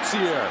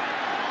Plutzier.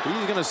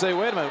 He's going to say,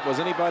 wait a minute, was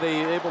anybody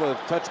able to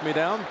touch me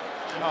down?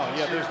 Oh,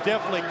 yeah, there's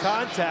definitely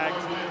contact.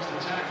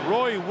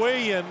 Roy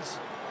Williams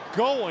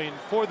going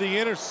for the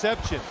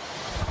interception.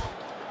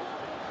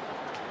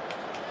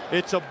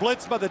 It's a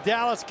blitz by the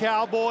Dallas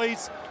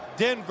Cowboys.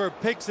 Denver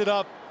picks it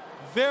up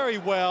very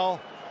well.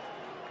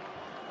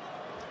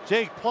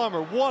 Jake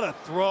Plummer, what a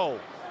throw.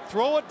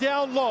 Throw it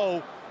down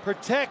low,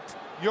 protect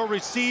your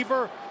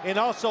receiver, and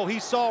also he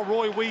saw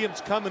Roy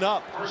Williams coming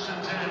up.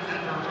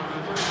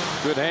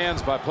 Good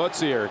hands by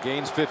Plutzier,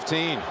 gains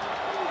 15.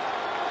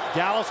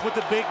 Dallas with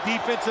the big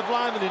defensive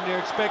lineman in there,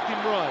 expecting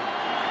run.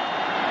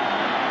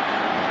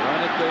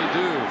 Run it they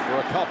do for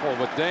a couple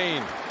with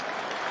Dane.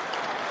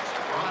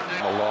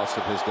 The loss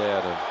of his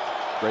dad, a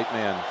great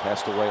man,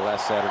 passed away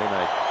last Saturday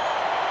night.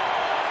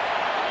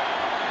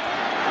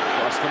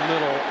 Across the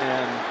middle,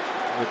 and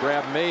the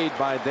grab made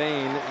by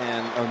Dane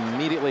and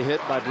immediately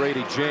hit by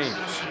Brady James.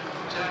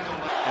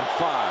 And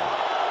 5.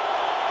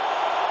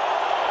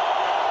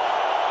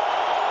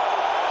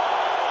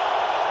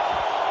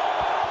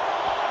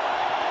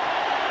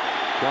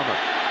 Plummer.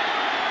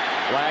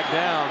 Flag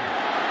down.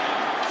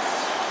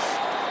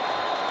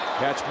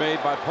 Catch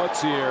made by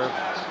Plutzier,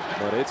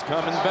 but it's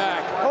coming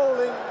back.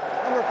 Holding,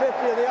 number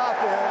 50 of the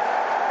offense,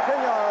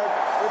 10 yards,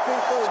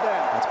 repeat 3rd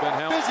down. That's been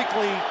held.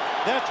 Physically,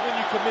 that's when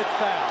you commit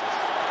fouls.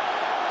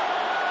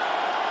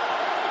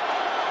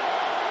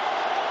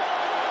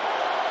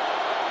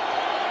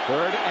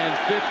 Third and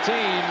 15.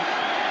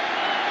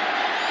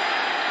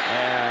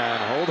 And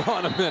hold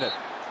on a minute.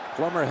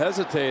 Plummer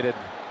hesitated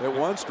at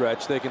one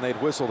stretch, thinking they'd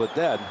whistle it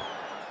dead.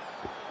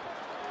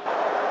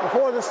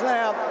 Before the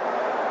snap,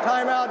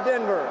 timeout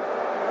Denver.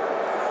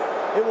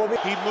 It will be.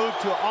 He moved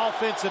to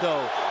offensive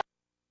though.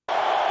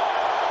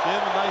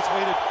 Jim, a nice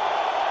way to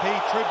pay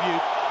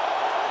tribute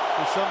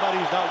to somebody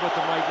who's not with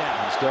them right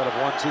now. Instead of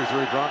 1, 2,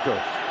 3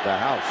 Broncos, the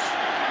house.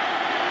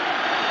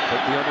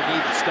 Take the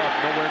underneath stuff,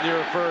 nowhere near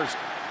a first.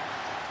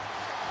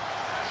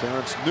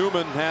 Terrence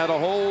Newman had a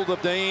hold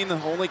of Dane,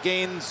 only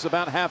gains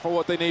about half of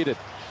what they needed.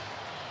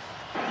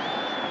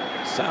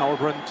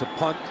 Sauerbrunn to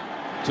punt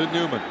to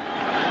Newman. He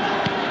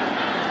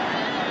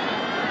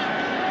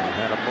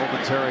had a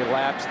momentary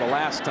lapse the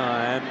last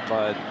time,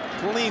 but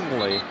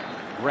cleanly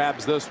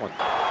grabs this one.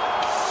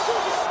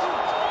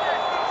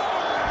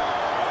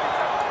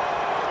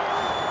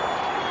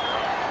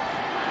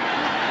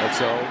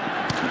 Bledsoe,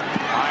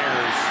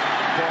 Myers,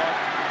 caught.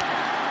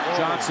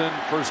 Johnson,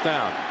 first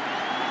down.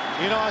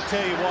 You know, I'll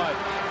tell you what,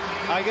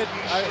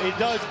 it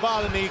does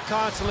bother me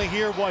constantly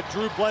hear what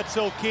Drew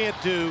Bledsoe can't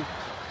do.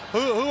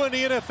 Who in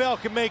the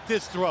NFL can make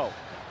this throw?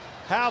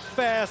 How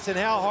fast and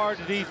how hard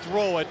did he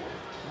throw it?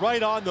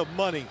 Right on the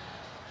money.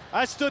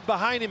 I stood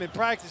behind him in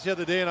practice the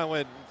other day and I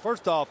went,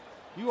 first off,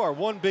 you are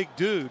one big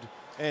dude.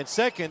 And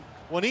second,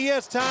 when he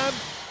has time,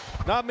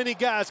 not many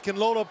guys can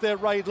load up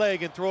that right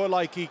leg and throw it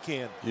like he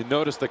can. You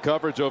notice the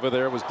coverage over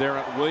there was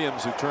Darren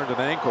Williams, who turned an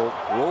ankle,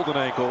 rolled an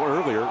ankle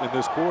earlier in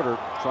this quarter,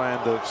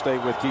 trying to stay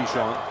with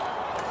Keyshawn.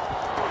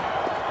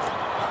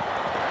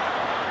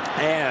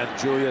 And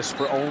Julius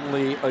for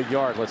only a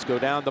yard. Let's go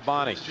down to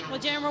Bonnie. Well,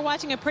 Jim, we're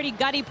watching a pretty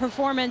gutty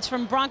performance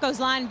from Broncos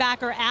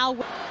linebacker Al.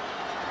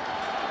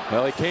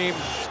 Well, he came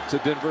to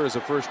Denver as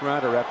a first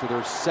rounder after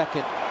their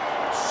second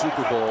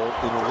Super Bowl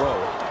in a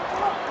row.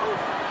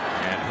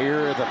 And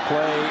here the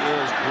play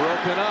is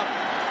broken up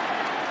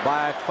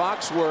by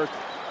Foxworth,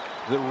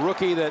 the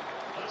rookie that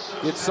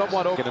gets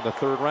somewhat open in the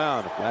third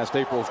round of last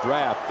April's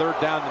draft. Third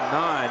down to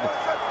 9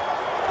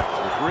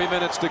 with 3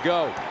 minutes to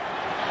go.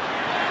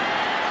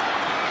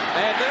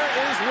 And there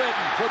is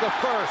Witten for the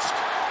first.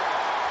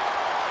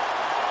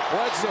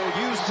 Bledsoe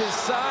used his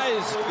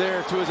size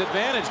there to his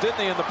advantage, didn't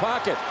he, in the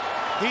pocket?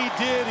 He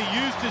did.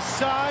 He used his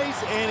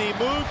size and he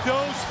moved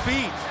those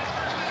feet.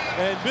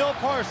 And Bill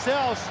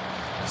Parcells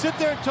sit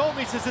there and told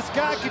me, he says, this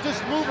guy can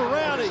just move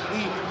around.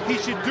 He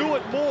should do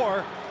it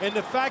more. And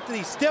the fact that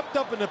he stepped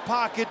up in the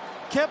pocket,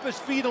 kept his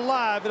feet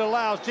alive, it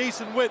allows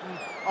Jason Witten,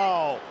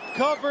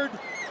 covered,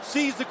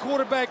 sees the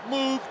quarterback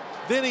move,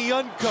 then he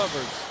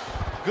uncovers.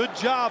 Good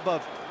job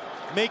of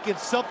making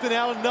something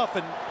out of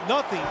nothing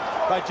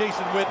by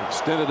Jason Witten.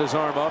 Extended his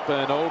arm up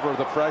and over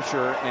the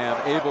pressure and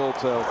able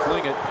to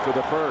fling it for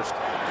the first.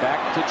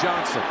 Back to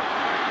Johnson.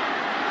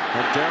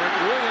 And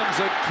Darren Williams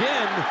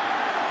again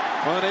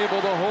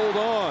unable to hold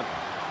on.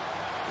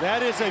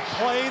 That is a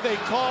play they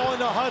call in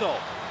the huddle.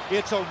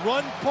 It's a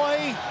run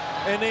play,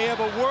 and they have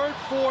a word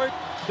for it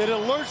that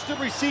alerts the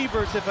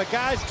receivers. If a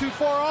guy's too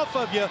far off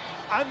of you,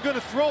 I'm going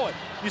to throw it.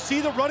 You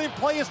see the running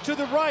play is to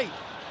the right.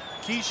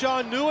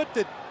 Keyshawn knew it,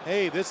 that,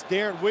 hey, this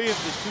Darren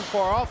Williams is too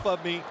far off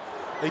of me.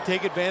 They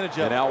take advantage of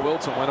it. And Al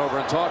Wilson went over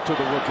and talked to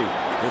the rookie.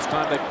 This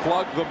time they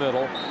plugged the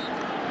middle.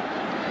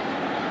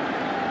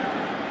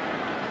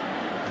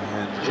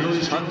 And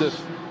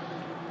Hundiff,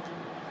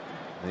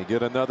 they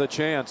get another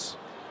chance.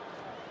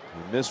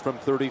 He missed from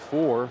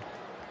 34.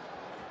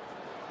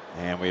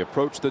 And we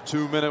approach the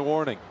 2-minute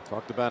warning.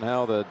 Talked about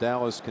how the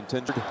Dallas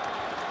contingent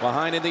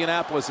behind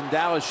Indianapolis, and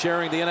Dallas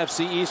sharing the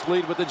NFC East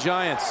lead with the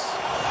Giants.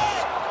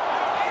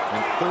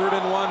 And 3rd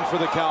and 1 for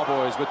the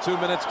Cowboys with 2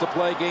 minutes to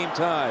play, game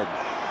tied.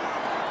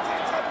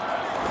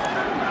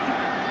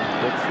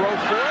 The throw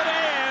for it,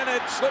 and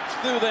it slips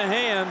through the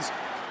hands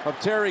of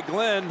Terry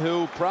Glenn,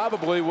 who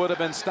probably would have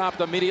been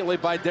stopped immediately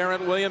by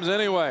Darren Williams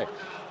anyway.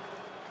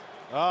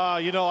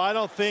 You know, I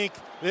don't think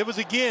it was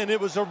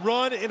a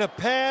run and a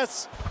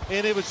pass,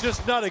 and it was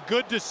just not a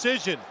good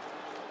decision.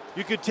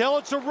 You could tell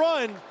it's a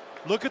run.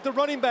 Look at the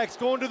running backs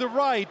going to the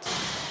right.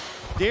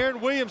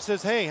 Darren Williams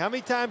says, hey, how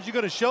many times are you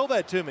going to show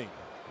that to me?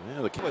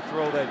 Yeah, would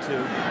throw that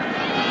too.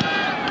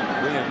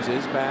 Williams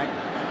is back.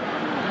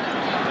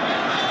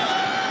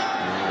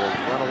 And will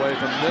run away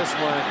from this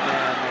one,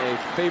 and a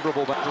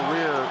favorable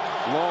career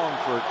long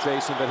for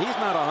Jason, but he's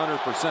not 100%.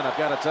 I've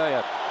got to tell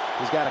you,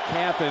 he's got a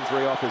calf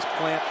injury off his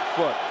plant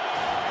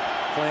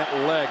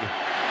leg.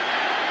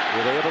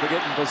 Were they able to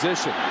get in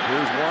position?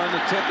 Here's one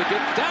attempt to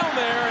get down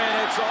there,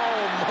 and it's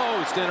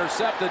almost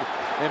intercepted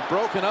and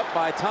broken up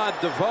by Todd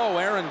DeVoe.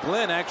 Aaron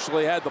Glenn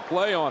actually had the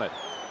play on it.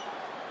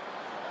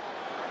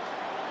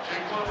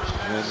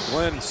 And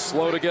Glenn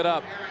slow to get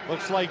up.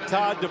 Looks like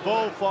Todd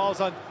DeVoe falls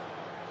on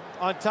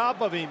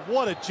top of him.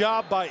 What a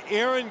job by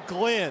Aaron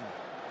Glenn.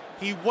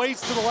 He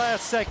waits to the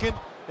last second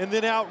and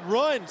then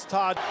outruns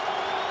Todd.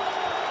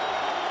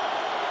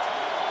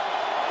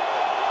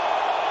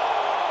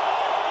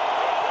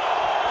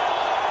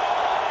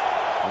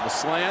 On the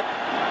slant,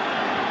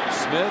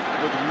 Smith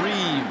with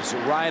Reeves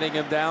riding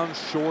him down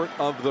short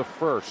of the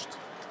first.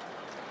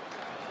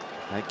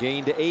 That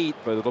gained 8,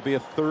 but it'll be a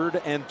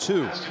 3rd and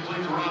 2.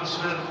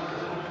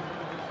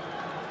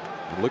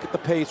 And look at the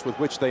pace with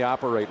which they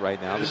operate right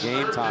now. The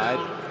game tied.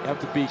 You have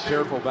to be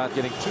careful about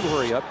getting too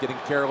hurry up, getting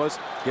careless,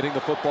 getting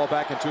the football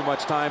back in too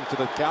much time to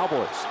the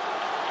Cowboys.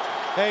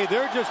 Hey,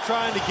 they're just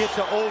trying to get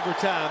to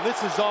overtime.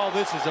 This is all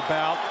this is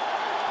about.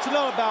 It's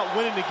not about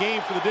winning the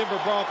game for the Denver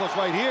Broncos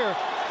right here.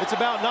 It's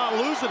about not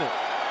losing it.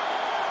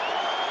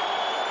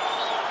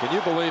 Can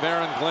you believe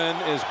Aaron Glenn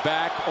is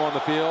back on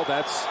the field?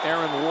 That's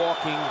Aaron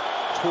walking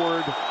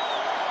toward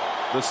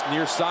this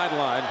near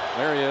sideline.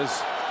 There he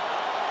is.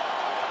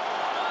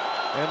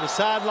 And the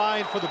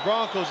sideline for the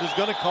Broncos is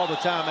going to call the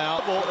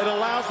timeout. Well, it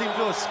allows him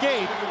to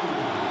escape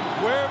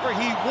wherever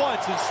he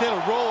wants instead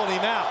of rolling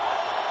him out.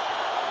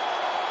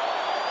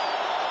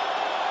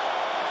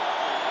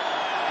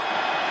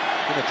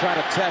 Going to try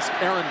to test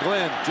Aaron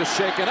Glenn. Just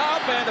shaken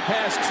up, and the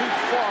pass too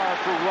far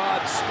for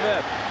Rod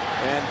Smith.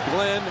 And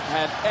Glenn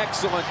had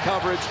excellent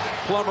coverage.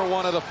 Plummer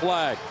wanted a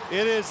flag.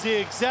 It is the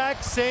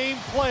exact same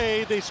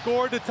play they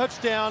scored a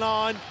touchdown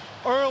on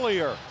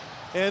earlier.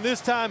 And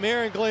this time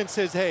Aaron Glenn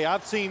says, hey,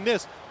 I've seen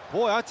this.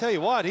 Boy, I tell you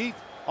what, he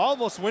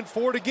almost went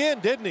for it again,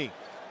 didn't he?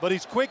 But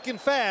he's quick and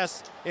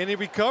fast, and he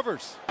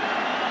recovers.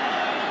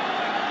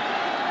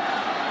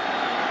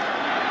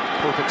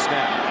 Perfect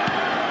snap.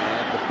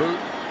 And the boot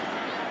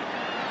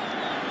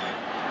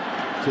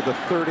to the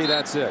 30,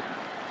 that's it.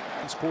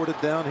 Transported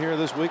down here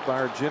this week by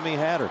our Jimmy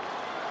Hatter.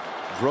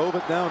 Drove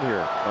it down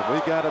here, but we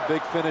got a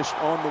big finish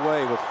on the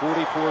way with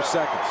 44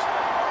 seconds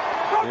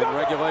in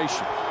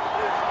regulation.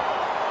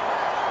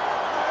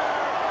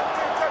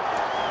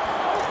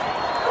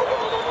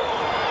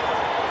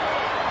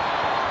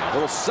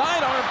 Little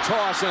sidearm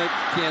toss, and it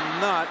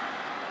cannot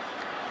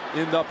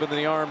end up in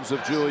the arms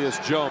of Julius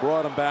Jones.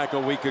 Brought him back a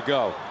week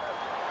ago.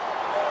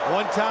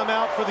 One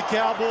timeout for the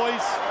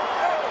Cowboys.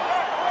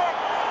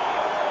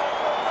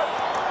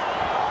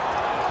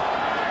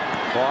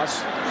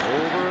 Boss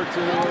over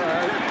to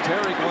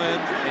Terry Glenn,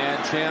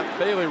 and Champ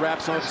Bailey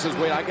wraps on and says,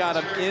 wait, I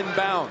got him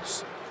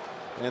inbounds.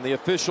 And the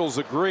officials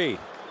agree.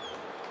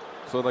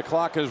 So the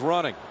clock is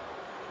running.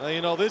 Well,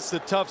 you know, this is a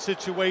tough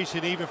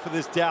situation even for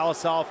this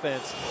Dallas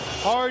offense.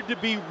 Hard to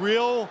be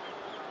real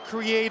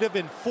creative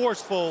and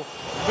forceful,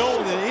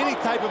 knowing that any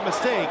type of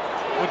mistake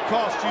would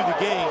cost you the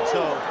game.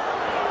 So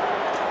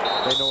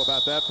they know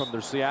about that from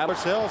their Seattle.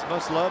 Parcells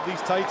must love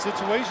these tight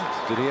situations.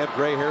 Did he have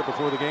gray hair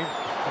before the game?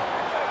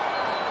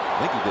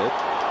 I think he did.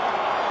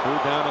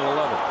 Third down at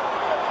 11.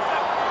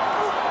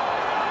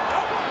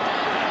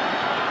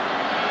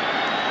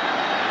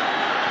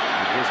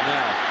 It is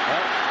now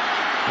up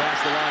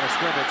past the line of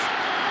scrimmage.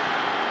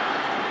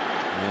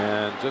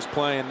 And just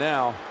playing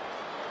now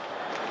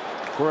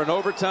for an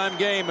overtime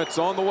game. It's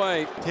on the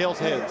way. Tails,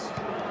 heads.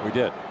 We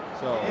did.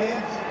 So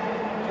Tails.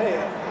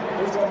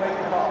 Who's going to make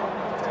the call?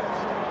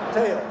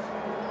 Tails.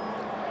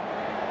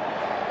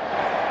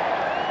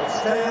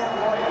 It's tails.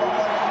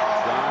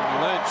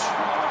 John Lynch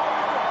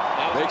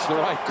makes the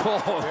right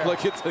call.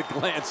 Look at the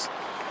glance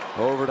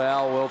over to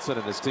Al Wilson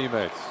and his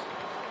teammates.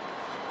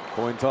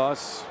 Coin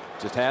toss.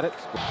 Just had it.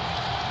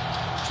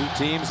 Two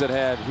teams that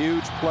had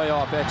huge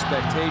playoff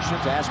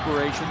expectations,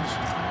 aspirations,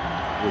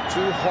 with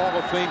two Hall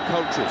of Fame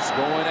coaches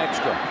going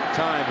extra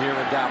time here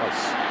in Dallas.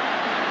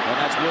 And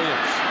that's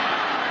Williams.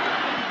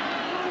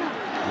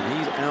 And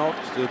he's out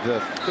to the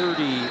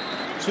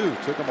 32.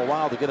 Took him a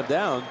while to get him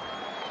down.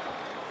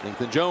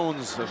 Nathan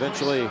Jones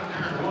eventually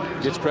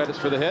gets credit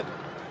for the hit.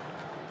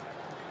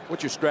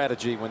 What's your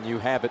strategy when you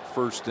have it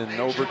first in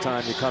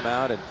overtime? You come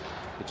out and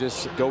you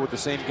just go with the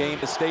same game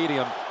to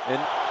stadium. And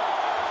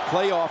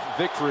playoff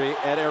victory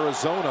at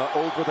Arizona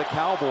over the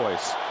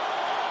Cowboys.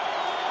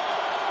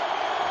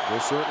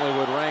 This certainly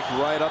would rank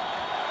right up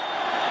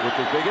with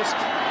the biggest.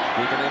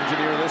 He can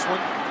engineer this one,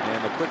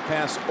 and the quick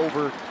pass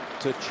over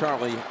to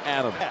Charlie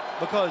Adams.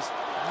 Because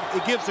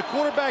it gives the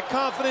quarterback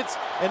confidence,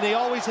 and they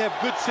always have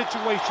good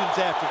situations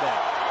after that.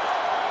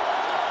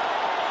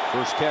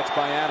 First catch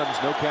by Adams,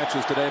 no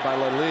catches today by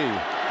Lallee.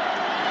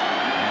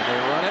 And they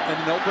run it in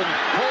an open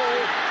hole.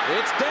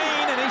 It's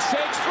Dane, and he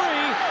shakes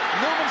free.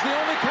 Newman's the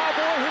only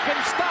Cowboy who can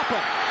stop him.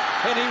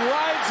 And he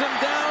rides him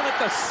down at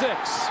the 6.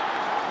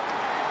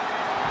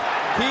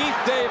 Keith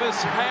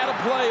Davis had a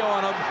play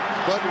on him,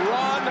 but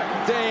Ron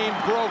Dane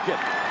broke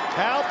it.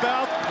 How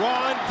about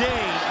Ron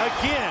Dane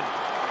again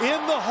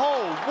in the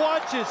hole?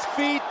 Watch his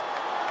feet.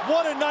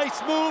 What a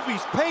nice move.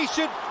 He's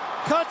patient,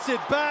 cuts it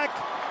back,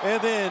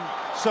 and then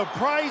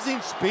surprising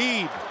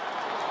speed.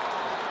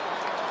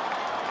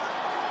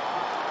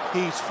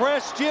 He's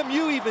fresh. Jim,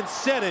 you even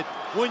said it.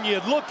 When you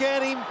look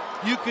at him,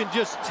 you can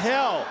just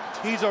tell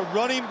he's a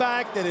running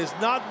back that is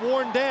not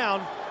worn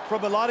down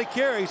from a lot of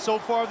carries so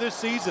far this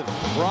season.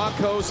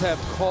 Broncos have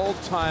called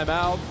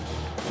timeout,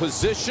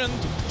 positioned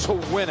to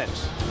win it.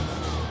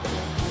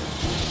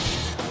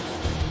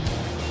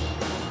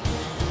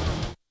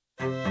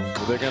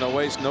 They're going to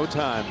waste no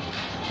time.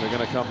 They're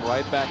going to come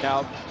right back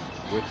out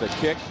with the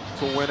kick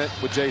to win it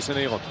with Jason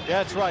Elam.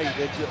 That's right.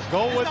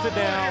 Go with it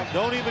now.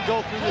 Don't even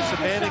go through the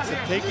semantics of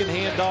taking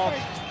handoff,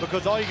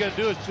 because all you got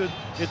to do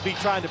is be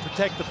trying to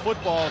protect the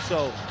football.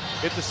 So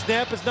if the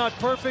snap is not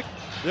perfect,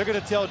 they're going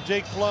to tell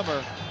Jake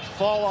Plummer,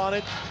 fall on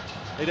it.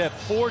 They'd have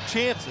 4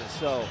 chances,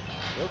 so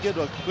they'll get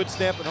a good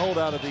snap and hold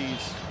out of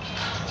these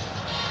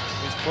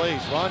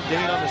plays. Ron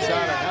Dane on the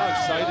sideline. How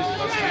excited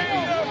must he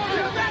be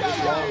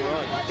this long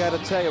run? I got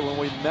to tell you, when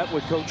we met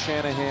with Coach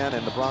Shanahan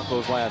and the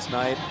Broncos last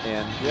night,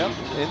 and he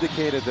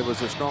indicated there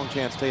was a strong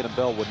chance Tatum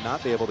Bell would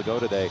not be able to go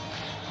today,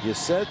 you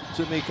said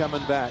to me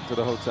coming back to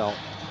the hotel,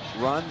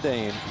 Ron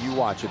Dayne, you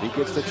watch. If he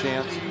gets the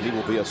chance, he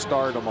will be a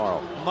star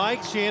tomorrow.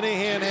 Mike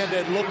Shanahan had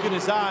that look in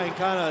his eye and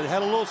kind of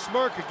had a little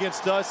smirk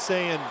against us,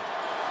 saying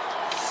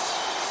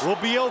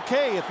we'll be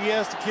okay if he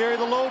has to carry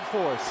the load for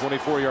us.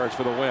 24 yards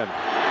for the win.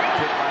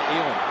 Kick by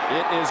Elam.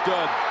 It is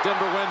good.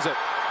 Denver wins it.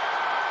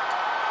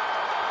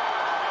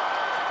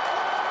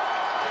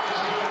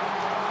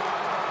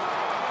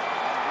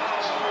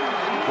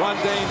 Ron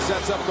Dayne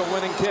sets up the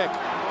winning kick.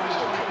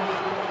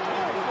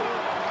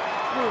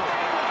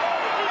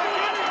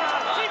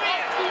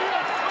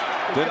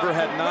 Denver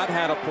had not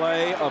had a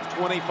play of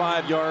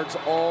 25 yards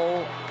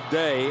all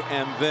day,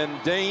 and then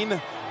Dayne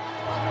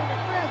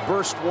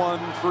burst one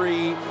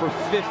free for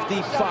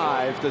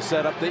 55 to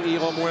set up the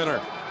Elam winner.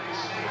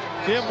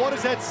 Jim, what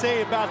does that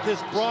say about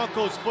this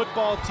Broncos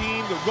football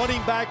team, the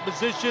running back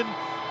position,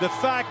 the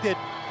fact that,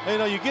 you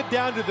know, you get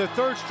down to the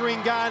third string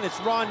guy and it's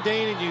Ron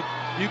Dayne, and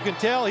you can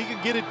tell he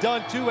can get it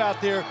done too out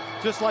there,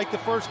 just like the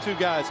first two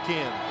guys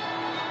can.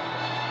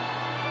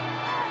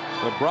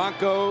 The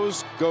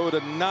Broncos go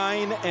to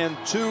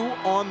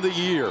 9-2 on the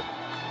year,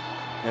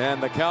 and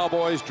the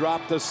Cowboys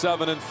drop to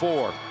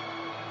 7-4.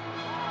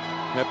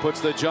 That puts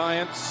the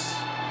Giants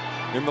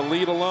in the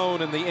lead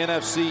alone in the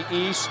NFC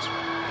East.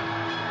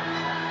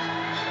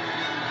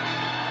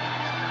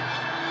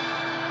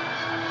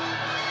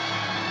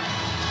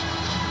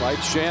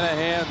 Mike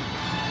Shanahan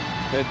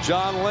and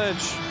John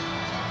Lynch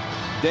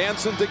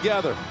dancing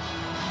together.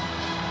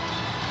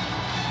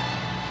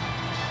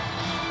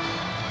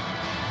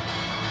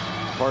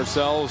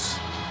 Parcells,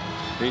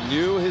 he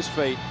knew his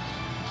fate.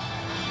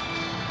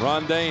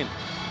 Ron Dayne.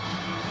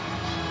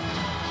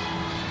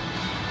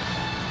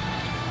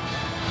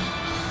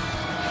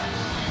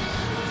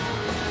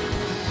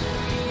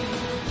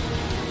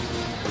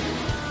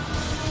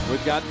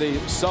 We've got the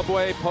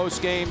Subway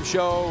post-game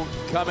show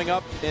coming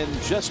up in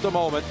just a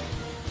moment.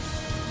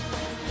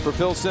 For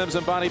Phil Simms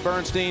and Bonnie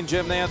Bernstein,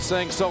 Jim Nance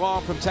saying so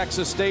long from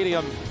Texas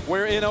Stadium.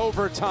 We're in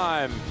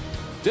overtime.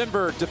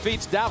 Denver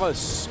defeats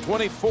Dallas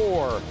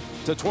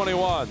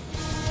 24-21.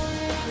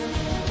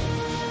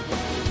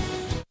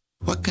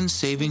 What can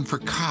saving for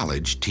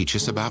college teach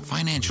us about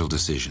financial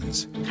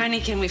decisions?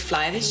 Honey, can we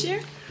fly this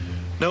year?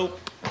 Nope.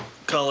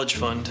 College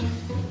fund.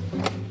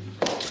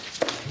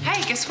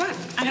 Hey, guess what?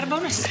 I got a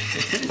bonus.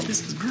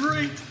 This is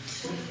great.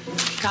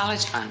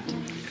 College fund.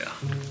 Yeah.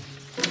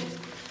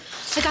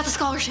 I got the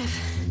scholarship.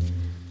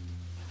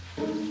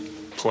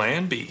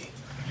 Plan B.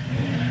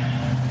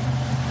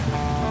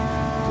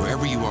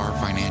 Wherever you are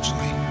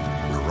financially,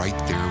 we're right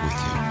there with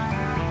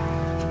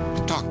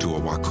you. Talk to a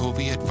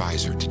Wachovia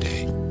advisor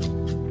today.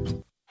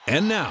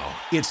 And now,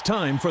 it's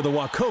time for the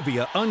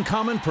Wachovia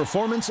Uncommon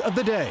Performance of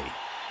the Day.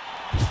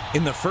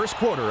 In the first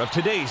quarter of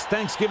today's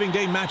Thanksgiving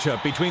Day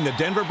matchup between the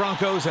Denver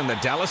Broncos and the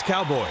Dallas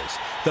Cowboys,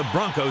 the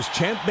Broncos'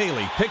 Champ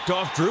Bailey picked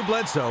off Drew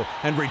Bledsoe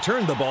and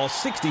returned the ball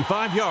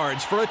 65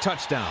 yards for a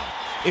touchdown.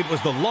 It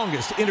was the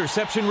longest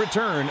interception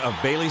return of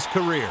Bailey's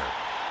career.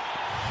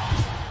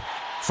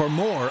 For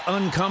more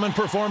uncommon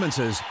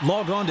performances,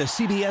 log on to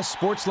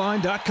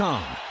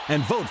CBSSportsline.com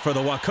and vote for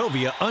the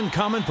Wachovia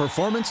Uncommon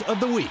Performance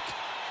of the Week.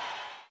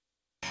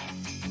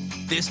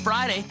 This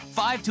Friday,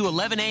 5 to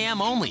 11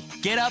 a.m. only.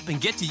 Get up and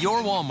get to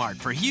your Walmart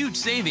for huge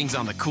savings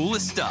on the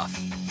coolest stuff.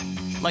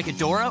 Like a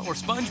Dora or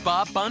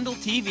SpongeBob bundle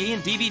TV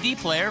and DVD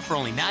player for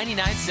only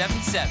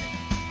 $99.77.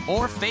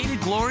 Or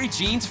Faded Glory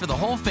jeans for the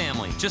whole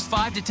family, just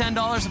 $5 to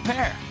 $10 a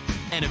pair.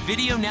 And a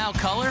Video Now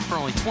color for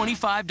only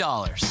 $25.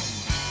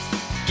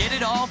 Get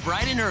it all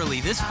bright and early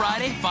this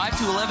Friday, 5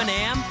 to 11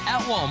 a.m.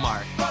 at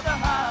Walmart. For the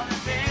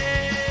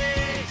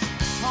holidays,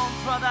 home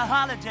for the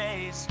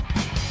holidays.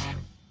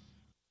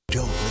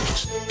 Don't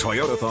miss.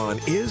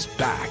 Toyotathon is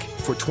back.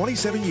 For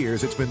 27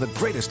 years, it's been the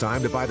greatest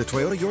time to buy the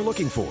Toyota you're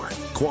looking for.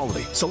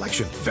 Quality,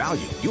 selection,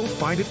 value. You'll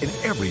find it in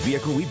every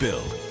vehicle we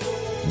build.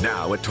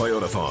 Now at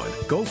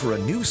Toyotathon, go for a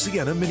new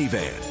Sienna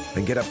minivan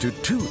and get up to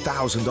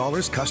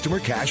 $2,000 customer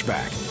cash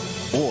back.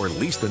 Or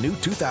lease the new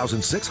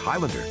 2006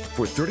 Highlander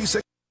for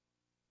 36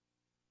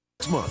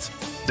 months.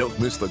 Don't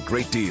miss the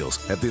great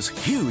deals at this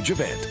huge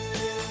event.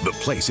 The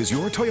place is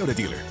your Toyota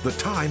dealer. The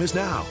time is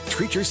now.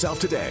 Treat yourself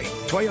today.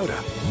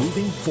 Toyota,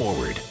 moving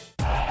forward.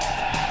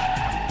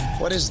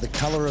 What is the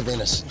color of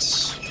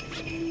innocence?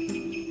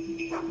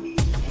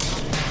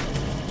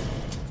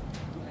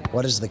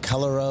 What is the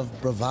color of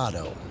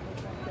bravado?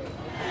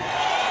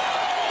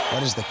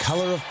 What is the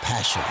color of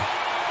passion?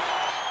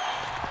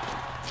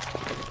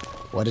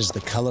 What is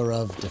the color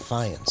of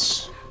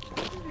defiance?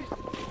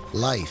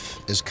 Life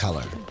is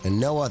color, and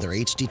no other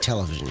HD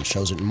television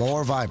shows it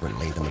more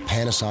vibrantly than the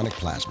Panasonic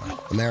Plasma,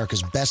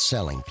 America's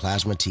best-selling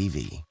plasma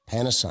TV.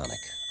 Panasonic,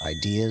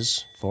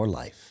 ideas for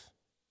life.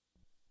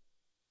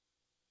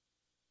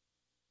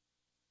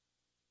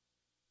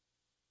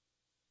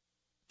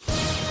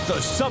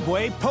 The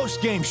Subway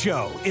post-game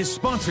show is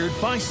sponsored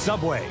by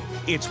Subway.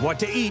 It's what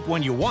to eat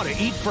when you want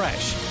to eat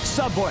fresh.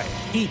 Subway,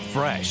 eat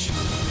fresh.